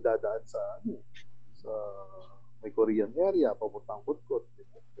dito kayo dadaan sa may Korean area, papuntang Kutkot.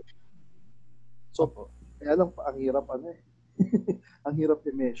 So, kaya lang ang hirap ang hirap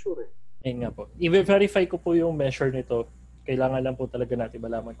i-measure Ayun nga po. I-verify ko po yung measure nito. Kailangan lang po talaga natin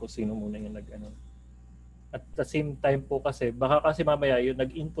malaman kung sino muna yung At the same time po kasi, baka kasi mamaya yung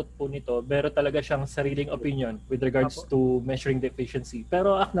nag-input po nito, meron talaga siyang sariling opinion with regards to measuring the efficiency.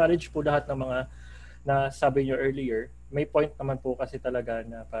 Pero acknowledge po lahat ng mga na sabi nyo earlier, may point naman po kasi talaga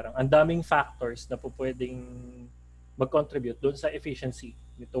na parang ang daming factors na po pwedeng mag-contribute doon sa efficiency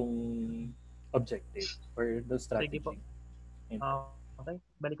nitong objective or the strategy. Sige po. Okay,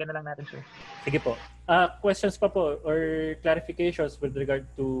 balikan na lang natin, sir. Sige po. Questions pa po or clarifications with regard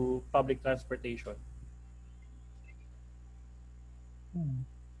to public transportation?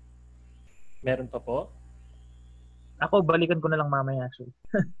 Meron pa po? Ako, balikan ko na lang mamaya, sir.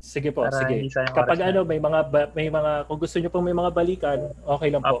 Sige po, Para sige. hindi sayang Kapag oras may mga kung gusto niyo po may mga balikan,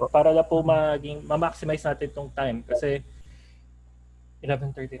 okay lang po. Apo. Para lang po ma-maximize natin tong time kasi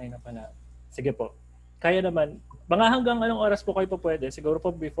 11:39 na pala. Sige po. Kaya naman, mga hanggang anong oras po kayo po pwede? Siguro po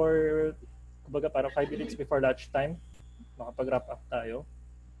before, kumbaga parang 5 minutes before lunch time, makapag-wrap up tayo.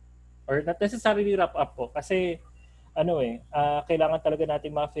 Or not necessarily wrap up po kasi kailangan talaga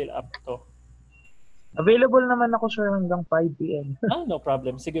natin ma-fill up to. Available naman ako, sir, hanggang 5 p.m. No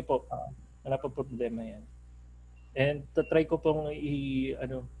problem. Sige po. Wala po problema yan. And try ko pong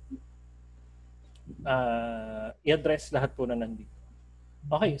i-address lahat po na nandito.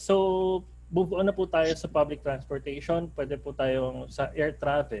 Okay, so move on na po tayo sa public transportation. Pwede po tayong sa air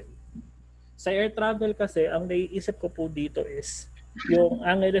travel. Sa air travel kasi, ang naiisip ko po dito is yung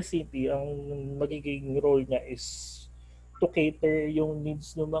Angeles City, ang magiging role niya is to cater yung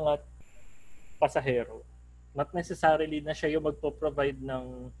needs ng mga pasahero. Not necessarily na siya yung magpo-provide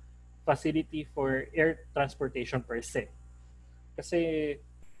ng facility for air transportation per se. Kasi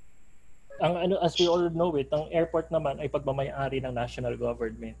as we all know it, ang airport naman ay pagmamay-ari ng national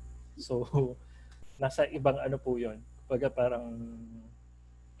government. So nasa ibang po 'yon. Kumbaga parang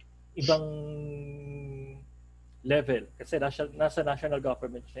ibang level kasi nasa national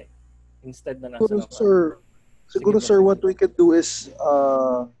government siya instead na nasa Siguro sir, what we can do is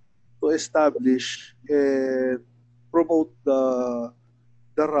to establish and promote the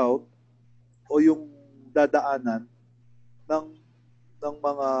route o yung dadaanan ng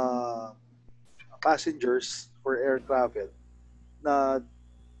mga passengers for air travel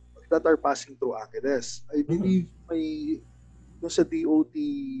that are passing through Angeles. I believe yung sa DOT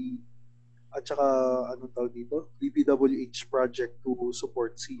at saka anong tawag dito, DPWH project to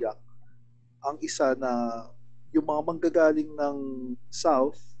support SIAC, ang isa na yung mga manggagaling ng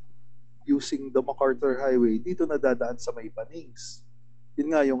south using the MacArthur Highway, dito na dadaan sa may Panings.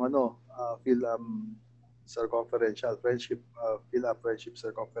 Yun nga yung PhilAm Circumferential Friendship, PhilAm Friendship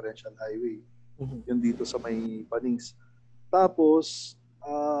Circumferential Highway. Yun dito sa may Panings. Tapos,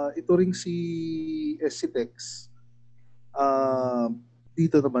 ito ring si SCTEX,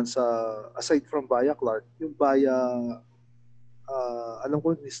 dito naman sa, aside from Via Clark, yung Via, alam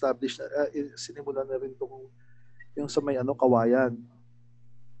ko, established, sinimulan na rin itong yung sa may Kawayan.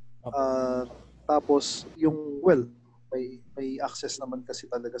 Tapos yung may access naman kasi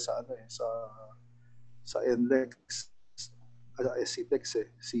talaga sa sa NLEX, SCTEX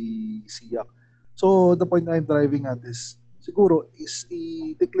si SIAC. So the point I'm driving at is siguro is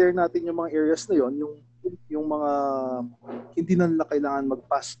i-declare natin yung mga areas na yon, yung mga hindi na nila kailangan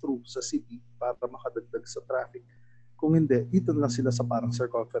mag-pass through sa city para makadagdag sa traffic. Kung hindi, dito na lang sila sa parang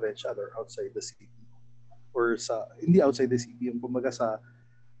circumferential or outside the city. Or hindi outside the city, yung bumaga sa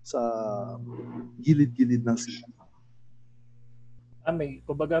gilid-gilid ng city.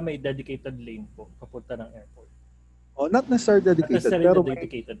 May dedicated lane po papunta ng airport. Not necessarily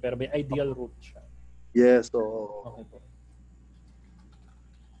dedicated. Pero may ideal route siya. Yes, Okay po.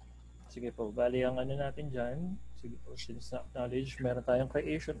 Sige po, bali ang natin dyan. Sige po, since na-acknowledge, meron tayong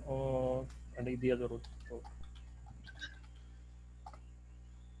creation of an ideal route po.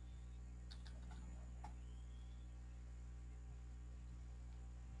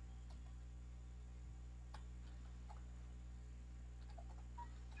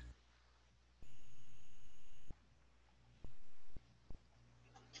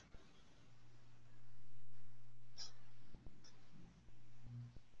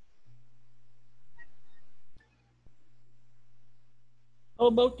 How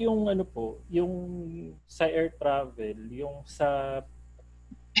about yung yung sa air travel, yung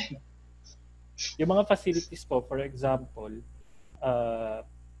mga facilities po, for example,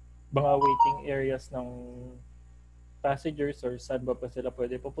 mga waiting areas ng passengers or saan ba sila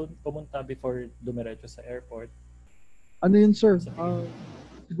pwede pumunta before dumiretso sa airport? Ano yun, sir?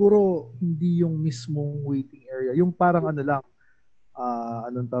 Siguro hindi yung mismong waiting area. Yung parang lang,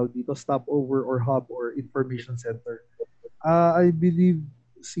 anong tawag dito, stopover or hub or information center. I believe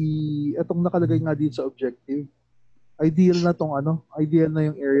etong nakalagay nga dito sa objective, ideal na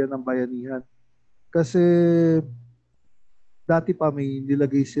yung area ng bayanihan. Kasi dati pa may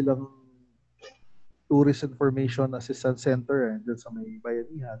nilagay silang Tourist Information Assistance Center dyan sa may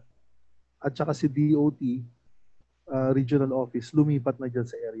bayanihan. At saka si DOT, regional office, lumipat na dyan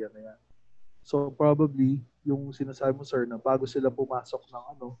sa area na yan. So probably, yung sinasabi mo, sir, na bago sila pumasok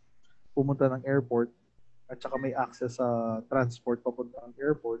ng pumunta ng airport at saka may access sa transport papunta ng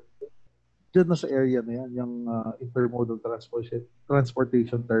airport, dyan na sa area na yan, yung intermodal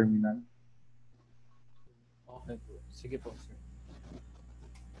transportation terminal. Okay po. Sige po, sir.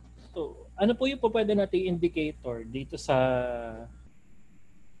 So, ano po yung pwede nating indicator dito sa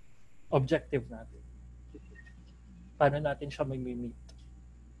objective natin? Paano natin siya may meet?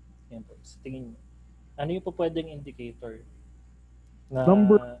 Yan po, sa tingin niyo. Ano yung pwedeng indicator na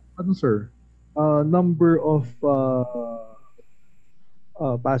number of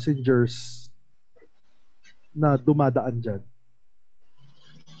passengers na dumadaan dyan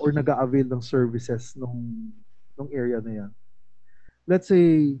or nag-a-avail ng services nung area na yan. Let's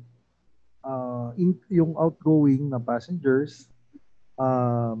say yung outgoing na passengers,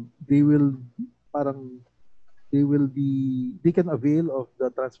 they can avail of the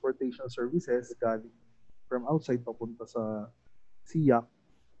transportation services galing from outside papunta sa SIAC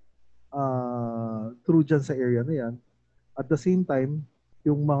through dyan sa area na yan. At the same time,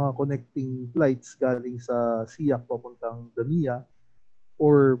 yung mga connecting flights galing sa SIAC papuntang Dania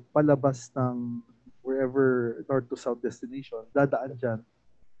or palabas ng wherever north to south destination, dadaan dyan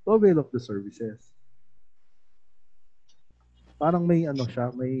to avail of the services. Parang may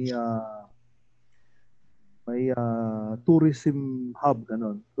tourism hub,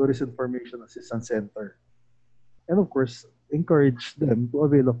 tourism information assistance center. And of course, encourage them to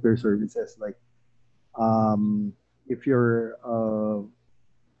avail of their services. Like, if you're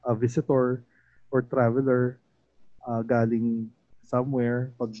a visitor or traveler galing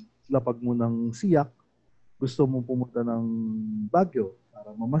somewhere, paglapag mo ng SIAC, gusto mo pumunta ng Baguio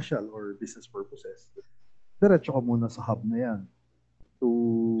para mamasyal or business purposes, diretso ka muna sa hub na yan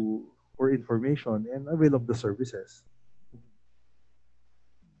for information and avail of the services.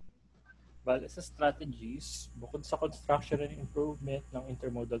 Bale, sa strategies, bukod sa construction and improvement ng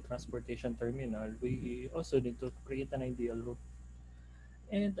intermodal transportation terminal, we also need to create an ideal route.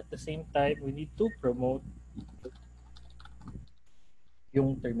 And at the same time, we need to promote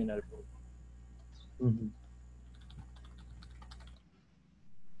yung terminal po. Mm-hmm.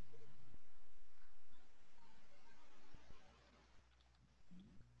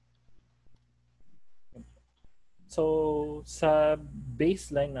 So, sa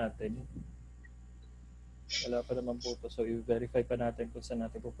baseline natin, wala pa naman po ito. So, i-verify pa natin kung saan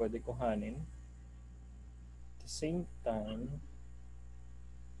natin po pwede kuhanin. At the same time,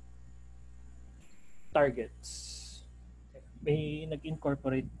 targets. May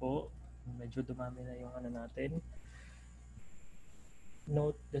nag-incorporate po. Medyo dumami na yung natin.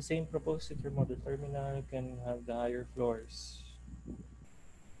 Note, the same proposed intermodal terminal can have the higher floors.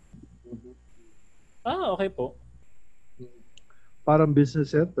 Okay po. Parang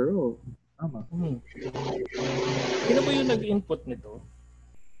business center, tama. Sino po yung nag-input nito?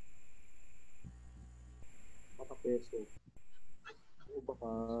 Baka peso. O baka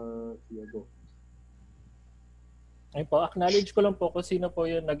Tiago. Ay po, acknowledge ko lang po kung sino po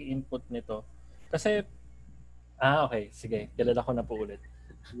yung nag-input nito. Kasi, okay. Sige, kilala ko na po ulit.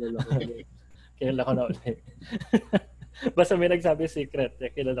 Kilala ko na ulit. Basta may nagsabi secret,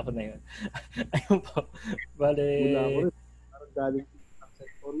 kilala ko na yun. Ayun po. Bale... Wala ko rin. Parang galing ng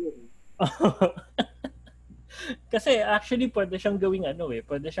sector yun. Kasi actually, pwede siyang gawing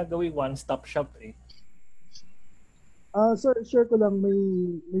pwede siyang gawing one-stop shop Sir, share ko lang,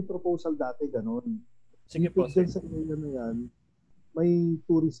 may proposal dati, ganun. Sige po, sir. Sa area na yan, may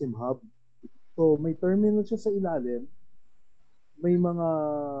tourism hub. So, may terminal siya sa ilalim, may mga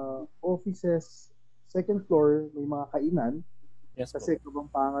offices, second floor, may mga kainan. Yes, kasi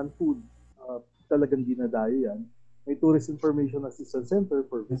Kabampangan food, talagang dinadayo yan. May tourist information assistance center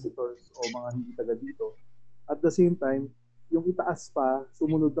for visitors o mga hindi taga dito. At the same time, yung itaas pa,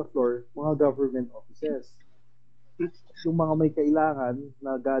 sumunod na floor, mga government offices. Yung mga may kailangan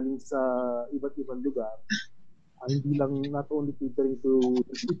na galing sa iba't ibang lugar, hindi lang not only catering to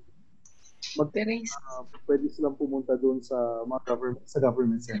pwede silang pumunta doon sa mga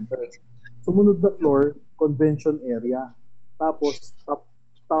government center. Sumunod na floor, convention area. Tapos,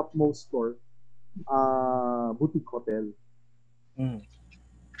 topmost floor, boutique hotel.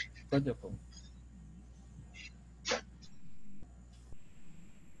 Pwede po.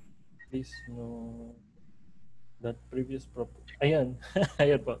 Please no that previous Ayan.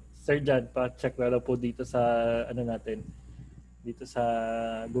 Ayan po. Sir John, pa-check na lang po dito sa natin. Dito sa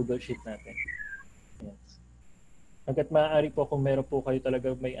Google Sheet natin. Ayan. Hanggat maaari po kung meron po kayo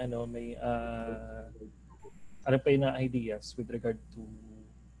talaga may pa yung na ideas with regard to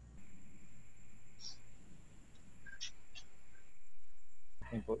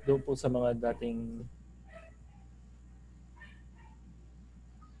doon po sa mga dating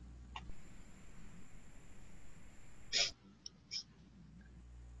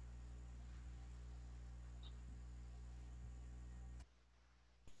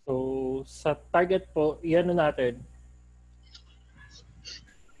sa target po, iano natin,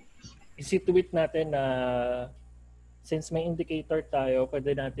 isituate natin na since may indicator tayo,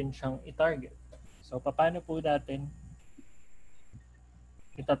 pwede natin siyang i-target. So, paano po natin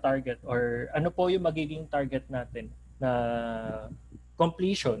ita-target or ano po yung magiging target natin na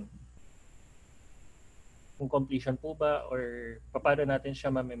completion? Kung completion po ba or paano natin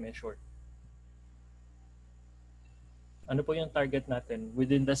siya ma-measure? Ano po yung target natin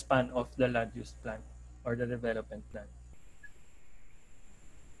within the span of the land use plan or the development plan?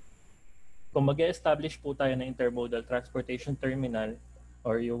 Kung mag-establish po tayo ng intermodal transportation terminal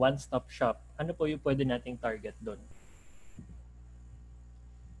or yung one-stop shop, ano po yung pwede nating target doon?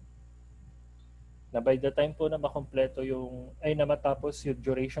 Na by the time po na makompleto na matapos yung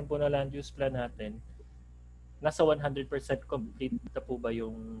duration po na land use plan natin, nasa 100% complete na po ba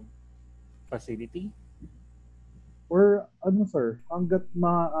yung facility? Or ano sir, hanggat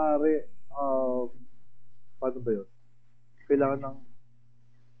maaari, paano ba yun? Kailangan ng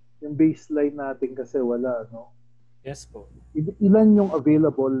yung baseline natin kasi wala, no? Yes po. Ilan yung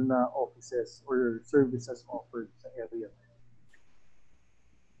available na offices or services offered sa area?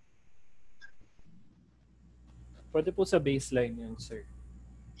 Pwede po sa baseline yun, sir.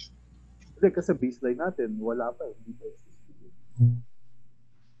 Hindi, kasi baseline natin, wala pa. Hindi pa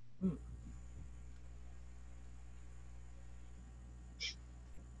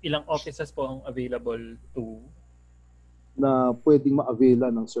Ilang offices po ang available to? Na pwedeng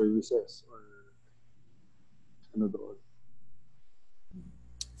ma-availa ng services or ano doon?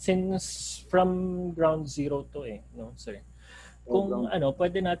 Since from ground zero to no, sir. Kung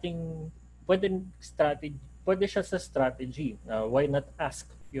pwede siya sa strategy. Why not ask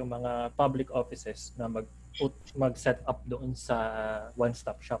yung mga public offices na mag-set up doon sa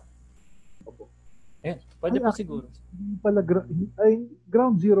one-stop shop? Opo. Pwede po siguro. Pala,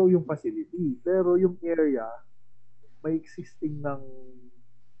 ground zero yung facility, pero yung area may existing ng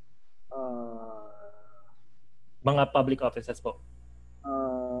mga public offices po.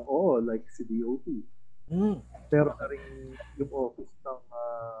 Oo, like CDOT. Pero na rin yung office ng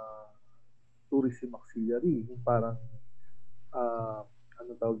tourism auxiliary, yung parang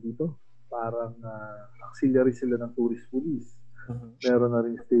ano tawag dito? Parang auxiliary sila ng tourist police. Meron na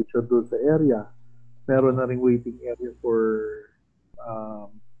rin station doon sa area. Meron na rin waiting area for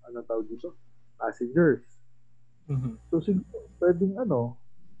ano tawag dito? Passengers. So siguro pwedeng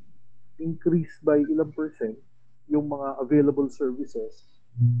increase by ilang percent yung mga available services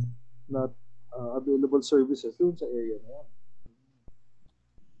doon sa area na yan.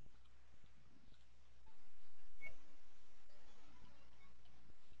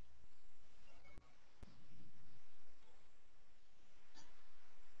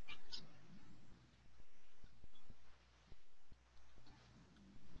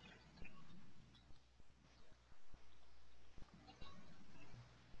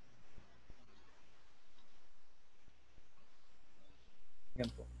 Yan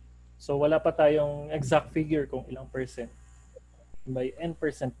po. So wala pa tayong exact figure kung ilang percent. By N%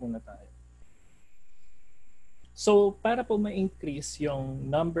 muna tayo. So para po ma-increase yung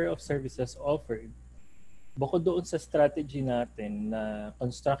number of services offered, bukod doon sa strategy natin na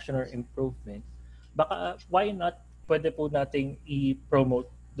construction or improvement, baka why not pwede po nating i-promote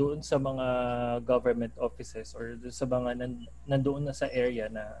doon sa mga government offices or doon sa mga nandoon na sa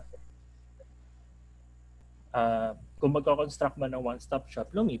area na kung magko-construct man ng one-stop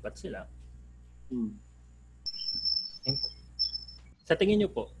shop, lumipat sila. Sa tingin nyo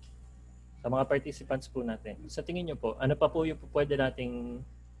po, sa mga participants po natin, sa tingin nyo po, ano pa po yung pwede nating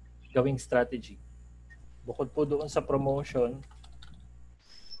gawing strategy? Bukod po doon sa promotion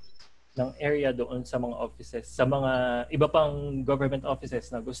ng area doon sa mga offices, sa mga iba pang government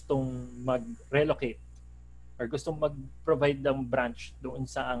offices na gustong mag-relocate or gustong mag-provide ng branch doon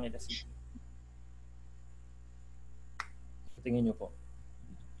sa Angeles City. Tingin nyo po.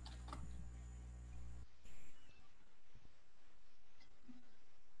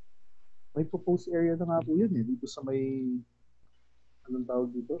 May proposed area na nga po yun dito sa may anong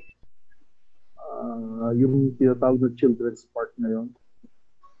tawag dito? Yung tinatawag na children's park na yun.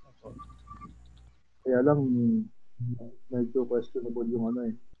 Kaya lang medyo questionable yung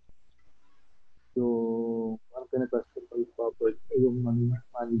yung pinag-question pa yung property yung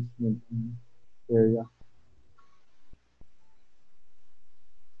management area.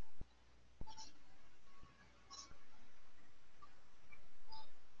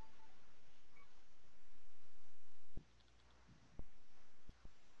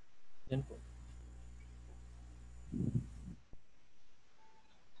 Yan po.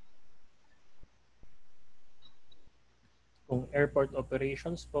 Kung airport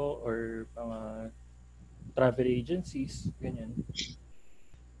operations po or mga travel agencies, ganyan.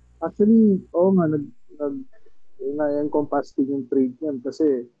 Actually, oo nga, na-encompass din yung trade niyan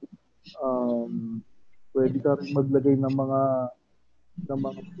kasi pwede ka rin maglagay ng mga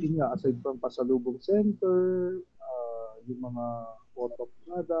yun nga, aside from pasalubong center, yung mga photo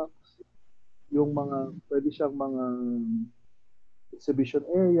products, yung mga, pwede siyang mga exhibition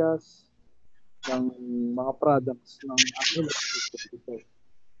areas ng mga products ng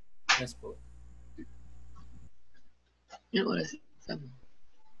Yes po. Yung oras.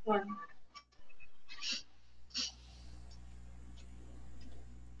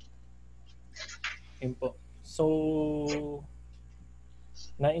 Yun po. So,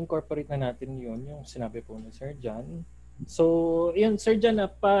 na-incorporate na natin yun, yung sinabi po ni Sir John. So, yun, Sir John,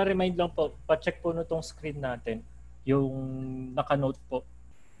 pa-remind lang po, pa-check po nitong screen natin, yung naka-note po.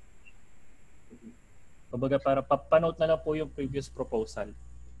 Kumbaga, para pa-note na lang po yung previous proposal.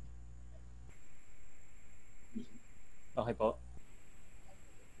 Okay po?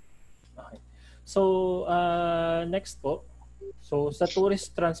 Okay. So, next po. So, sa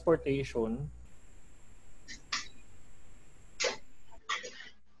tourist transportation,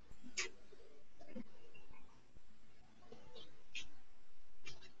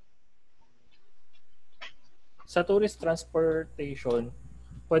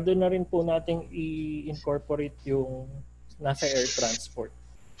 pwede na rin po nating i-incorporate yung nasa air transport.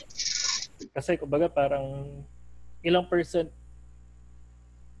 Kasi kumbaga parang ilang percent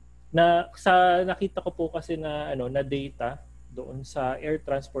na sa nakita ko po kasi na na data doon sa air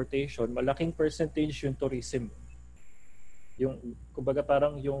transportation, malaking percentage yung tourism. Yung kumbaga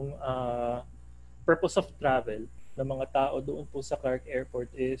parang yung purpose of travel ng mga tao doon po sa Clark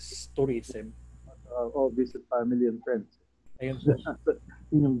Airport is tourism. Visit family and friends. Ayun po.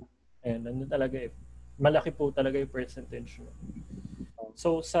 Ayun, nandun talaga malaki po talaga yung percentage.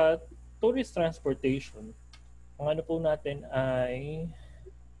 So sa tourist transportation, ang ano po natin ay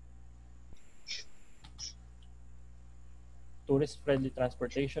tourist-friendly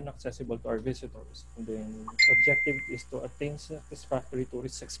transportation accessible to our visitors. And then objective is to attain satisfactory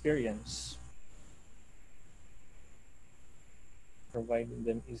tourist experience, providing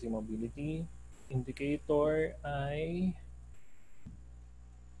them easy mobility. Indicator ay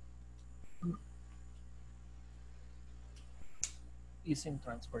ease in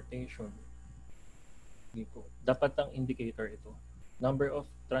transportation. Hindi po. Dapat ang indicator ito. Number of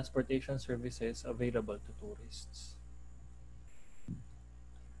transportation services available to tourists.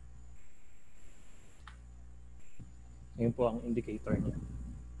 Yun po ang indicator niya.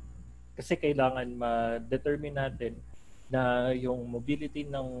 Kasi kailangan ma-determine natin na yung mobility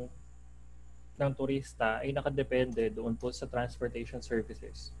ng turista ay nakadepende doon po sa transportation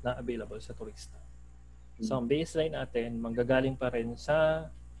services na available sa turista. So ang baseline natin manggagaling pa rin sa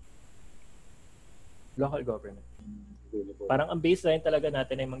local government. Parang ang baseline talaga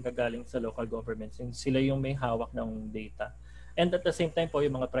natin ay manggagaling sa local government since sila yung may hawak ng data. And at the same time po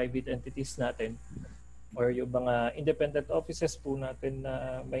yung mga private entities natin or yung mga independent offices po natin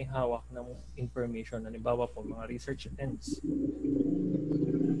na may hawak ng information, halimbawa po mga research ends.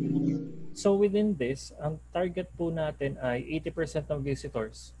 So within this, ang target po natin ay 80% ng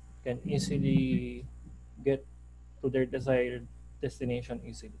visitors can easily get to their desired destination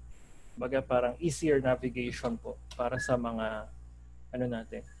easily. Baga parang easier navigation po para sa mga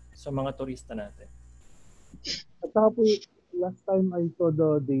sa mga turista natin. At saka po, last time I saw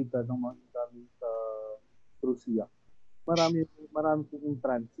the data ng mga kami sa Russia, marami pong in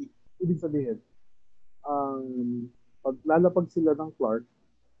transit. Ibig sabihin, pag lalapag sila ng Clark,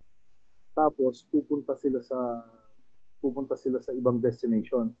 tapos pupunta sila sa ibang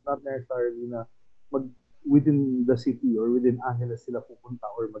destination. Not necessarily na within the city or within Angeles sila pupunta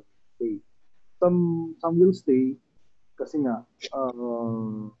or mag-stay. Some will stay kasi nga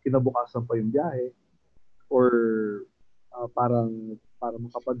kinabukasan pa yung biyahe or para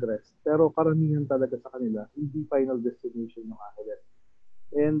makapag-rest. Pero karamihan talaga sa kanila, hindi final destination yung Angeles.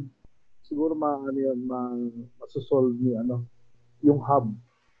 And siguro masosolve ni yung hub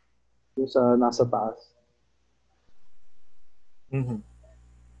yung sa nasa taas.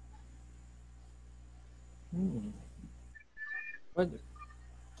 Well,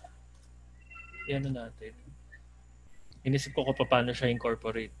 yan natin. Inisip ko paano siya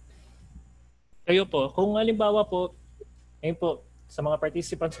incorporate. Kayo po, kung halimbawa po, ngayon po, sa mga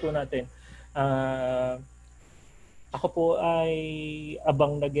participants po natin, ako po ay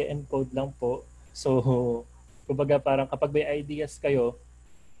abang nag-encode lang po. So, kumbaga parang kapag may ideas kayo,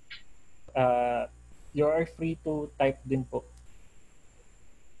 you are free to type din po.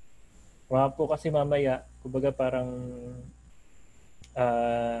 Wala po kasi mamaya, kumbaga parang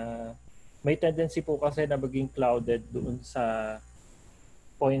may tendency po kasi na maging clouded doon sa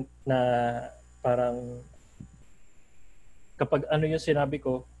point na parang kapag ano yung sinabi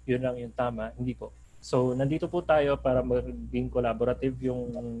ko, yun lang yung tama, hindi po. So, nandito po tayo para maging collaborative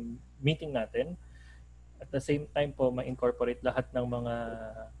yung meeting natin. At the same time po, ma-incorporate lahat ng mga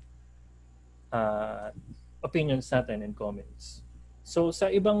opinions natin and comments. So,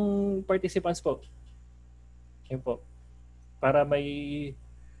 sa ibang participants po, yun po, para may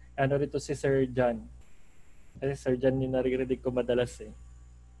ano rito si Sir John. Kasi Sir John yung naririnig ko madalas eh.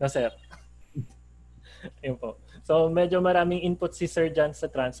 No, sir? Yun po. So, medyo maraming input si Sir John sa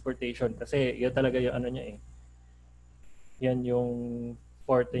transportation kasi yun talaga yung ano niya eh. Yan yung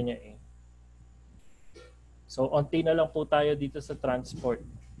forte niya eh. So, onti na lang po tayo dito sa transport.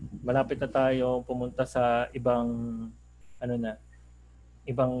 Malapit na tayo pumunta sa ibang ano na,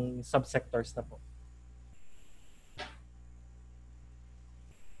 ibang subsectors na po.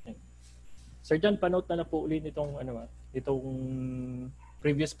 Sir John, panote na po ulit itong itong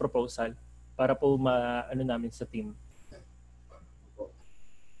previous proposal para po ano namin sa team.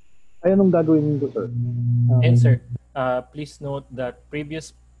 Ay, anong gagawin nito, sir? And sir, please note that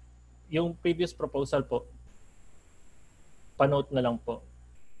yung previous proposal po, panote na lang po.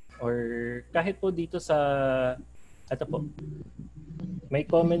 Or kahit po dito sa, ito po, may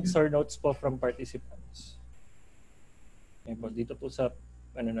comments or notes po from participants. Ayan po, dito po sa,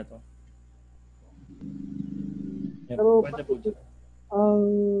 ano na to. Ayan, Pero pwede po dyan.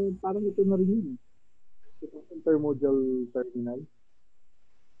 parang ito na rin yun. Itong intermodal terminal.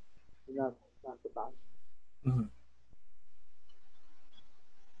 Nasa taas. Mm-hmm.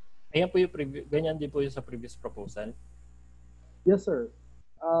 Ayan po yung ganyan din po yung sa previous proposal. Yes, sir.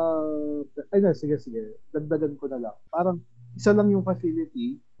 Sige. Dagdagan ko na lang. Parang isa lang yung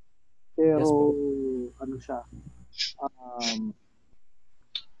facility, pero yes, ano siya,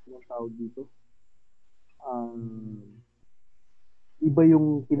 anong tawag dito? Iba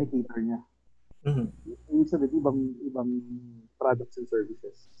yung kinikater niya. Mm-hmm. Ibig sabihin, ibang products and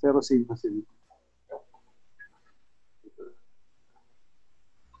services. Pero same facility.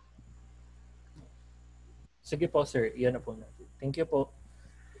 Sige po, sir. Iyan na po natin. Thank you po.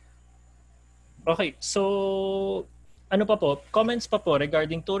 Okay, so ano pa po? Comments pa po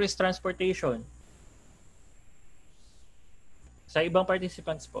regarding tourist transportation sa ibang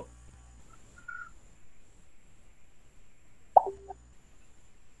participants po.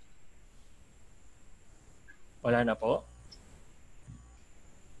 Wala na po.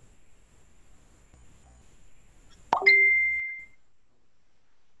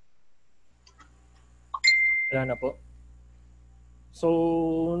 Wala na po.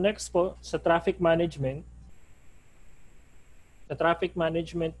 So, next po, sa traffic management. Sa traffic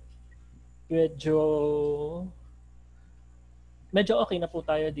management, medyo okay na po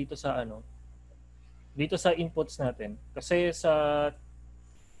tayo dito sa dito sa inputs natin. Kasi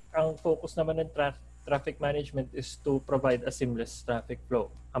ang focus naman ng traffic management is to provide a seamless traffic flow.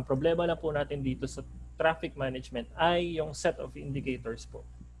 Ang problema lang po natin dito sa traffic management ay yung set of indicators po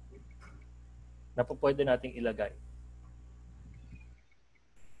na po pwede nating ilagay.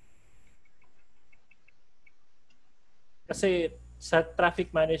 Kasi sa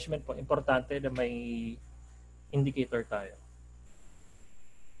traffic management po, importante na may indicator tayo.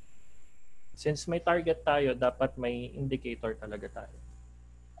 Since may target tayo, dapat may indicator talaga tayo.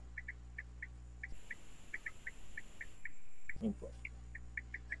 Yun po.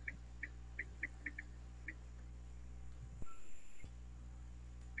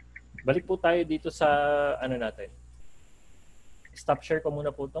 Balik po tayo dito sa natin. Stop share ko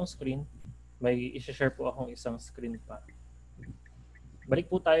muna po itong screen. May i-share po akong isang screen pa. Balik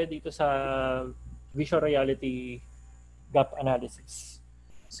po tayo dito sa visual reality gap analysis.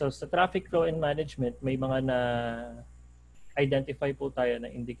 So sa traffic flow and management, may mga na-identify po tayo na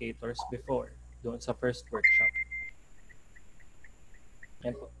indicators before doon sa first workshop.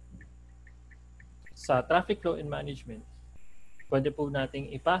 Yan po. Sa traffic flow and management, pwede po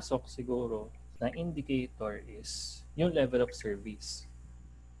nating ipasok siguro na indicator is yung level of service.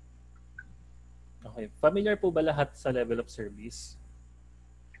 Okay. Familiar po ba lahat sa level of service?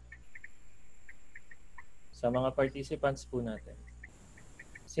 Sa mga participants po natin.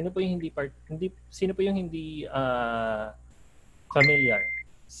 Sino po yung hindi familiar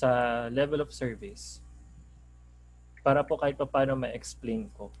sa level of service? Para po kahit paano ma-explain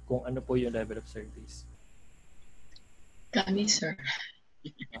ko kung ano po yung level of service. Kami, sir.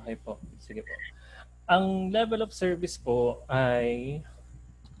 Okay po. Sige po. Ang level of service po ay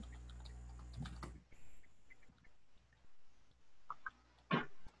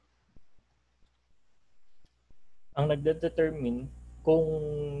ang nagde-determine kung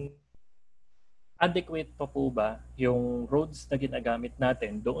adequate pa po ba yung roads na ginagamit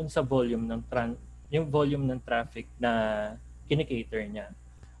natin doon sa volume ng yung volume ng traffic na kinikater niya.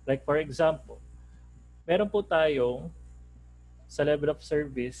 Like for example, meron po tayong sa level of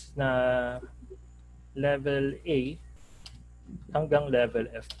service na level A hanggang level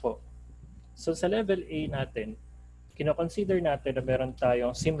F po. So sa level A natin, kino-consider natin na meron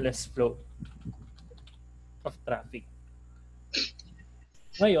tayong seamless flow of traffic.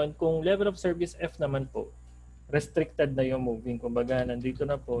 Ngayon, kung level of service F naman po, restricted na yung moving. Kumbaga, nandito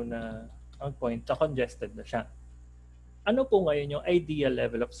na po na ang point na congested na siya. Ano po ngayon yung ideal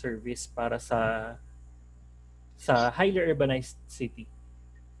level of service para sa highly urbanized city?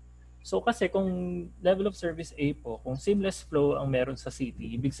 So kasi kung level of service A po, kung seamless flow ang meron sa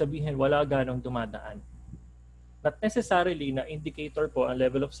city, ibig sabihin wala ganong dumadaan. Not necessarily na indicator po ang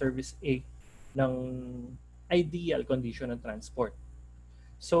level of service A ng ideal condition ng transport.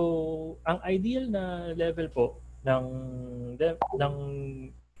 So, ang ideal na level po ng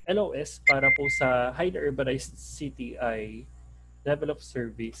LOS para po sa highly urbanized city ay level of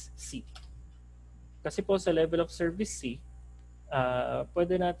service C. Kasi po sa level of service C,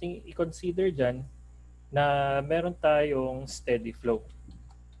 pwede nating i-consider dyan na meron tayong steady flow.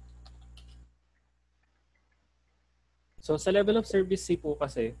 So sa level of service C po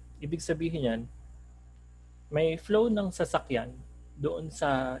kasi, ibig sabihin yan, may flow ng sasakyan doon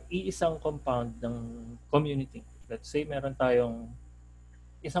sa iisang compound ng community. Let's say meron tayong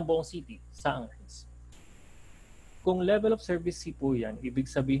isang buong city sa Angeles. Kung level of service C po yan, ibig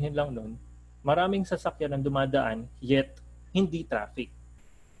sabihin lang nun, maraming sasakyan ang dumadaan yet hindi traffic.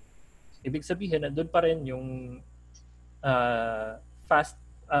 Ibig sabihin, nandun pa rin yung fast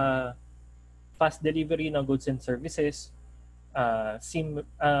delivery ng goods and services,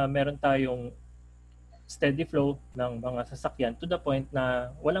 meron tayong steady flow ng mga sasakyan to the point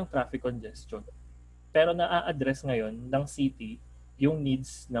na walang traffic congestion. Pero na-address ngayon ng city yung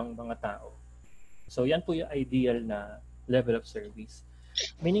needs ng mga tao. So yan po yung ideal na level of service.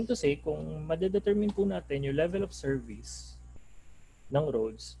 Meaning to say, kung madedetermine po natin yung level of service ng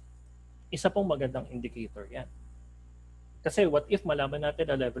roads, isa pong magandang indicator yan. Kasi what if malaman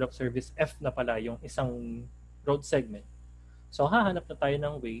natin na level of service F na pala yung isang road segment? So hahanap na tayo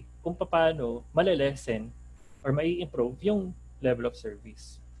ng way kung paano malelesen or mai-improve yung level of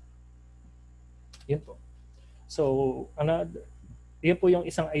service. Yun po. So, yun po yung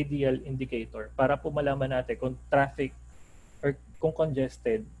isang ideal indicator para po malaman natin kung traffic or kung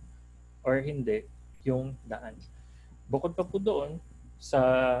congested or hindi yung daan. Bukod pa po doon, sa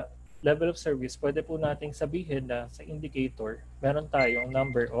level of service, pwede po nating sabihin na sa indicator, meron tayong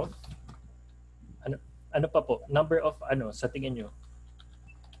number of ano pa po? Number of sa tingin nyo?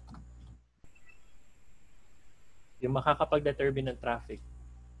 Yung makakapag-determine ng traffic.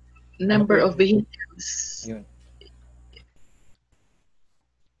 Number of vehicles. Yun.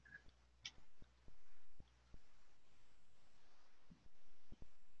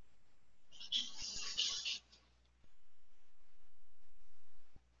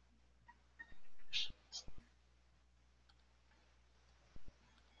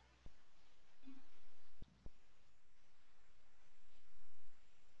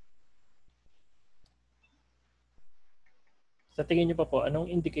 Sa tingin niyo pa po, anong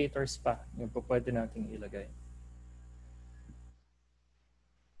indicators pa yung po pwede nating ilagay?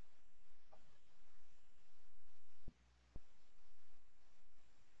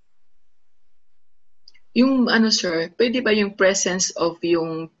 Yung sir, pwede ba yung presence of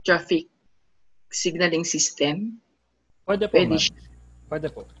yung traffic signaling system? Pwede po, ma'am. Pwede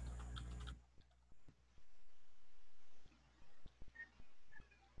po.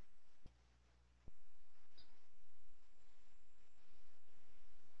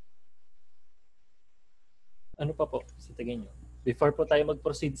 Ano pa po sa tingin nyo? Before po tayo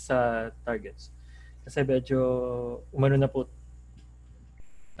mag-proceed sa targets. Kasi medyo umano na po,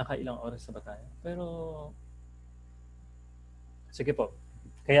 nakailang oras na ba tayo? Pero sige po,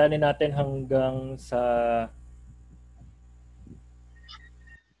 kayanin natin hanggang sa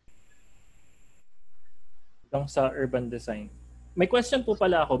urban design. May question po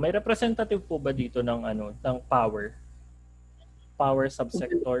pala ako. May representative po ba dito ng ng power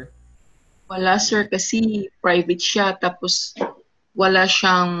subsector? Wala sir, kasi private siya tapos wala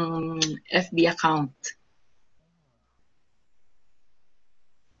siyang FB account.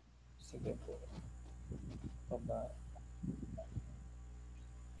 Sige po.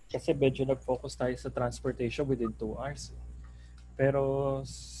 Kasi medyo nag-focus tayo sa transportation within 2 hours. Pero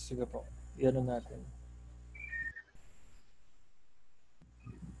sige po, iyan natin.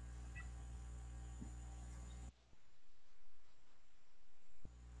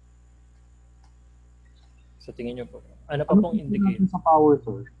 Sa tingin niyo po, ano pa Anong pong concern indicate? natin sa power,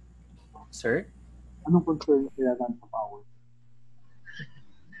 sir? Sir? Anong concern kaya natin sa power?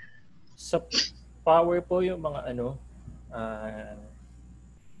 Sa power po yung mga ano,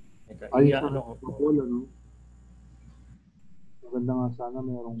 Ayos ano na ko po. bola, no? Maganda nga sana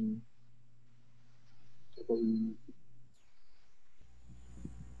mayroong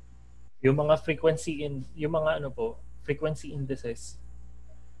Yung mga yung mga ano po, frequency indices.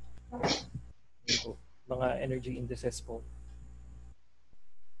 Yun po, mga energy indices po.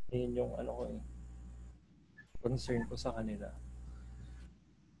 Yun yung ano ko concern ko sa kanila.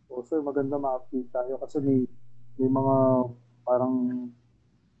 So, sir, maganda ma-update tayo kasi may mga parang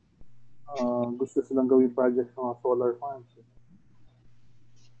gusto silang gawin project sa mga solar farms.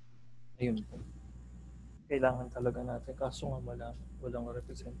 Ayun po. Kailangan talaga natin kaso nga walang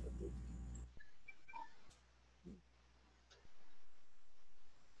representative.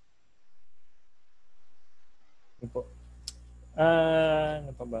 Yun po. Ano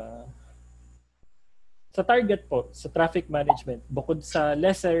pa ba? Sa target po, sa traffic management, bukod sa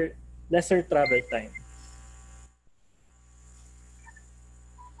lesser travel time,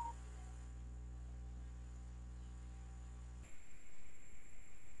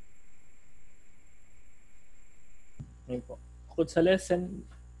 yun po. Bukod sa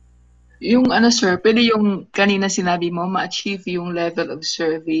Yung ano sir, pwede yung kanina sinabi mo, ma-achieve yung level of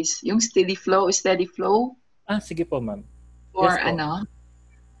service, yung steady flow. Sige po, ma'am. Or Yes po. ano?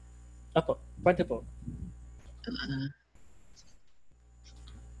 Apo, pwede po.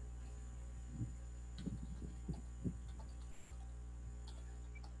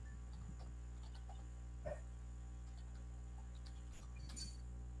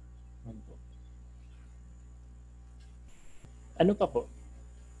 Ano pa po?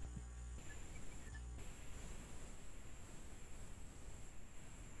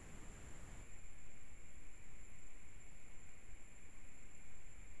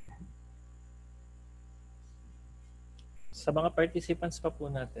 Sa mga participants pa po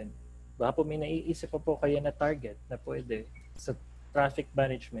natin, baka po may naiisip pa po kayo na target na pwede sa traffic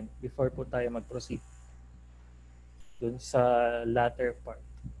management before po tayo mag-proceed dun sa latter part.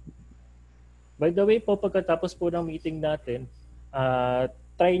 By the way po, pagkatapos po ng meeting natin,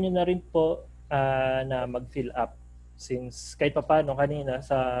 try nyo na rin po na mag-fill up. Since kahit paano kanina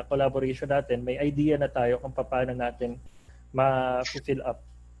sa collaboration natin, may idea na tayo kung paano natin ma-fill up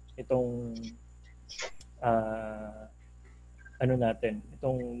itong ano natin,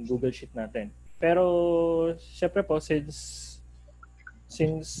 itong Google Sheet natin. Pero syempre po, since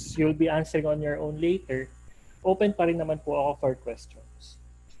you'll be answering on your own later, open pa rin naman po ako for questions.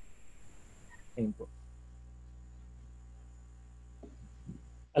 Ayun po.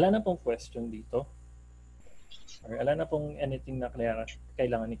 Ala na pong question dito? Or ala na pong anything na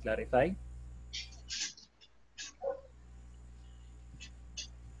kailangan i-clarify?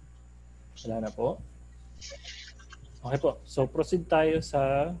 Wala na po? Okay po. So proceed tayo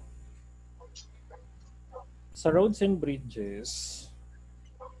sa roads and bridges.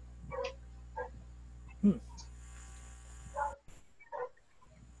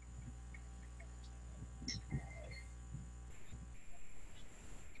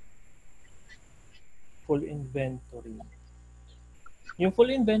 Full inventory. Yung full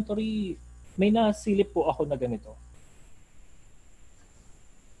inventory, may nasilip po ako na ganito.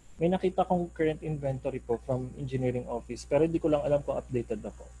 May nakita kong current inventory po from engineering office, pero hindi ko lang alam kung updated na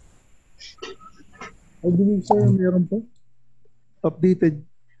po. I believe, sir, meron po. Updated.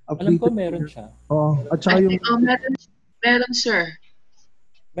 Alam ko meron siya. At saka yung... meron, sir.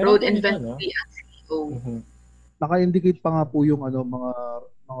 Meron Road inventory Naka-indicate pa nga po yung mga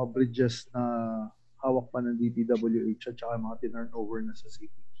bridges na hawak pa ng DPWH at saka mga tinurnover na sa city.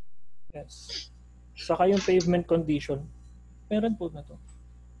 Yes. Saka yung pavement condition, meron po na to.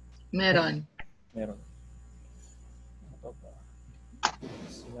 Meron. Meron. Ito pa.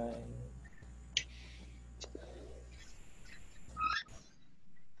 Slide.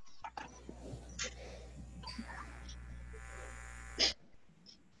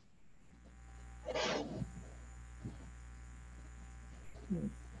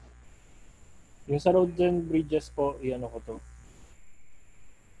 Yung sa roads and bridges po, i-ano ko to.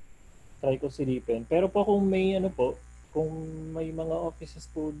 Try ko silipin. Pero po kung may kung may mga offices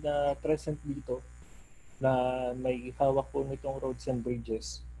po na present dito na may hawak po nitong roads and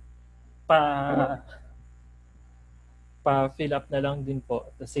bridges, pa-fill up na lang din po.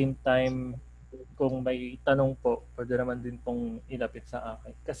 At the same time, kung may tanong po, pwede naman din pong ilapit sa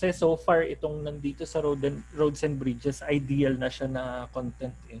akin. Kasi so far, itong nandito sa roads and bridges, ideal na siya na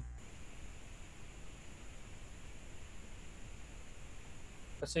content eh.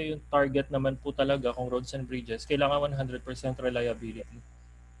 Kasi yung target naman po talaga kung roads and bridges, kailangan 100% reliability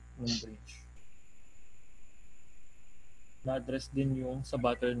ng bridge. Na-address din yung sa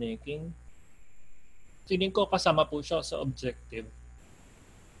bottlenecking. Tingin ko kasama po siya sa objective.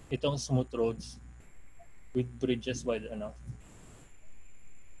 Itong smooth roads with bridges wide enough.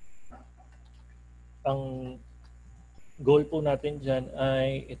 Ang goal po natin dyan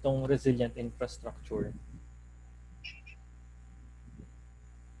ay itong resilient infrastructure.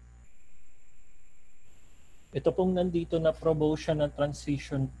 Ito pong nandito na promotion ng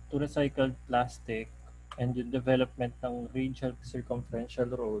transition to recycled plastic and yung development ng radial circumferential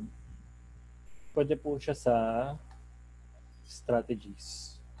road, pwede po siya sa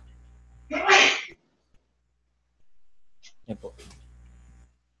strategies. Yan po.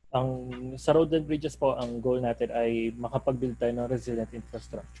 Sa road and bridges po, ang goal natin ay makapag-build tayo ng resilient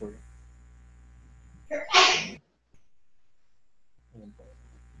infrastructure. Yan po.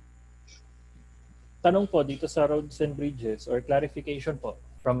 Tanong po dito sa roads and bridges or clarification po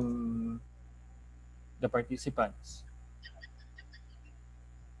from the participants.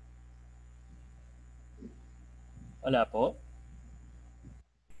 Wala po?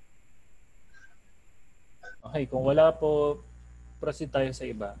 Okay, kung wala po, proceed tayo sa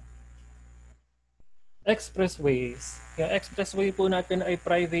iba. Expressways. Yung expressway po natin ay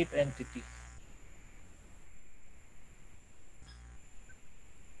private entity.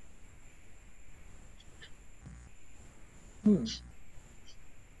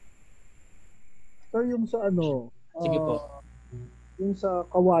 Sir, yung sa ano, Sige po. yung sa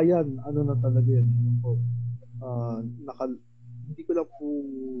Kawayan, ano na talaga yun? Ano po? Hindi ko lang po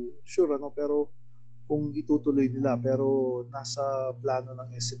sure, ano, pero kung itutuloy nila, pero nasa plano ng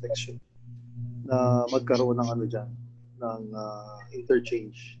SCTEX na magkaroon ng ano dyan, ng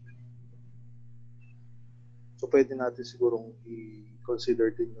interchange. So pwede natin sigurong i-consider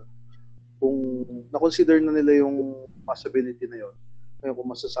din yun. Kung na-consider na nila yung possibility na yun, ngayon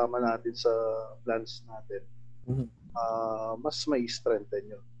kung masasama natin sa plans natin, mas may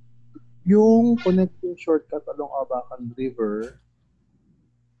strengthen yun. Yung connecting shortcut along Abacan River,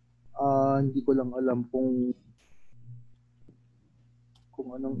 hindi ko lang alam kung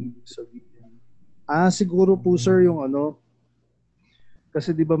anong ibig sabihin. Siguro po sir yung ano,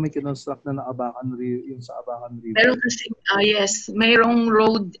 kasi di ba may kinonstruct na Abacan River, yung sa Abacan River. Meron kasi, yes, mayroong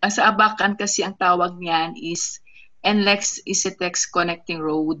road, sa Abacan kasi ang tawag niyan is NLEX Isitex Connecting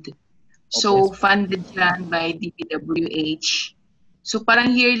Road. So, funded yan by DPWH. So,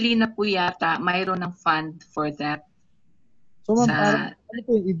 parang yearly na po yata, mayroon ng fund for that. So, ma'am, parang ano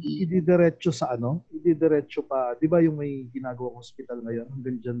po yung ididiretso sa ano? Ididiretso pa, di ba yung may ginagawang hospital ngayon?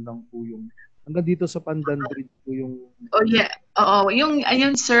 Hanggang dyan lang po yung, hanggang dito sa Pandan Bridge po yung... Oh, yeah. Oo, yung,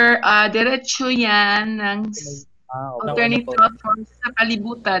 ayun sir, diretso yan ng alternate route from sa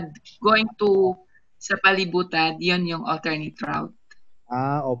Palibutad, going to sa Palibutad, yun yung alternate route.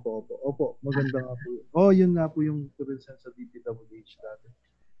 Opo. Maganda nga po. Oh, yun nga po yung tourism sa DPWH dati.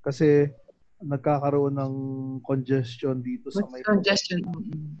 Kasi nagkakaroon ng congestion dito sa may congestion.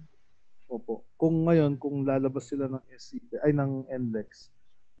 Opo. Kung ngayon, kung lalabas sila ng ng NLEX,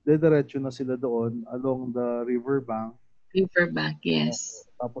 diretso na sila doon along the riverbank. Riverbank, yes.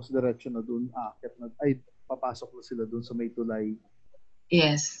 Tapos diretso na doon, papasok na sila doon sa may tulay.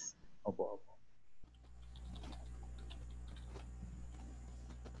 Yes. Opo.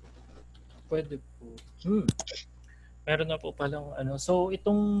 Pwede po. Meron na po palang ano. So,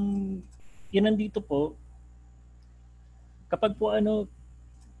 yun nandito po, kapag po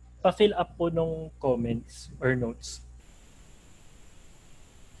pa-fill up po nung comments or notes.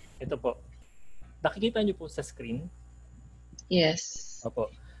 Ito po. Nakikita niyo po sa screen? Yes.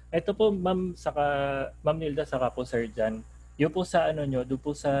 Opo. Ito po, Ma'am Nilda, saka po Sir Jan. Yung po sa doon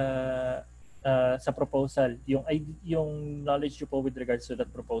po sa proposal, yung knowledge nyo po with regards to that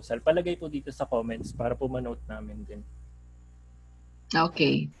proposal, palagay po dito sa comments para po manote namin din.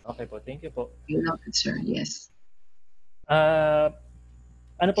 Okay. Okay po, thank you po. You know it, sir, yes.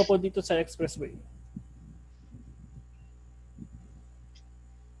 Ano pa po dito sa expressway?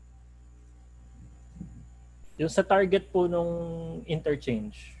 Yung sa target po nung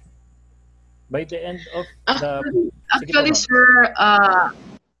interchange. By the end of the... Actually, sir,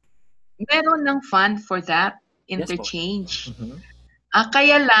 meron ng fund for that interchange. Yes,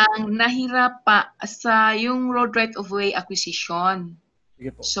 kaya lang, nahirap pa sa yung road right-of-way acquisition.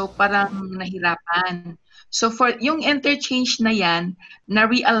 So, parang nahirapan. So, for yung interchange na yan,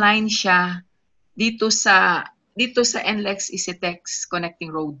 na-realign siya dito sa NLEX Isitex Connecting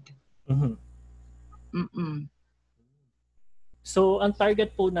Road. So, ang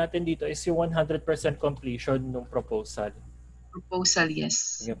target po natin dito is yung 100% completion ng proposal. Proposal,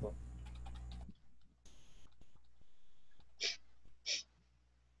 yes. Sige po.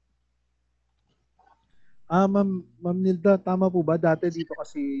 Ma'am Nilda, tama po ba? Dati dito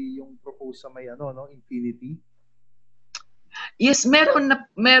kasi yung proposal may infinity. Yes,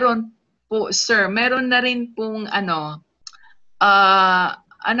 meron po, sir. Meron na rin pong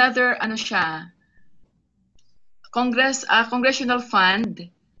another siya, congressional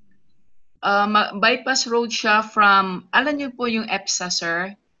fund. Bypass road siya from, alam niyo po yung EPSA,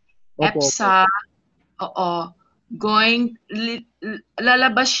 sir? Opo, EPSA, oo.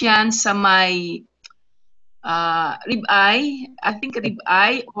 Lalabas yan sa may rib-eye, I think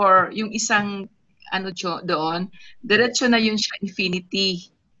rib-eye or yung isang doon, diretso na yun siya infinity.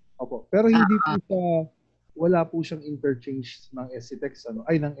 Opo. Pero hindi po siya, wala po siyang interchange ng SCTEX, ng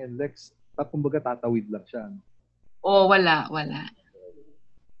NLEX. Kumbaga tatawid lang siya. Wala.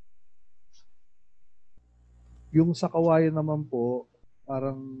 Yung sa Kawayan naman po,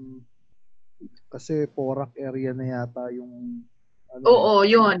 parang kasi Porac area na yata yung Oo,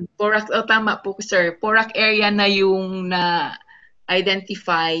 yun. Porac, tama po, sir. Porac area na yung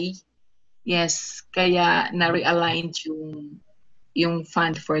na-identify. Yes, kaya na-realigned yung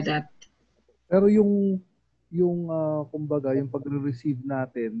fund for that. Pero yung kumbaga, yung pagre-receive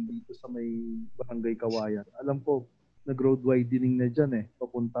natin dito sa may Barangay Kawayan, alam ko, nag-road widening na dyan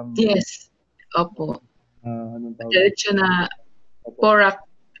papuntang... Yes, opo. Anong tawag? Diretso na Porac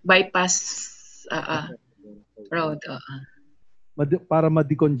bypass road. Para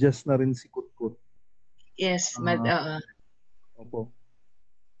ma-decongest na rin si Kutkut. Yes, Opo.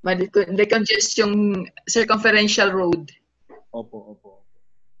 Ma-decongest yung circumferential road. Opo.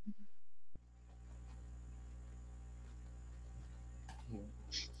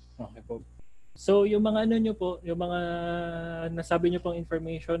 Okay po. So, yung mga nyo po, yung mga nasabi nyo pong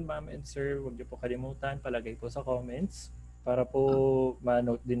information, ma'am and sir, huwag nyo po kalimutan, palagay po sa comments para po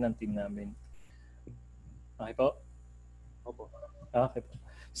ma-note din ng team namin. Okay po? Opo. Okay po.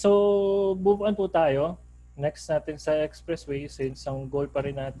 So, move on po tayo. Next natin sa expressway, since ang goal pa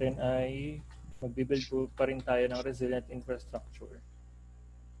rin natin ay magbibuild po pa rin tayo ng resilient infrastructure.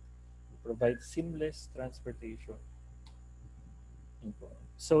 Provide seamless transportation.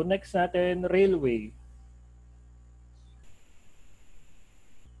 So next natin, railway.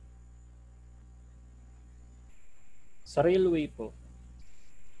 Sa railway po.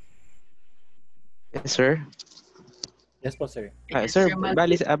 Yes, sir. Yes po, sir. Sir,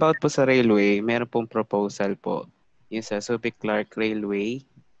 bali about po sa railway, meron pong proposal po. Yung sa Subic-Clark Railway,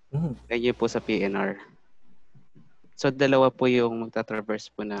 ganyan po sa PNR. So dalawa po yung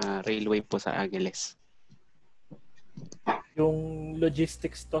magta-traverse po na railway po sa Angeles. Yung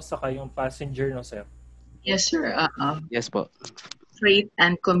logistics to saka yung passenger, no, sir? Yes, sir. Yes po. Freight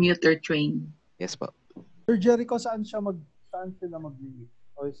and commuter train. Yes po. Sir Jericho, saan sila mag-limit?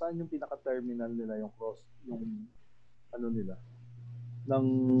 O saan yung pinaka-terminal nila, yung cross, yung nila, ng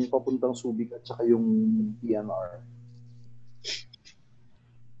papuntang Subic at saka yung PNR?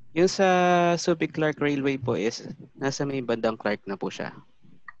 Yung sa Subic-Clark Railway po is nasa may bandang Clark na po siya.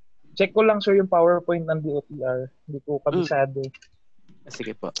 Check ko lang, sir, yung PowerPoint ng DOTR. Hindi ko kabisado.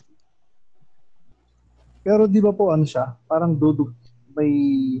 Sige po. Pero di ba po siya? Parang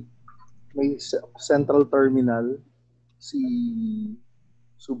may central terminal si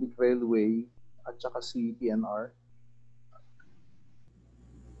Subic Railway at saka si PNR.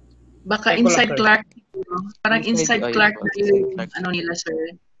 Baka inside Clark, parang inside Clark yung nila,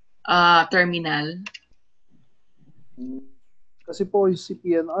 sir, terminal. Kasi po si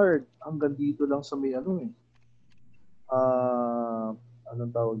PNR hanggang dito lang sa may anong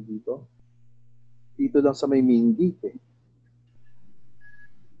tawag dito? Dito lang sa may main gate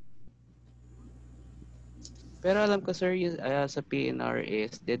Pero alam ko, sir, yung, sa PNR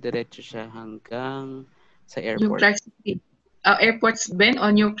is dediretso siya hanggang sa airport. New Clark City. Airports, Ben,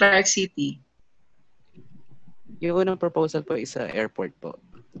 o New Clark City? Yung unang proposal po is sa airport po.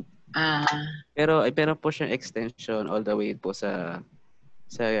 Pero po siyang extension all the way po sa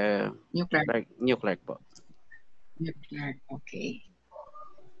New Clark. New Clark po. New Clark, okay.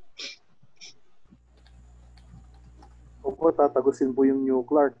 Opo, tatagusin po yung New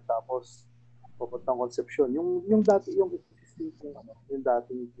Clark tapos papuntang Concepcion. Yung existing yung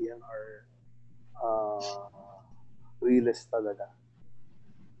dating PNR Riles talaga.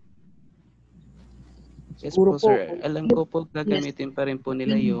 Yes po, sir. Alam ko po gagamitin pa rin po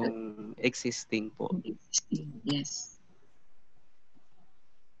nila yung existing po. Yes.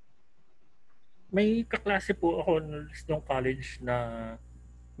 May kaklase po ako nung college na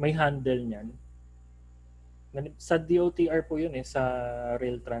may handle niyan. Sa DOTR po yun sa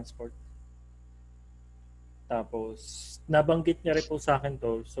rail transport. Tapos, nabanggit niya rin po sa akin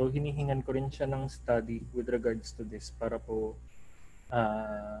to. So, hinihingan ko rin siya ng study with regards to this para po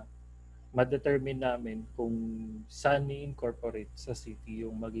ma-determine namin kung saan i-incorporate sa city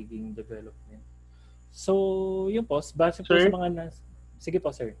yung magiging development. So, yun po. Base po Sir? sa mga Sige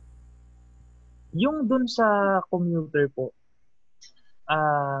po, sir. Yung dun sa commuter po,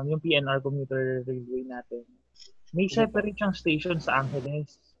 yung PNR commuter railway natin, may separate siyang station sa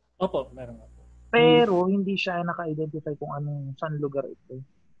Angeles. Opo, meron nga po. Pero hindi siya naka-identify kung anong saan lugar ito.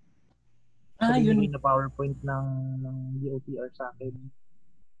 So, Yun. na PowerPoint ng DOTR sa akin.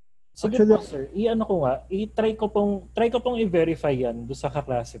 Sige po, sir. I-ano ko nga, try ko pong i-verify yan doon sa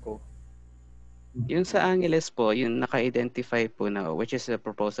kaklase ko. Yung sa Angeles po, yung naka-identify po na, which is a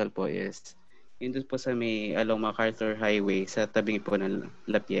proposal po is, yun doon po sa may along MacArthur Highway sa tabing po ng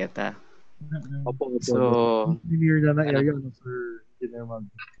La Pieta. Opo. So, near na area, Sir Engineer Mag.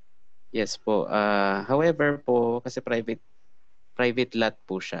 Yes po. However po, kasi private lot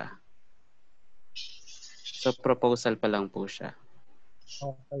po siya. So, proposal pa lang po siya.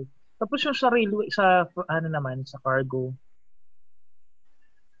 Okay. Tapos yung sa railway, sa naman, sa cargo,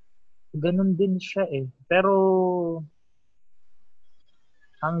 ganun din siya eh. Pero,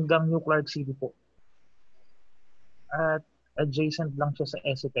 hanggang New Clark City po. At adjacent lang siya sa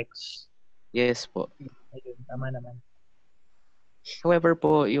SFX. Yes po. Ayun, tama naman. However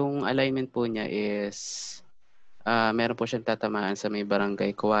po, yung alignment po niya is meron po siyang tatamaan sa may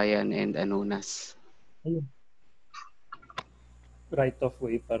barangay Kawayan and Anunas. Ayun. Right of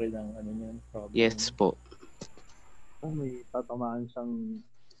way pa rin ang problem. Yes po. May tatamaan siyang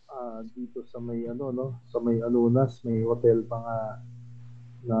dito sa may sa may Alunas, may hotel pa nga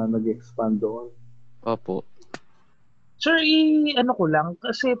na nag-expand doon. Opo. Sir, ano ko lang,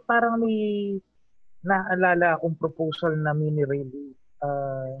 kasi parang may naalala akong proposal na mini railway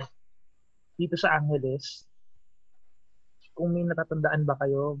dito sa Angeles. Kung may natatandaan ba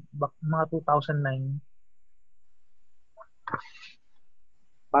kayo, mga 2009.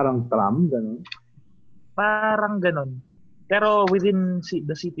 Parang tram, gano'n? Parang gano'n. Pero within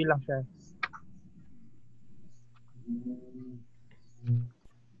the city lang siya.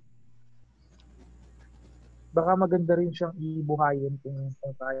 Baka maganda rin siyang ibuhayin kung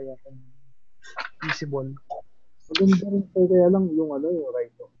kaya, kung feasible. Maganda rin po, kaya lang yung yung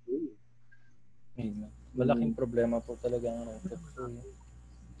right of way. Malaking problema po talaga ang right of way.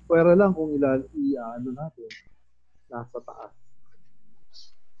 Pwera lang kung i-ano natin, nasa taas.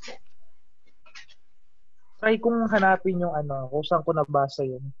 Try kong hanapin yung kung saan ko nabasa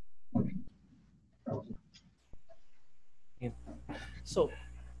yun. So,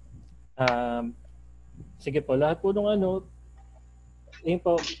 sige po, lahat po nung yun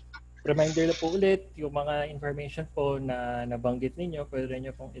po, reminder na po ulit, yung mga information po na nabanggit ninyo, pwede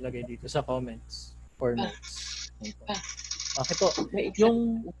nyo pong ilagay dito sa comments or notes. Okay po.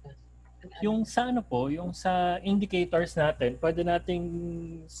 Yung sa yung sa indicators natin, pwede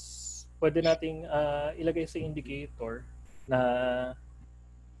nating ilagay sa indicator na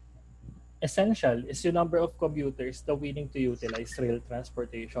essential is yung number of commuters na willing to utilize rail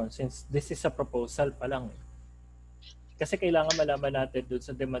transportation, since this is a proposal pa lang. Kasi kailangan malaman natin doon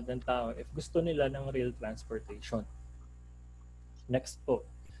sa demand ng tao if gusto nila ng rail transportation. Next po.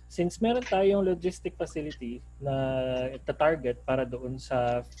 Since meron tayong logistic facility na target para doon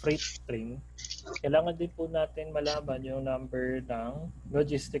sa freight train, kailangan din po natin malaman yung number ng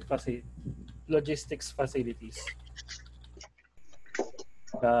logistics facilities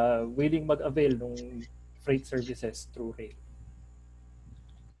willing mag-avail ng freight services through rail.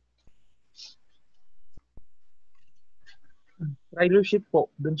 Ridership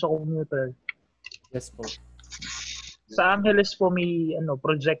po, dun sa commuter. Yes po. Sa Angeles po may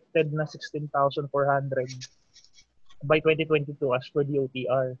projected na 16,400 by 2022 as per the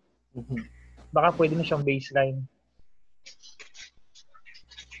OTR. Baka pwede na siyang baseline.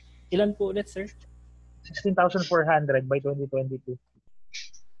 Ilan po ulit, sir? 16,400 by 2022.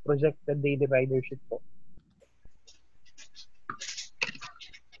 Projected daily ridership po.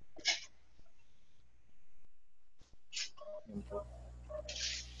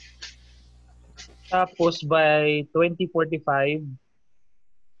 Tapos by 2045,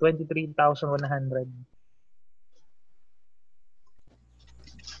 23,100.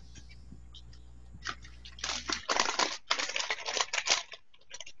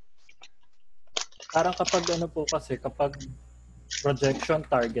 Parang kapag kapag projection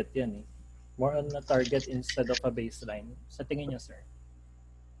target yan eh. More on a target instead of a baseline. Sa tingin niyo, sir?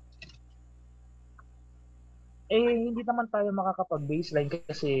 Hindi naman tayo makakapag-baseline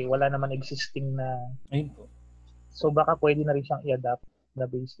kasi wala naman existing na. Ayun po. So baka pwede na rin siyang i-adapt na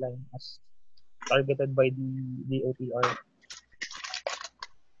baseline as targeted by the OTR.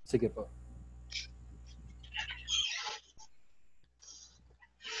 Sige po.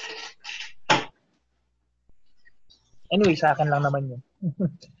 Anyway, sa akin lang naman yun.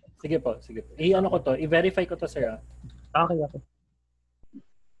 Sige po. I-ano ko to, i-verify ko to, sir. Okay.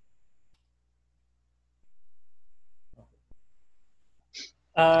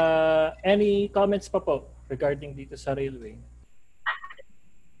 Any comments pa po regarding dito sa railway?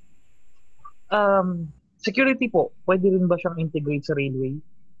 Security po, pwede rin ba siyang integrate sa railway?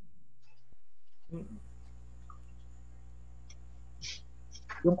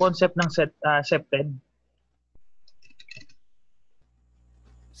 Yung concept ng SEPTED.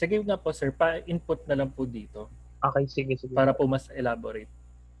 Sige nga po, sir. Pa-input na lang po dito. Okay, sige. Para po mas elaborate.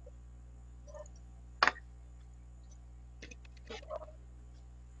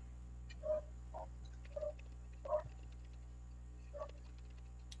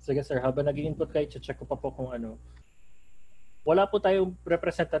 Sige, sir. Habang nag-i-input kayo, check ko pa po kung ano. Wala po tayong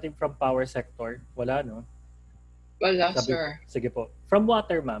representative from power sector. Wala, no? Wala, sir. Sige po. From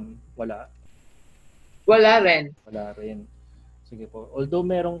water, ma'am? Wala. Wala rin. Sige po. Although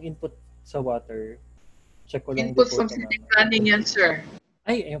merong input sa water, check ko lang. Input from city planning yan, sir.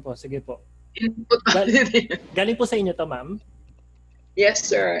 Ay, ayun po. Sige po. Input galing po sa inyo to, ma'am? Yes,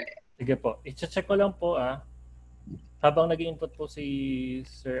 sir. Sige po. I-check ko lang po, habang nag-input po si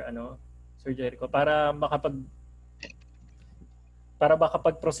Sir Jericho para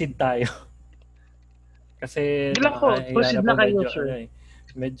makapag-proceed tayo. Kasi proceed na kayo, sir.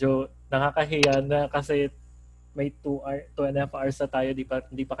 Medyo nakakahiya na kasi may 2.5 hours na tayo,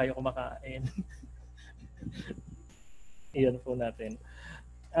 hindi pa kayo kumakain. Iyan po natin.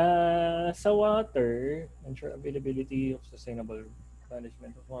 Sa water, ensure availability of sustainable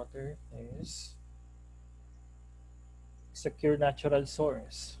management of water is secure natural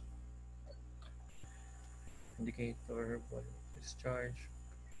source. Indicator, volume discharge.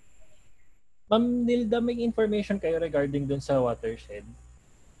 Ma'am Nilda, may information kayo regarding dun sa watershed?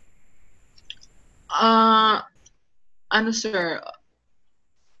 Sir,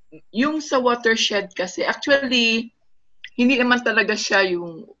 yung sa watershed kasi, actually, hindi naman talaga siya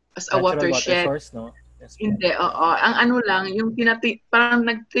yung as a natural watershed. Water source, no? Yes, hindi, oo. Ang ano lang, yung parang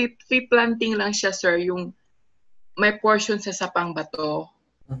nag-tree planting lang siya, sir, yung may portion sa sapang bato.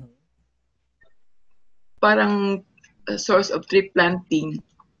 Parang source of tree planting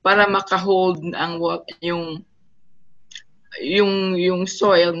para makahold ang yung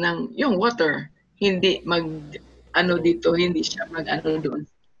soil ng yung water. Hindi dito, hindi siya doon.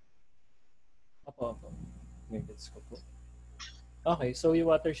 Opo. Gets ko po. Okay, so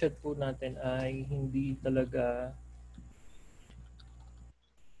yung watershed po natin ay hindi talaga...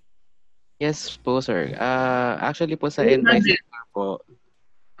 Yes po, sir. Actually po sa NYC po,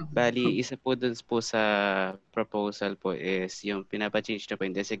 bali, isa po dun po sa proposal po is yung pinapa-change na po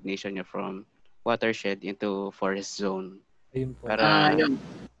yung designation niya from watershed into forest zone. Ayun po.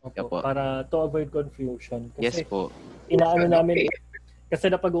 Para to avoid confusion. Kasi yes po. Inaano namin, kasi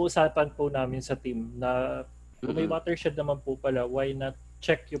napag-uusapan po namin sa team na kung may watershed naman po pala, why not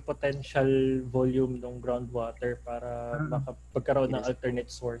check yung potential volume ng groundwater para makapagkaroon ng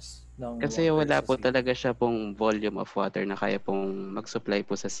alternate source ng kasi water wala sa po city. Talaga siya pong volume of water na kaya pong mag-supply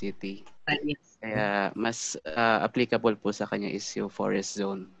po sa city. Kaya mas applicable po sa kanya is yung forest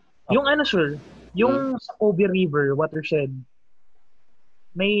zone. Yung sir, yung sa Kobe River watershed,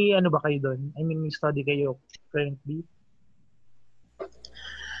 may ba kayo doon? I mean, may study kayo currently?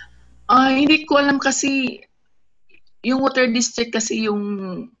 Hindi ko alam kasi yung water district kasi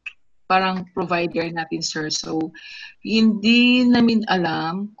yung parang provider natin, sir. So, hindi namin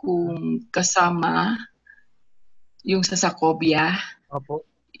alam kung kasama yung sa Sacobia. Opo.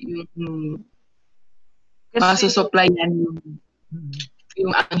 Yung masusupplyan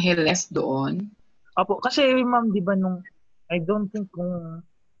yung Angeles doon. Opo. Kasi, ma'am, di ba I don't think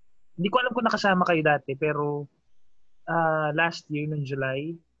hindi ko alam kung nakasama kayo dati, pero last year, noong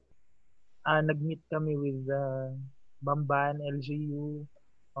July, nag-meet kami with Bamban, LGU,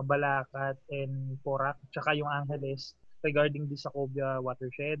 Mabalacat, and Porac, tsaka yung Angeles regarding this Sacobia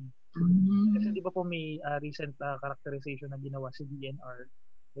watershed. Kasi di ba po may recent characterization na ginawa si DNR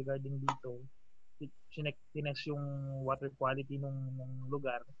regarding dito. Tinest yung water quality ng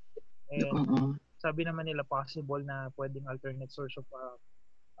lugar. And sabi naman nila possible na pwedeng alternate source of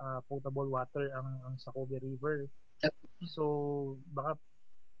potable water ang Sacobia River. So, baka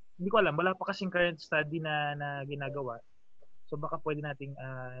hindi ko alam, wala pa kasing current study na ginagawa. So baka pwede nating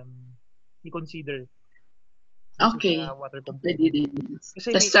i-consider. Okay. Water pwede din.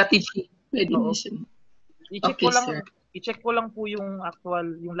 Kasi the strategy. Pwede din siya. I-check ko lang, I-check ko lang po yung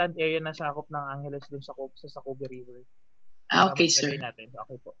yung land area na sakop ng Angeles dun sa Kobe River. Okay, sir. Natin.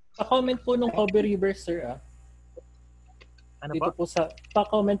 Okay po. Pa-comment po nung Kobe River, sir, Ano dito po?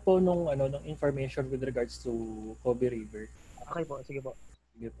 Pa-comment po nung information with regards to Kobe River. Okay po, sige po.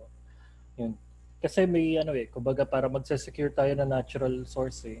 Sige po. Yun. Kasi may kumbaga para magse-secure tayo na natural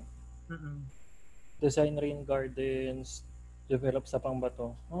source Design rain gardens, develop sa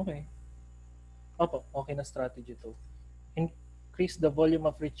pangbato. Okay. Opo, okay na strategy to. Increase the volume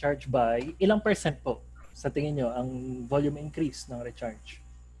of recharge by ilang percent po? Sa tingin nyo, ang volume increase ng recharge?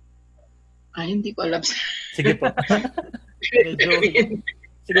 Hindi ko alam. Sige po.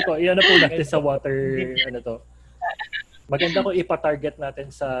 Sige po, iyan na po natin sa water, Maganda ko ipa-target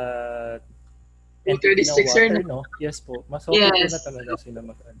natin sa water district, water, sir. No? Yes po. Mas okay po na talaga sila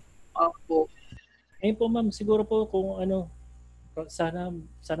Opo. Ayun po, ma'am, siguro po kung sana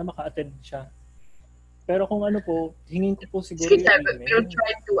maka-attend siya. Pero kung po, hingin ko po siguro yung email. We'll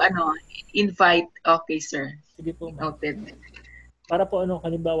try to invite. Okay, sir. Sige po, ma'am. Noted. Para po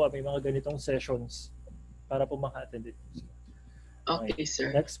halimbawa, may mga ganitong sessions para po maka-attend ito. Okay, sir.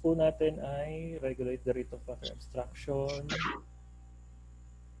 Next po natin ay regulate the rate of water abstraction.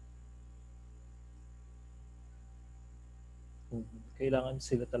 Kailangan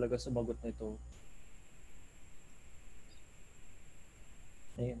sila talaga sumagot nito.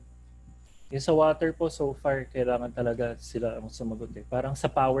 Ayun. Yung sa water po, so far, kailangan talaga sila ang sumagot Parang sa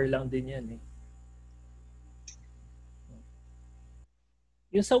power lang din yan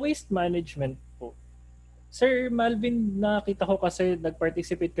Yung sa waste management po, Sir Malvin, nakita ko kasi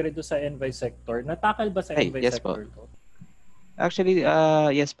nag-participate ka rin doon sa envy sector. Natakal ba sa envy yes sector po. ko? Actually,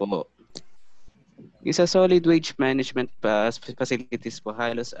 yes po. Yung sa solid waste management facilities po,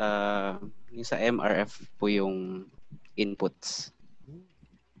 halos yung sa MRF po yung inputs.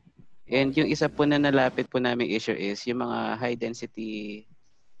 And yung isa po na nalapit po namin issue is yung mga high density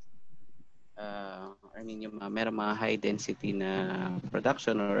yung merong mga high density na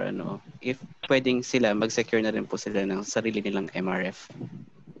production or if pwedeng sila mag-secure na rin po sila ng sarili nilang MRF.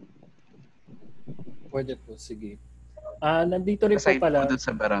 Pwede po, sige. Nandito rin aside po pala. Po doon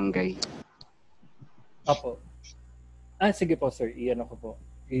sa barangay. Opo. Sige po, sir. Iyan ako po.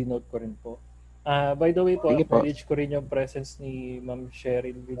 I-note ko rin po. By the way po, acknowledge ko rin yung presence ni Ma'am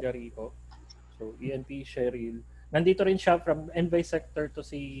Cheryl Villarico. So, ENP Cheryl. Nandito rin siya from envy sector to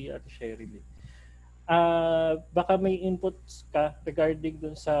si Ate Cheryl. Baka may inputs ka regarding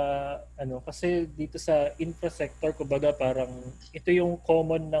dun sa kasi dito sa infra sector, kumbaga parang ito yung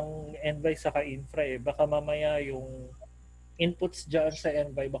common ng envy saka infra Baka mamaya yung inputs dyan sa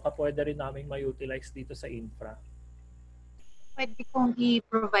envy, baka pwede rin namin ma-utilize dito sa infra. Pwede kong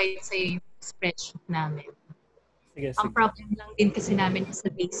i-provide sa yung spreadsheet namin. Sige. Ang problem lang din kasi namin sa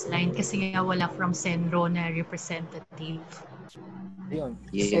baseline kasi nga wala from Senro na representative. Ayun.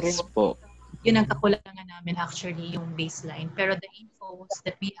 Yes po. Yun ang kakulangan namin actually, yung baseline. Pero the infos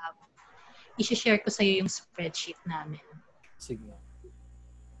that we have, i-share ko sa iyo yung spreadsheet namin. Sige.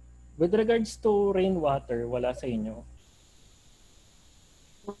 With regards to rainwater, wala sa inyo?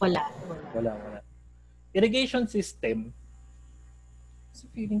 Wala. Irrigation system, sa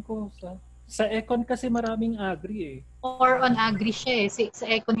feeling ko, sa Econ kasi maraming agri Or on agri siya Sa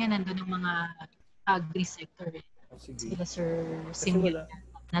Econ nga nandun yung mga agri sector Sige. Sila Sir Simeon.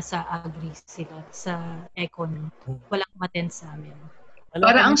 Nasa agri sila sa Econ. Walang maten sa amin.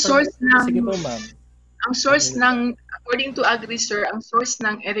 Para ang source ng sige po, ma'am. Ang source ng according to Agri Sir, ang source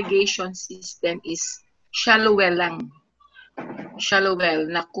ng irrigation system is shallow well lang. Shallow well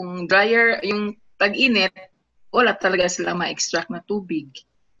na kung dryer yung tag-init, wala talaga sila ma-extract na tubig.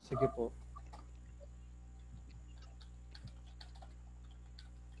 Sige po.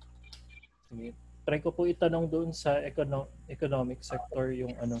 Sige. Try ko po itanong doon sa economic sector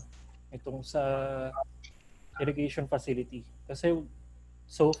yung itong sa irrigation facility. Kasi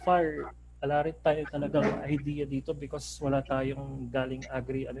so far, wala rin tayo talagang idea dito because wala tayong galing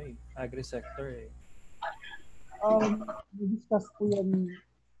agri sector Discuss po yan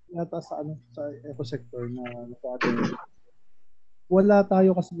yata sa eco sector na natin. Wala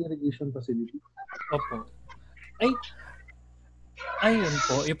tayo kasi irrigation facility. Opo. Ayun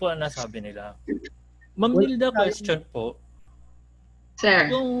po, yun po ang nasabi nila. Ma'am Nilda, question po. Sir.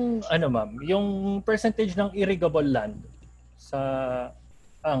 Yung, ma'am, yung percentage ng irrigable land sa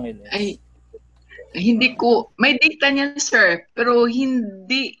Angeles. Hindi ko, may data niyan, sir, pero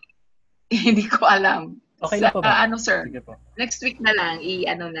hindi ko alam. Okay na po ba? Sir? Sige po. Next week na lang,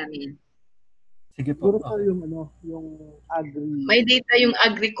 namin. Sige po. Siguro sir, yung agri. May data yung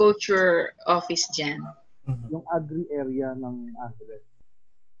agriculture office dyan. Yung agri area ng Angeles.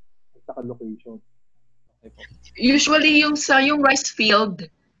 At saka location. Usually yung rice field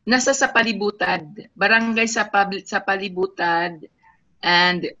nasa sa palibutad, barangay sa palibutad,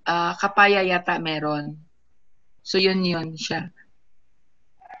 and Kapaya yata meron. So yun siya.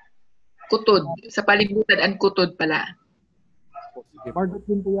 Kutod, sa palibutad and Kutod pala. Margot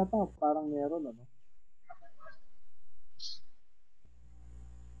din po yata, parang meron, ano?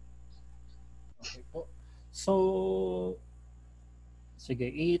 Okay po. So, sige,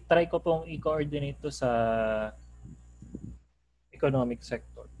 i-try ko pong i-coordinate to sa economic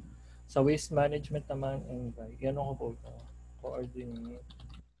sector. Sa waste management naman, yan ako po coordinate.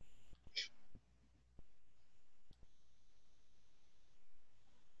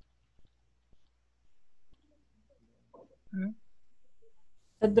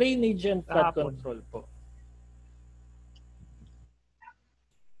 Sa drainage and flood control po.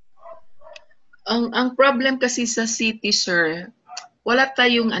 Ang problem kasi sa city, sir, wala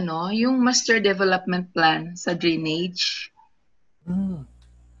tayong yung master development plan sa drainage.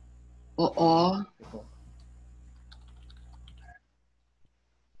 Oo.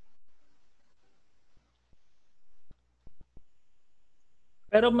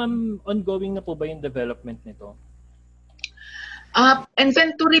 Pero ma'am, ongoing na po ba yung development nito?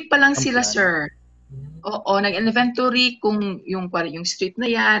 Inventory pa lang sila, sir. Oo, nag-inventory kung yung street na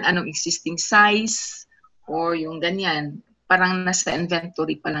yan, anong existing size, or yung ganyan. Parang nasa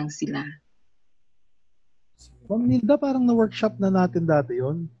inventory pa lang sila. Ma'am Nilda, parang na-workshop na natin dati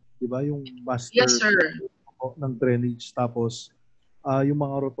yon, di ba? Yung master Yes, sir. ng drainage, tapos yung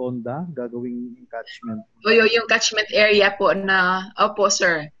mga rotonda, gagawing catchment. Yung catchment area po na, opo,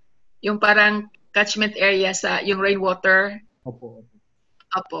 sir. Yung parang catchment area sa, yung rainwater. Opo.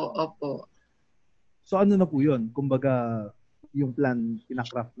 Opo. So ano na po yun? Kumbaga, yung plan,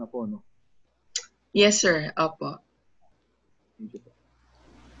 pinakraft na po, no? Yes, sir. Opo. Thank you po.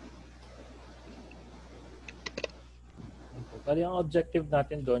 Kaya ang objective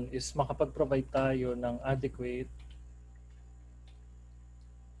natin doon is makapag-provide tayo ng adequate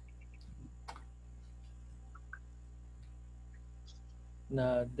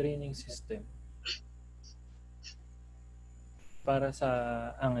na draining system para sa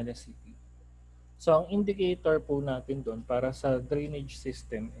Angeles City. So, ang indicator po natin doon para sa drainage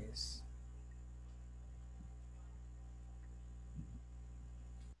system is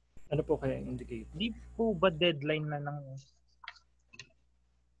ano po kaya ang indicator? Di po ba deadline na ng...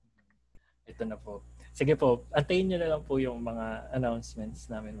 Ito na po. Sige po, antayin nyo na lang po yung mga announcements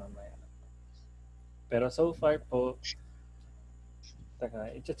namin mamaya. Pero so far po,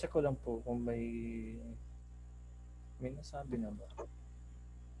 i-check ko lang po kung may nasabi na ba.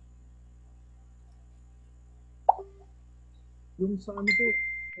 Yung sa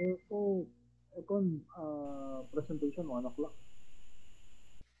po, Econ, presentation 1 o'clock.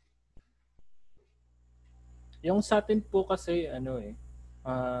 Yung sa atin po kasi,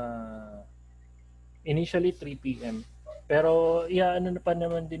 initially 3 p.m. Pero, ano na pa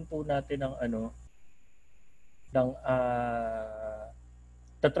naman din po natin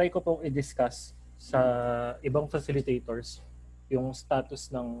tatry ko pong i-discuss sa ibang facilitators yung status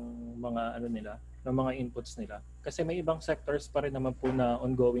ng mga ng mga inputs nila. Kasi may ibang sectors pa rin naman po na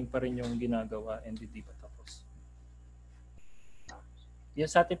ongoing pa rin yung ginagawa and hindi pa tapos. Yung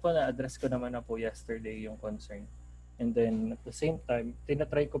sa atin po na-address ko naman na po yesterday yung concern. And then at the same time,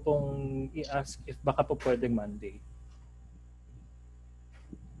 tinatry ko pong i-ask if baka po pwedeng Monday.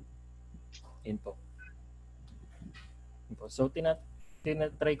 Yun po. So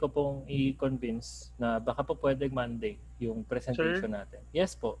tinatry ko pong i-convince na baka po pwedeng Monday yung presentation natin.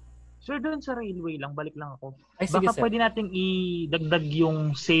 Yes po. Sir, doon sa railway lang, balik lang ako. Ay, sige, baka sir. pwede nating idagdag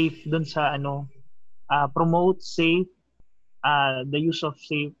yung safe doon sa promote safe, the use of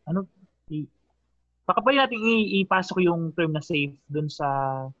safe, baka pwede natin ipasok yung term na safe doon sa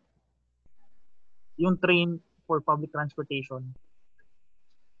yung train for public transportation.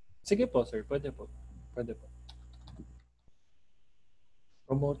 Sige po, sir. Pwede po.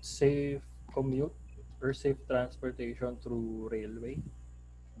 Promote safe commute or safe transportation through railway.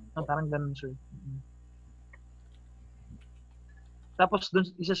 Parang ganun, sir. Tapos doon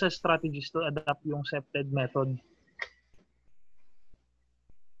isa sa strategies to adapt yung accepted method.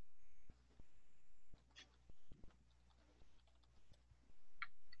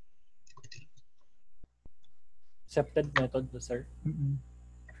 Accepted method to, sir?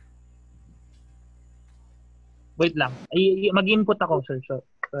 Wait lang. Mag-input ako, sir. Sorry.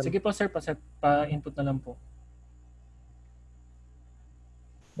 Sige po, sir. Pa-input na lang po.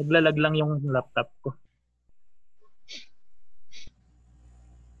 Naglalag lang yung laptop ko.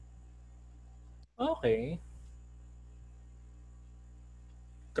 Okay.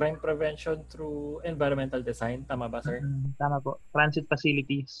 crime prevention through environmental design. Tama ba, sir? Tama po. Transit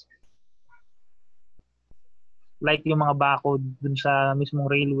facilities. Like yung mga bakod dun sa mismong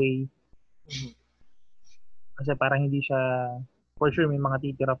railway. Kasi parang hindi siya, for sure may mga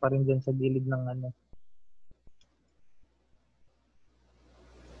titira pa rin dyan sa gilid ng ano.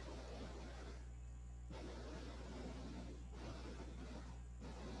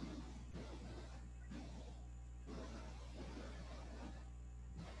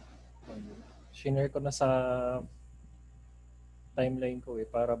 Shinare ko na sa timeline ko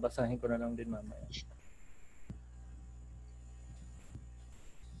para basahin ko na lang din mamaya.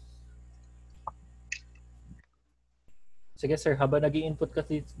 Sige sir, habang nag-i-input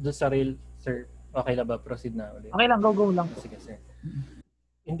kasi doon sa rail, sir, okay na ba? Proceed na ulit. Okay lang, go lang. Sige sir.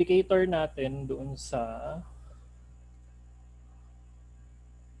 Indicator natin doon sa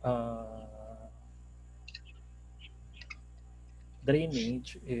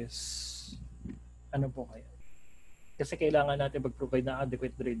drainage is ano po kaya? Kasi kailangan natin mag-provide ng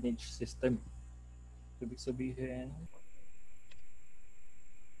adequate drainage system. Ibig sabihin,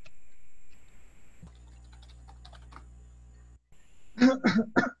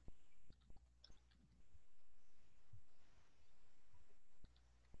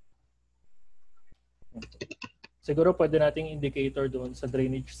 siguro pwede nating indicator doon sa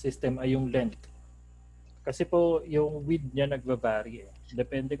drainage system ay yung length. Kasi po yung width niya nagva-vary eh.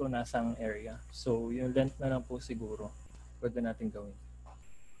 Depende kung nasang area. So yung length na lang po siguro pwede natin gawin.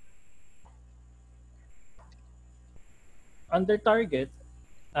 Under target,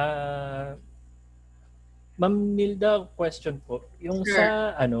 Ma'am Nilda, question po. Yung Sure.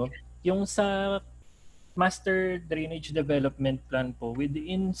 sa yung sa Master Drainage Development Plan po,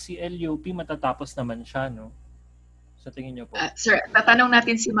 within CLUP matatapos naman siya, no? Sa tingin niyo po? Sir, tatanong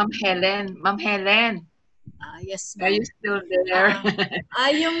natin si Ma'am Helen. Ma'am Helen, Yes, are ma'am. you still there?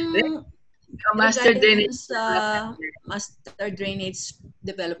 Yung Master regarding Drainage sa Master Drainage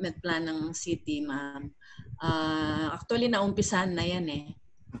Development Plan ng city, ma'am. Actually, naumpisahan na yan eh.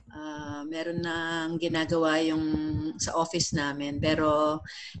 Meron nang ginagawa yung sa office namin pero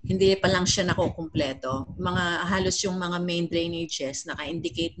hindi pa lang siya nakukumpleto. Halos yung mga main drainages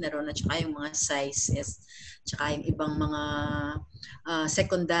naka-indicate na ron at saka yung mga sizes tsaka yung ibang mga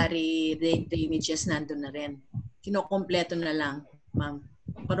secondary drainages nandun na rin. Kinukumpleto na lang, ma'am.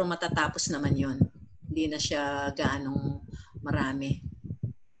 Pero matatapos naman yun. Hindi na siya gaanong marami.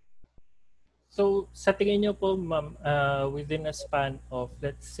 So, sa tingin niyo po, ma'am, within a span of,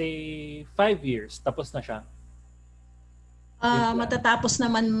 let's say, 5 years, tapos na siya? Matatapos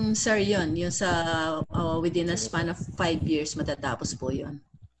naman, sir, yun. Yung sa within a span of 5 years, matatapos po yun.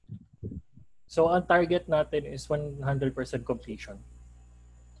 So, ang target natin is 100% completion?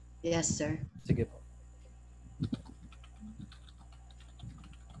 Yes, sir. Sige po.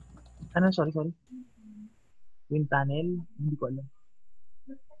 Ano, sorry. Wind tunnel? Hindi ko alam.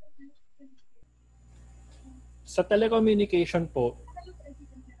 Sa telecommunication po,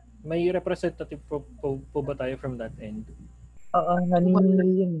 may representative po ba tayo from that end? Oo,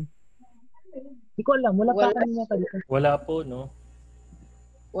 naniningil yun eh. Hindi ko alam, wala pa kanina dito. Wala po, no?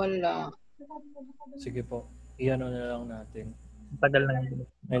 Wala. Sige po, iano na lang natin. Tagal na yun.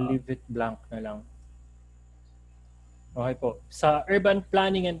 I leave it blank na lang. Okay po. Sa urban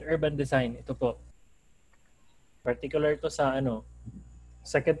planning and urban design, ito po. Particular to sa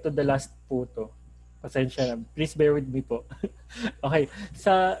second to the last po to. Pasensya na. Please bear with me po. Okay.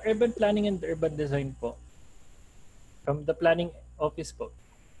 Sa urban planning and urban design po, from the planning office po.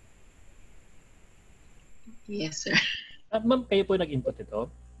 Yes, sir. Ma'am, kayo po nag-input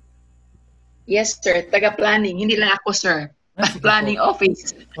ito? Yes, sir. Taga-planning. Hindi lang ako, sir. Planning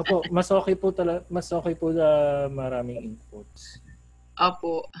office. Opo, mas okay po na maraming inputs.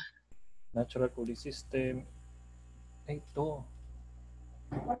 Opo. Natural cooling system. Ito.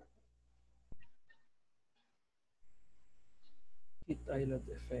 Heat island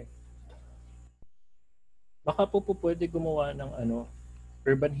effect. Baka po pwede gumawa ng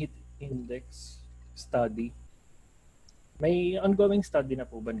urban heat index study. May ongoing study na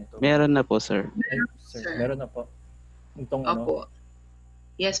po ba nito? Meron na po, sir. Ay, sir, meron na po. Itong Opo.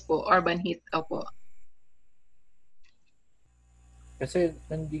 Yes po, urban heat. Opo. Kasi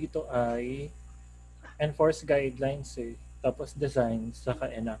nandito ay enforce guidelines tapos design,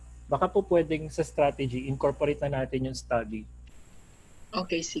 saka enact. Baka po pwedeng sa strategy, incorporate na natin yung study.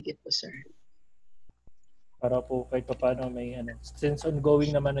 Okay, sige po, sir. Para po kahit pa paano may since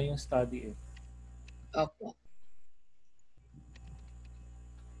ongoing naman na yung study eh. Opo.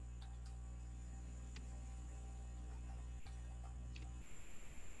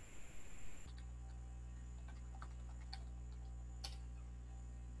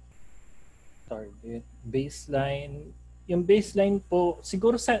 Baseline. Yung baseline po,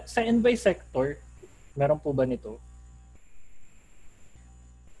 siguro sa NY sector, meron po ba nito?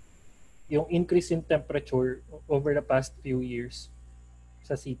 Yung increase in temperature over the past few years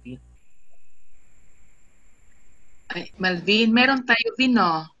sa city. Ay, Malvin, meron tayo din,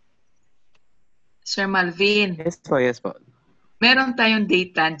 no? Sir Malvin. Yes po, yes po. Meron tayong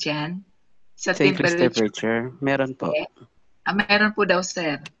data dyan sa Sa increased temperature. temperature, meron po. Meron po daw,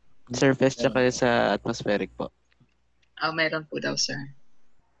 sir. Surface tsaka sa atmospheric po. Meron po daw, sir.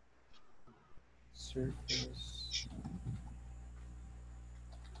 Surface.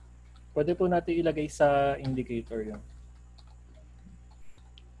 Pwede po natin ilagay sa indicator yun.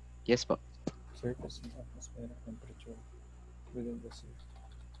 Yes po. Surface and atmospheric temperature within the city.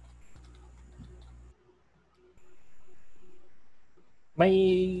 May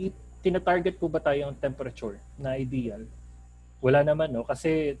tina-target po ba tayong temperature na ideal? Wala naman, no?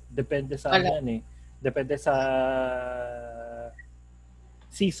 Kasi depende sa ano yan eh. Depende sa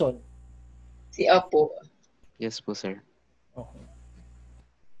season. Opo. Yes po, sir. Okay.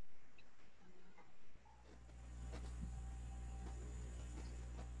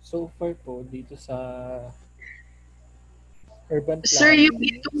 So far po, dito sa urban planning. Sir, yung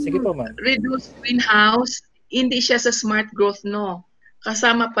itong sige po, ma'am. Reduced greenhouse, hindi siya sa smart growth, no?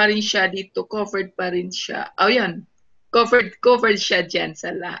 Kasama pa rin siya dito, covered pa rin siya. Yan. Covered siya dyan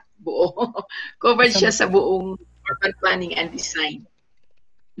sa buo. Covered siya sa buong urban planning and design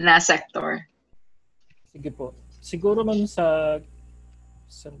na sector. Sige po. Siguro ma'am saan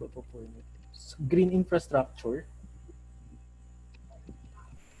ba po po? Green infrastructure.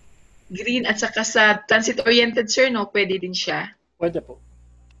 Green at saka sa transit-oriented, sir, no? Pwede din siya? Pwede po.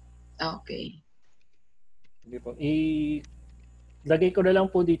 Okay. Sige po. Lagay ko na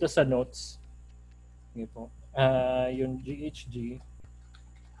lang po dito sa notes. Sige po. Yung GHG.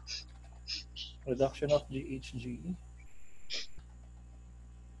 Reduction of GHG.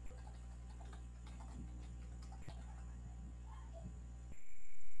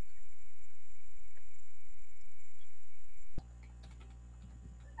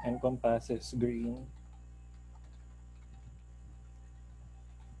 Encompasses green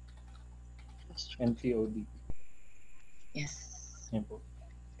and TOD. Yes. Yan po.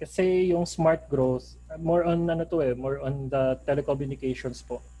 Kasi yung smart growth, more on more on the telecommunications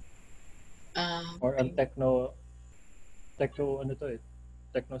po. More on technoscapes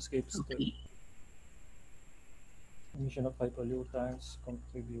to it. Emission of high pollutants,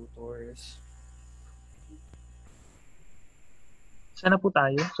 contributors. Sana po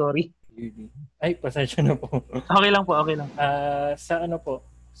tayo? Sorry. Ay, pasensya na po. Okay lang po, okay lang. Sa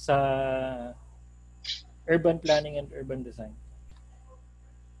sa urban planning and urban design.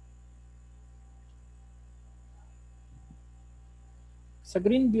 Sa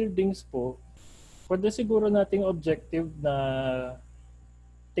green buildings po, pwede siguro nating objective na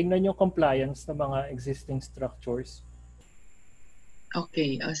tingnan yung compliance ng mga existing structures.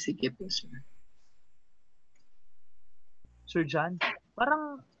 Okay. Sige po, sir. Sir John,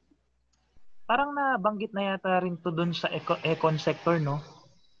 parang nabanggit na yata rin to doon sa econ sector, no?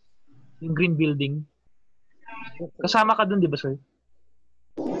 Yung green building. Kasama ka doon, di ba, sir?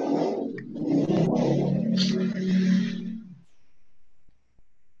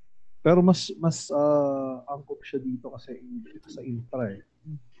 Pero mas angkop siya dito kasi sa infra eh.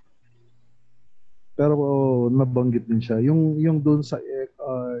 Pero nabanggit din siya yung doon sa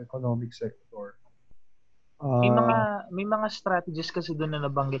economic sector. May mga strategies kasi doon na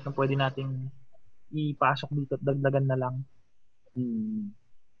nabanggit na pwede nating ipasok dito at dagdagan na lang.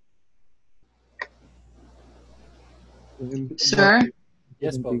 Sir?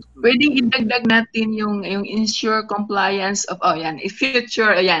 Yes po. Pwedeng idagdag natin yung ensure compliance of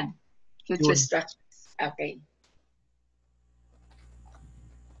future structures. Okay.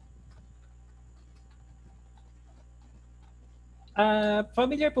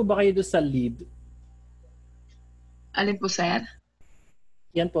 Familiar po ba kayo doon sa LEED? Alin po, sir?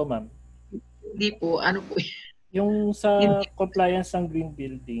 Yan po, ma'am. Hindi po. Ano po? Yung sa compliance ng green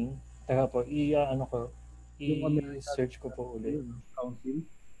building, i-search ko po ulit. Council?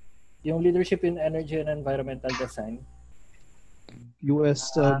 Yung Leadership in Energy and Environmental Design.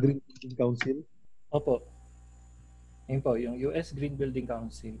 US Green Building Council? Opo. Yun po, yung US Green Building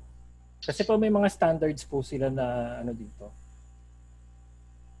Council. Kasi po may mga standards po sila na dito.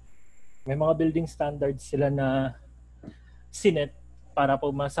 May mga building standards sila na sinet para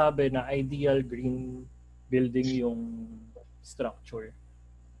po masabi na ideal green building yung structure.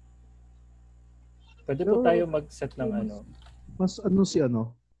 Pwede po tayo mag-set ng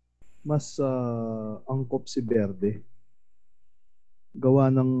Mas angkop si Verde.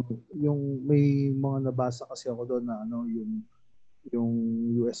 gawa ng yung may mga nabasa kasi ako doon na ano yung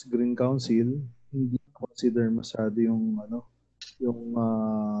US Green Council hindi consider masyado yung ano yung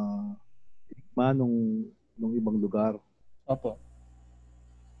nung ibang lugar. Opo.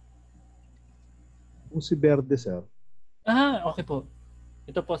 Kung si Verde, sir. Okay po.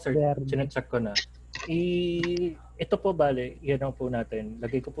 Ito po, sir. Verde. Chinecheck ko na. Ito po, bale, yan ang po natin.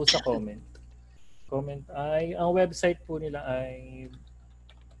 Lagay ko po sa comment. Comment ay, ang website po nila ay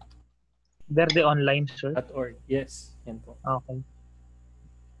Verde Online, sir. .org. Yes, yan po. Okay.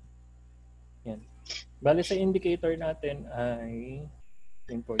 Yan. Bale, sa indicator natin ay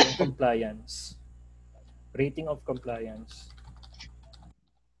yun po, yung compliance. Rating of compliance.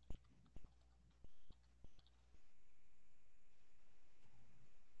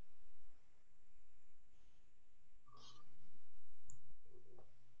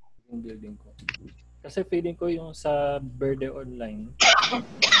 Yung building ko. Kasi feeling ko yung sa Verde Online,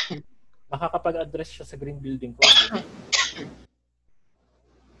 makakapag-address siya sa green building ko.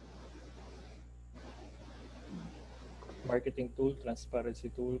 Marketing tool,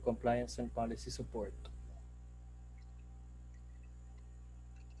 transparency tool, compliance and policy support.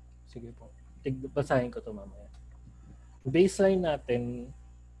 Sige po. Basahin ko to mamaya. Baseline natin,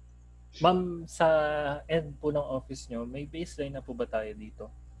 ma'am, sa end po ng office nyo, may baseline na po ba tayo dito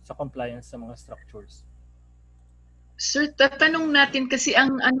sa compliance sa mga structures? Sir, tatanong natin kasi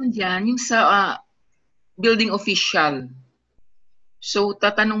ang ano dyan, yung sa building official. So,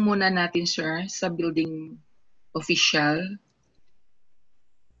 tatanong muna natin, sir, sa building official.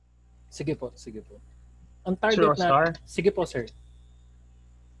 Sige po, sige po. Ang target Sir, na... Sige po, sir.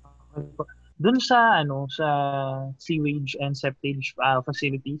 Doon sa sa sewage and septage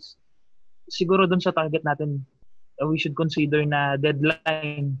facilities, siguro doon sa target natin, we should consider na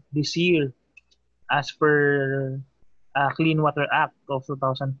deadline this year as per Clean Water Act of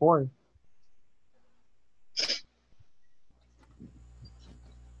 2004.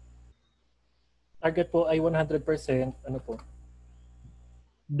 Target po ay 100%, ano po?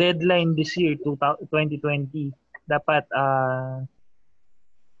 Deadline this year, 2020. Dapat,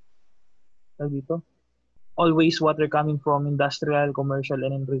 dito, all wastewater coming from industrial, commercial,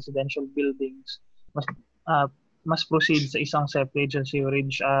 and residential buildings must proceed sa isang septage and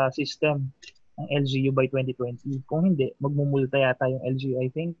sewerage system ng LGU by 2020. Kung hindi, magmumulta yata yung LGU, I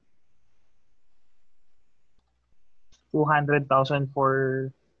think. 200,000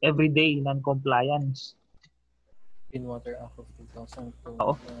 for everyday non-compliance. Clean Water Act of 2002.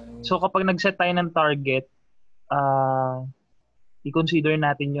 Oo. So kapag nag-set tayo ng target, i-consider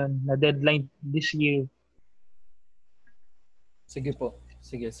natin yon na deadline this year. Sige po.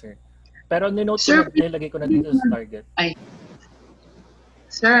 Sige, sir. Pero ninote ko na, nilagay ko na dito sa target. Ay.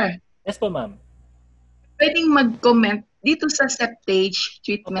 Sir. Yes po, ma'am. Pwedeng mag-comment dito sa septage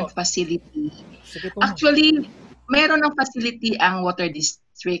treatment facility. Sige po, actually, meron ng facility ang water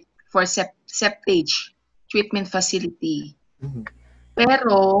district for septage treatment facility. Mm-hmm.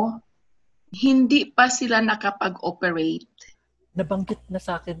 Pero, hindi pa sila nakapag-operate. Nabanggit niyo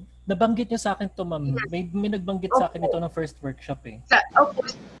sa akin to, ma'am. May nagbanggit sa akin ito ng first workshop eh. Opo.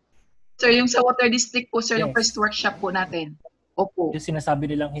 Sir, yung sa water district po, sir, yung first workshop po natin. Opo. Yung sinasabi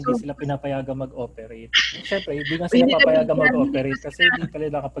nilang hindi sila pinapayagan mag-operate. Siyempre, hindi nga sila papayagan mag-operate kasi hindi pa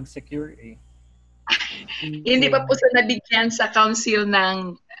nila kapag-secure eh. Hindi pa po sila nabigyan sa council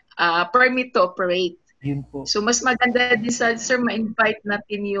ng permit to operate. Yun po. So, mas maganda din sa, sir, ma-invite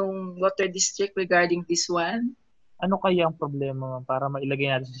natin yung water district regarding this one. Ano kaya ang problema para mailagay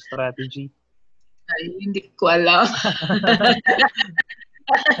natin sa strategy? Ay, hindi ko alam.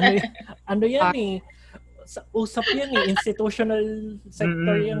 ano yan eh? Usap yan eh. Institutional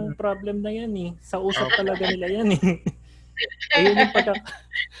sector yung problem na yan eh. Sa usap talaga nila yan eh.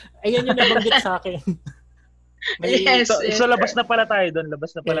 Ayun yung nabanggit sa akin. Yes, so labas na pala tayo doon.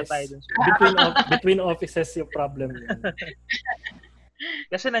 Tayo doon. Between offices yung problem yan.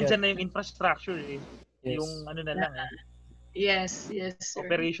 Kasi nandyan na yung infrastructure eh. Yes. Yung ano na lang eh. Yes, sir.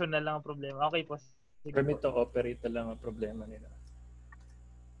 Operation na lang ang problema. Okay po. Permit to operate na lang ang problema nila.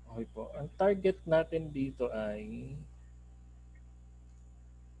 Okay po. Ang target natin dito ay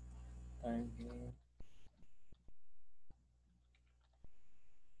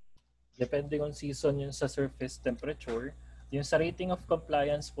depending on season yun sa surface temperature, yung sa rating of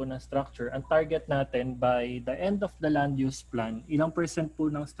compliance po ng structure, ang target natin by the end of the land use plan, ilang % po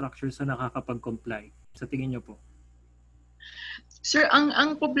ng structure sa nakakapag-comply? Sa tingin nyo po? Sir,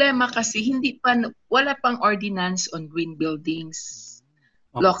 ang problema kasi wala pang ordinance on green buildings.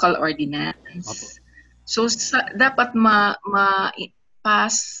 Local ordinance. So dapat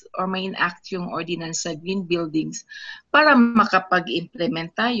ma-pass or ma-enact yung ordinance sa green buildings para makapag-implement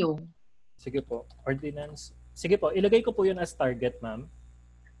tayo. Sige po, ordinance. Sige po, ilagay ko po yun as target, ma'am.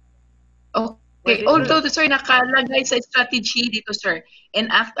 Okay. Although, sir, nakalagay sa strategy dito, sir,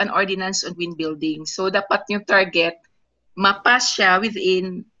 enact an ordinance on green buildings. So, dapat yung target, ma-pass siya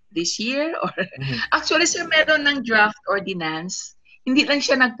within this year? Or actually, sir, meron ng draft ordinance. Hindi lang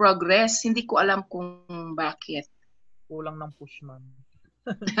siya nag-progress. Hindi ko alam kung bakit. Kulang ng push, ma'am.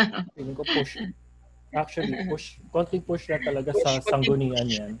 Feeling ko push. Actually, push. Konting push na talaga sa sanggunian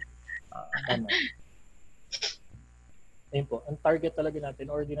yan. Tama. Ayun po, ang target talaga natin,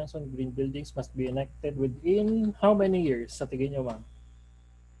 ordinance on green buildings must be enacted within how many years sa tingin nyo, ma'am?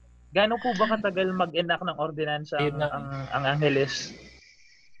 Gaano po ba katagal mag-enact ng ordinance ang Angeles?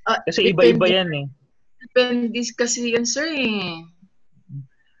 Kasi Depende. iba-iba yan eh. Depende kasi yan, sir eh.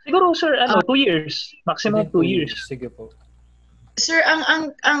 Siguro, sir, 2 years. Maximum 2 years. Sige po. Sir,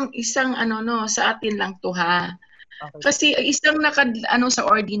 ang isang sa atin lang to ha. Okay. Kasi isang sa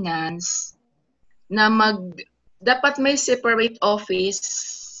ordinance na dapat may separate office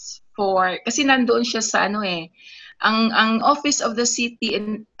kasi nandoon siya sa ang office of the city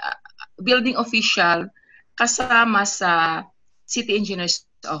and building official kasama sa city engineer's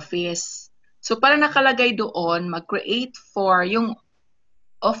office. So para nakalagay doon, mag-create for yung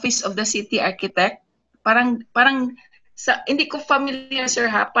office of the city architect. Parang hindi ko familiar, sir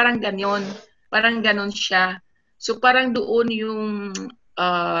ha, parang ganon siya. So parang doon yung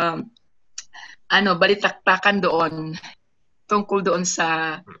balitaktakan doon tungkol doon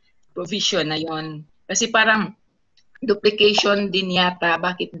sa provision na yon. Kasi parang duplication din yata,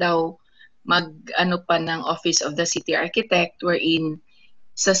 bakit daw pa ng office of the city architect wherein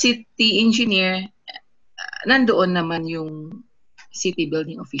sa city engineer nandoon naman yung city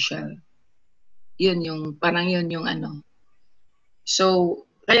building official. Yun yung So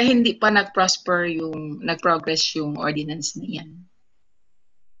kaya hindi pa nag-progress yung ordinance na yan.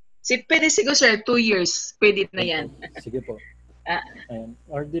 Pwede siguro, sir, 2 years. Pwede na yan. Sige po. Ayan.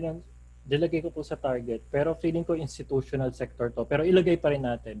 Ordinance, dilagay ko po sa target. Pero feeling ko institutional sector to. Pero ilagay pa rin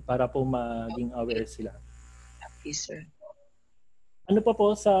natin para po maging aware sila. Okay, sir. Ano pa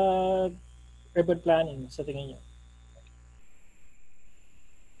po sa urban planning sa tingin niyo?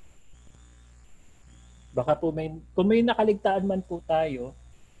 Baka po kung may nakaligtaan man po tayo,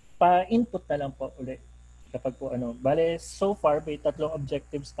 pa-input na lang po ulit. Kapag po bale, so far may 3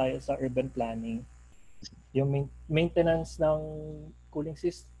 objectives tayo sa urban planning. Yung maintenance ng cooling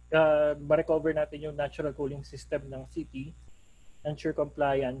system, ma-recover natin yung natural cooling system ng city, ensure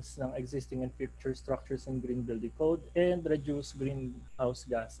compliance ng existing and future structures in green building code, and reduce greenhouse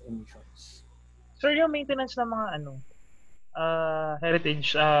gas emissions. Sir, yung maintenance ng mga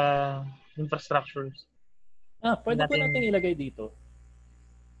heritage infrastructures. Pwede po natin ilagay dito.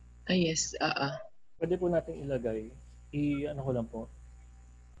 Yes, Pwede po natin ilagay. Ko lang po.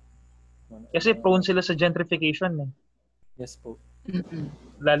 Kasi prone sila sa gentrification eh. Yes po.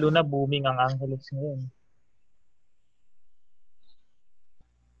 Lalo na booming ang Angeles ngayon.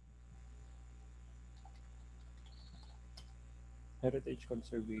 Heritage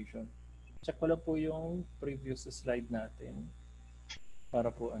conservation. Check ko lang po yung previous slide natin.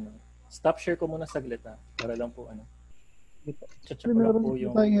 Para po Stop share ko muna saglit para lang po Check ko lang po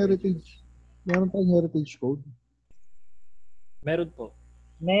yung heritage. Meron tayong heritage code. Meron po.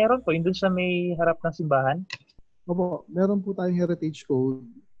 Meron po, yung dun sa may harap ng simbahan? Opo, meron po tayong heritage code.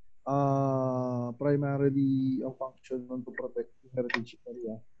 Primarily, ang function nun to protect the heritage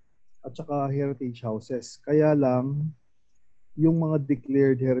area at saka heritage houses. Kaya lang, yung mga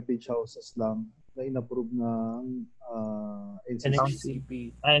declared heritage houses lang na in-approve ng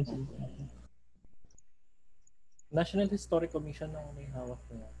NHCP. National Historic Commission ang may hawak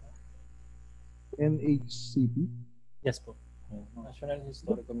na yan. NHCP? Yes po. National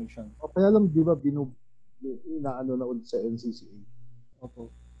Historic Commission. Kaya lang, di ba, inaano na ulit sa NCCA?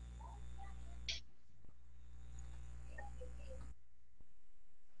 Opo.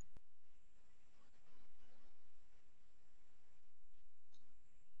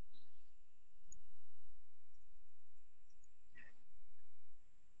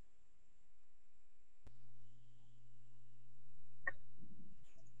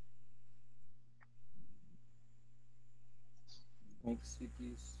 Make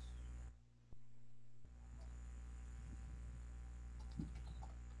cities.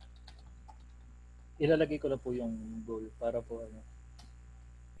 Ilalagay ko na po yung goal para po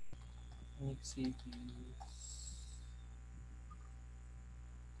make cities.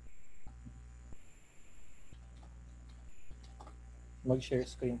 Mag-share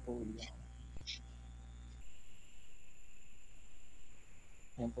screen po ulit.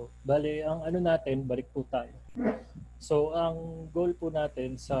 Yan po. Bale, ang ano natin, balik po tayo. So, ang goal po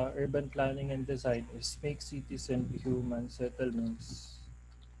natin sa urban planning and design is make cities and human settlements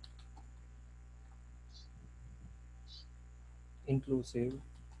inclusive,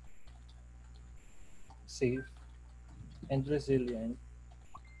 safe, and resilient.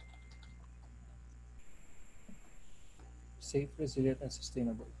 Safe, resilient, and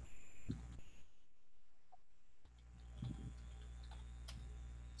sustainable.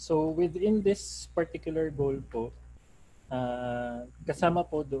 So, within this particular goal po, kasama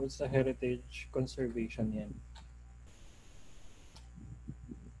po doon sa heritage conservation yan.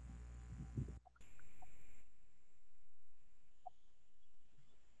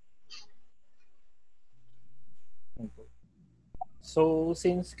 So,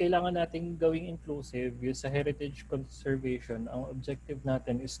 since kailangan nating gawing inclusive, yung sa heritage conservation, ang objective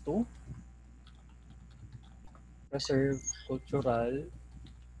natin is to preserve cultural,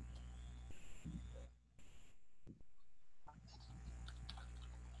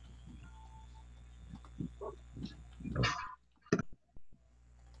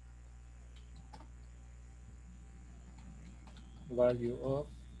 value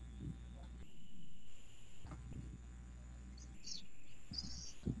of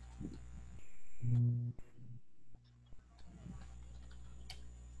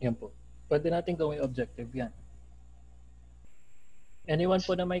yan po. Pwede natin gawing objective yan. Anyone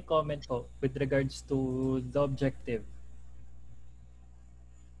po na may comment po with regards to the objective?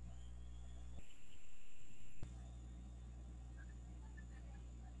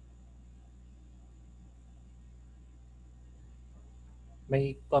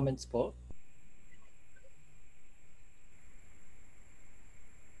 May comments po?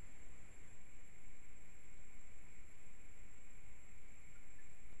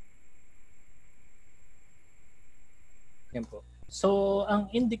 Yan po. So,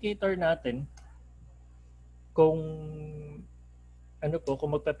 ang indicator natin kung ano po,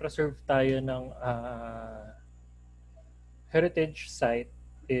 kung magpe-preserve tayo ng heritage site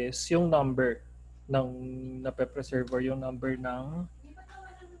is yung number ng nape-preserve or yung number ng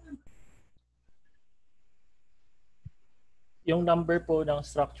yung number po ng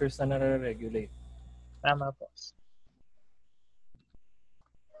structures na nare-regulate. Tama po.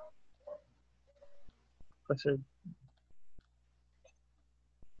 Preserve.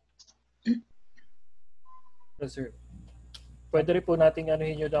 Preserve. Pwede rin po natin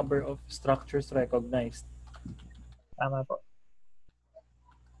anuhin yung number of structures recognized. Tama po.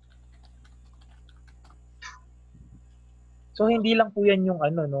 So hindi lang po yan yung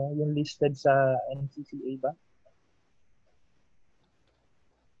ano no, yung listed sa NCCA ba?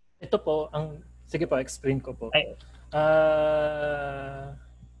 Ito po ang sige po, explain ko po.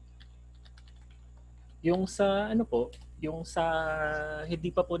 Yung sa ano po, yung sa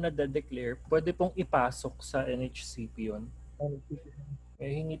hindi pa po na-declare, pwede pong ipasok sa NHCP yun.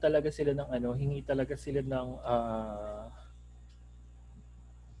 Hingi talaga sila ng ano, hingi talaga sila ng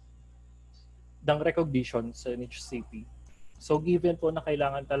recognition sa NHCP. So given po na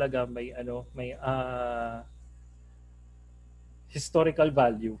kailangan talaga may ano, may historical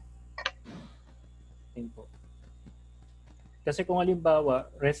value. Yun po. Kasi kung halimbawa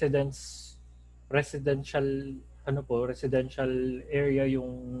residential area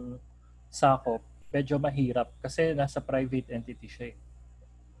yung sakop, medyo mahirap kasi nasa private entity siya eh.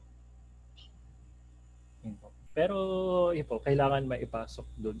 Yun po. Pero yun po, kailangan maipasok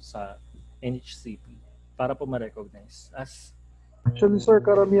doon sa NHCP para po ma-recognize as actually sir,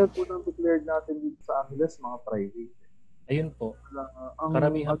 karamihan po ng declared natin dito sa Angeles mga private. Ayun po.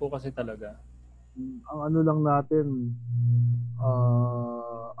 Karamihan po kasi talaga. Ang ano lang natin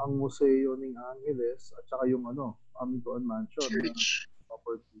ang museo ng Angeles at saka yung ano, Amintuan Mansion. Church.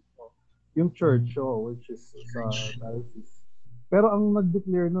 Yung church, which is sa diocese. Pero ang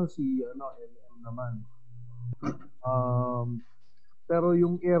nag-declare no si NM naman. Pero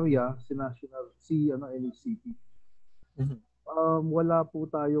yung area si national NHCP. Wala po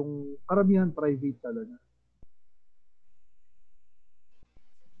tayong karamihan private talaga.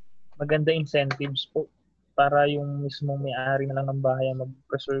 Maganda incentives po para yung mismong may-ari na lang ng bahay ang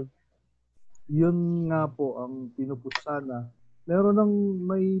mag-preserve. Yun nga po ang pinupush sana. Meron ng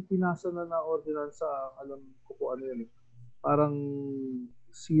may pinasa na ordinansa, alam ko po ano yun. Parang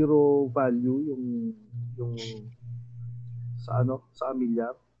zero value yung sa sa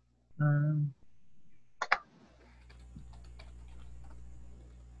amilyar.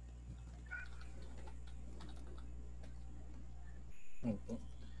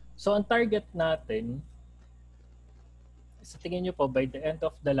 So ang target natin, sa tingin nyo po, by the end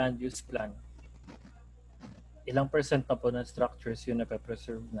of the land use plan, ilang percent na po ng structures yung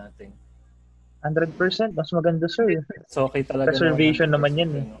nape-preserve natin. 100%, mas maganda, sir. So, okay talaga Preservation na 100%, naman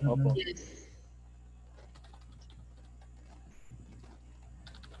yan eh. no? Opo.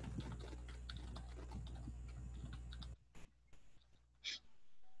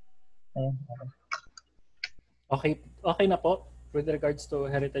 Ayan. Okay na po with regards to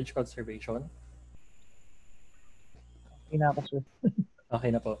heritage conservation. Okay na ako, sir.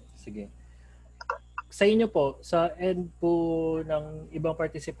 Okay na po. Sige. Sa inyo po, sa end po ng ibang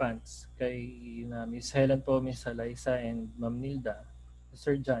participants, kay na Miss Helen po, Miss Alyssa, and Ma'am Nilda,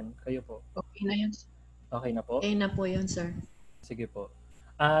 Sir John, kayo po. Okay na yun. Okay na po? Okay na po yun, sir. Sige po.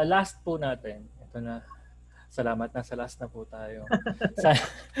 Last po natin. Ito na. Salamat na sa last na po tayo.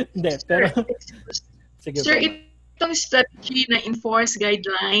 Hindi, pero... Sige Sir, po. Itong strategy na enforce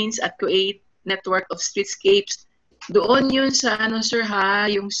guidelines at create network of streetscapes, doon yun sa sir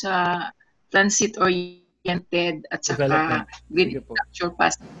yung sa transit-oriented at saka green infrastructure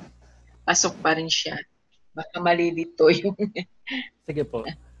pasok pa rin siya. Baka mali dito yung... Sige po.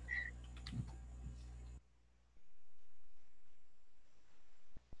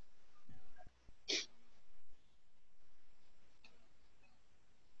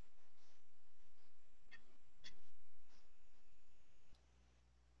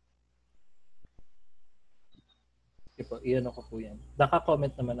 Sige po, iyan ako po yan.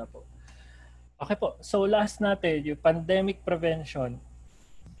 Naka-comment naman na po. Okay po, so last natin, yung pandemic prevention.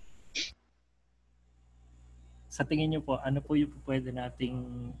 Sa tingin niyo po, ano po yung pwede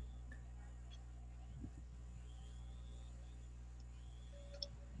nating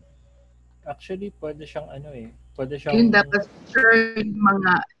actually pwede siyang pwede siyang Yun dapat sir, yung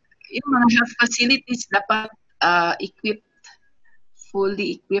mga health facilities dapat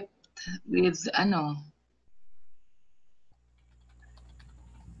fully equipped with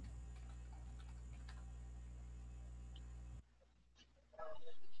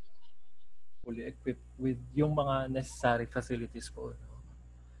fully equipped with yung mga necessary facilities po.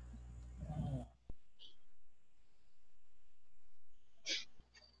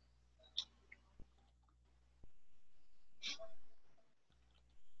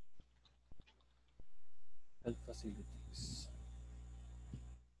 Health facilities.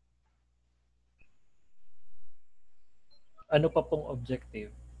 Ano pa pong objective?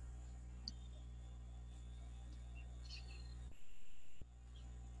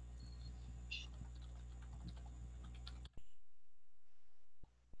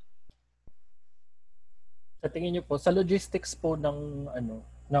 Sa tingin niyo po, sa logistics po ng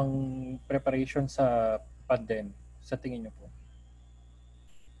ng preparation sa pandemic, sa tingin niyo po?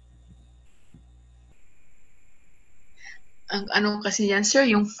 Ang kasi yan sir,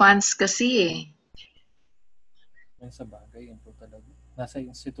 yung funds kasi Yan sa bagay, yan po talaga. Nasa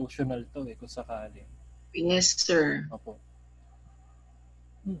institutional to kung sakali. Yes sir. Opo.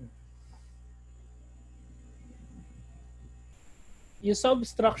 Yung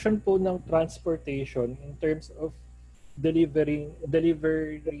substruction po ng transportation in terms of delivery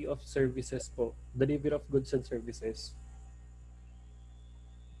of services po, delivery of goods and services.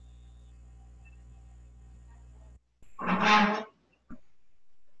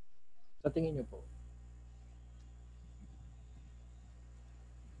 Sa tingin niyo po?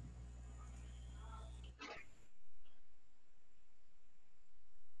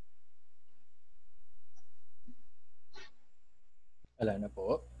 Wala na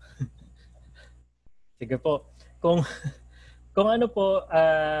po. Sige po. Kung ano po,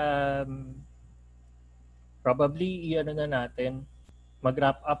 probably na natin,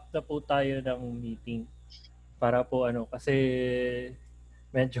 mag-wrap up na po tayo ng meeting para po kasi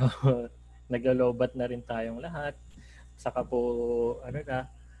medyo naglalobat na rin tayong lahat. Saka po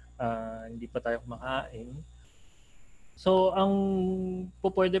hindi pa tayo kumakain. So, ang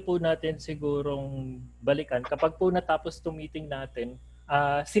pwede po natin sigurong balikan, kapag po natapos itong meeting natin,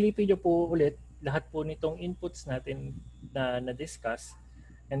 silipin nyo po ulit lahat po nitong inputs natin na na-discuss.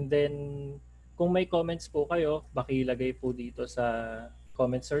 And then, kung may comments po kayo, bakilagay po dito sa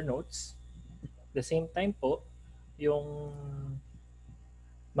comments or notes. At the same time po, yung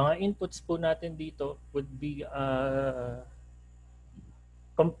mga inputs po natin dito would be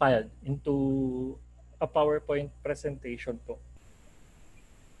compiled into a PowerPoint presentation po.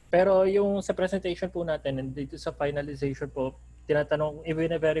 Pero yung sa presentation po natin and dito sa finalization po, tinatanong,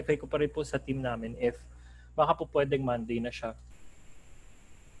 i-verify ko pa rin po sa team namin if baka po pwedeng Monday na siya.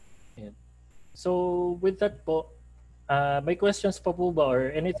 Ayan. So with that po, may questions pa po ba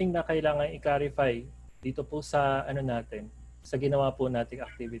or anything na kailangan i-clarify dito po sa natin, sa ginawa po nating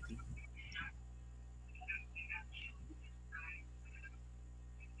activity?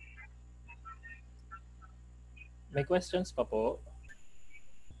 May questions pa po?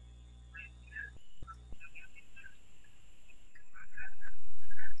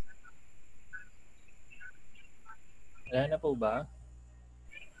 Wala na po ba?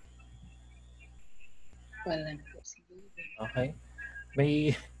 Wala. Okay.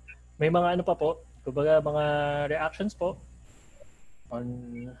 May mga ano pa po, kumbaga mga reactions po on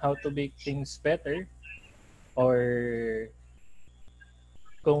how to make things better, or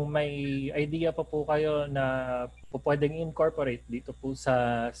kung may idea pa po kayo na pwedeng incorporate dito po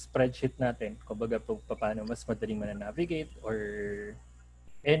sa spreadsheet natin, kumbaga po paano mas madaling navigate or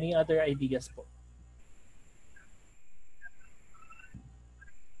any other ideas po.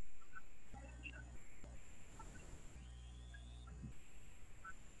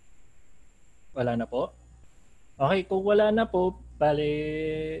 Wala na po? Okay, kung wala na po,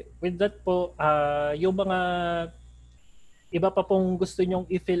 bale, with that po, yung mga iba pa pong gusto nyong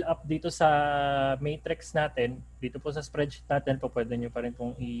i-fill up dito sa matrix natin, dito po sa spreadsheet natin po, pwede nyo pa rin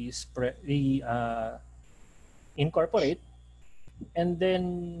pong incorporate. And then,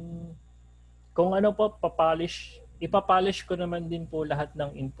 kung ano po, ipapolish ko naman din po lahat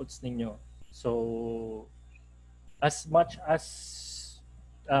ng inputs ninyo. So, as much as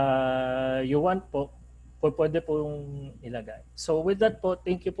you want po, pwede pong ilagay. So with that po,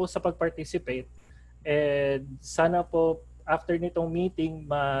 thank you po sa pag-participate. And sana po, after nitong meeting,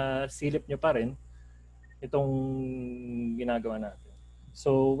 masilip nyo pa rin itong ginagawa natin.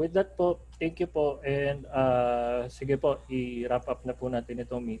 So with that po, thank you po. And sige po, i-wrap up na po natin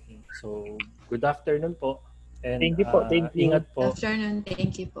itong meeting. So good afternoon po. And Thank you po. Thank you. Ingat po. Good afternoon.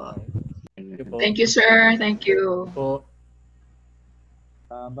 Thank you po. Thank you po. Thank you, sir. Thank you. Po.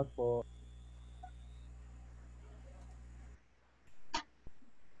 Salamat po.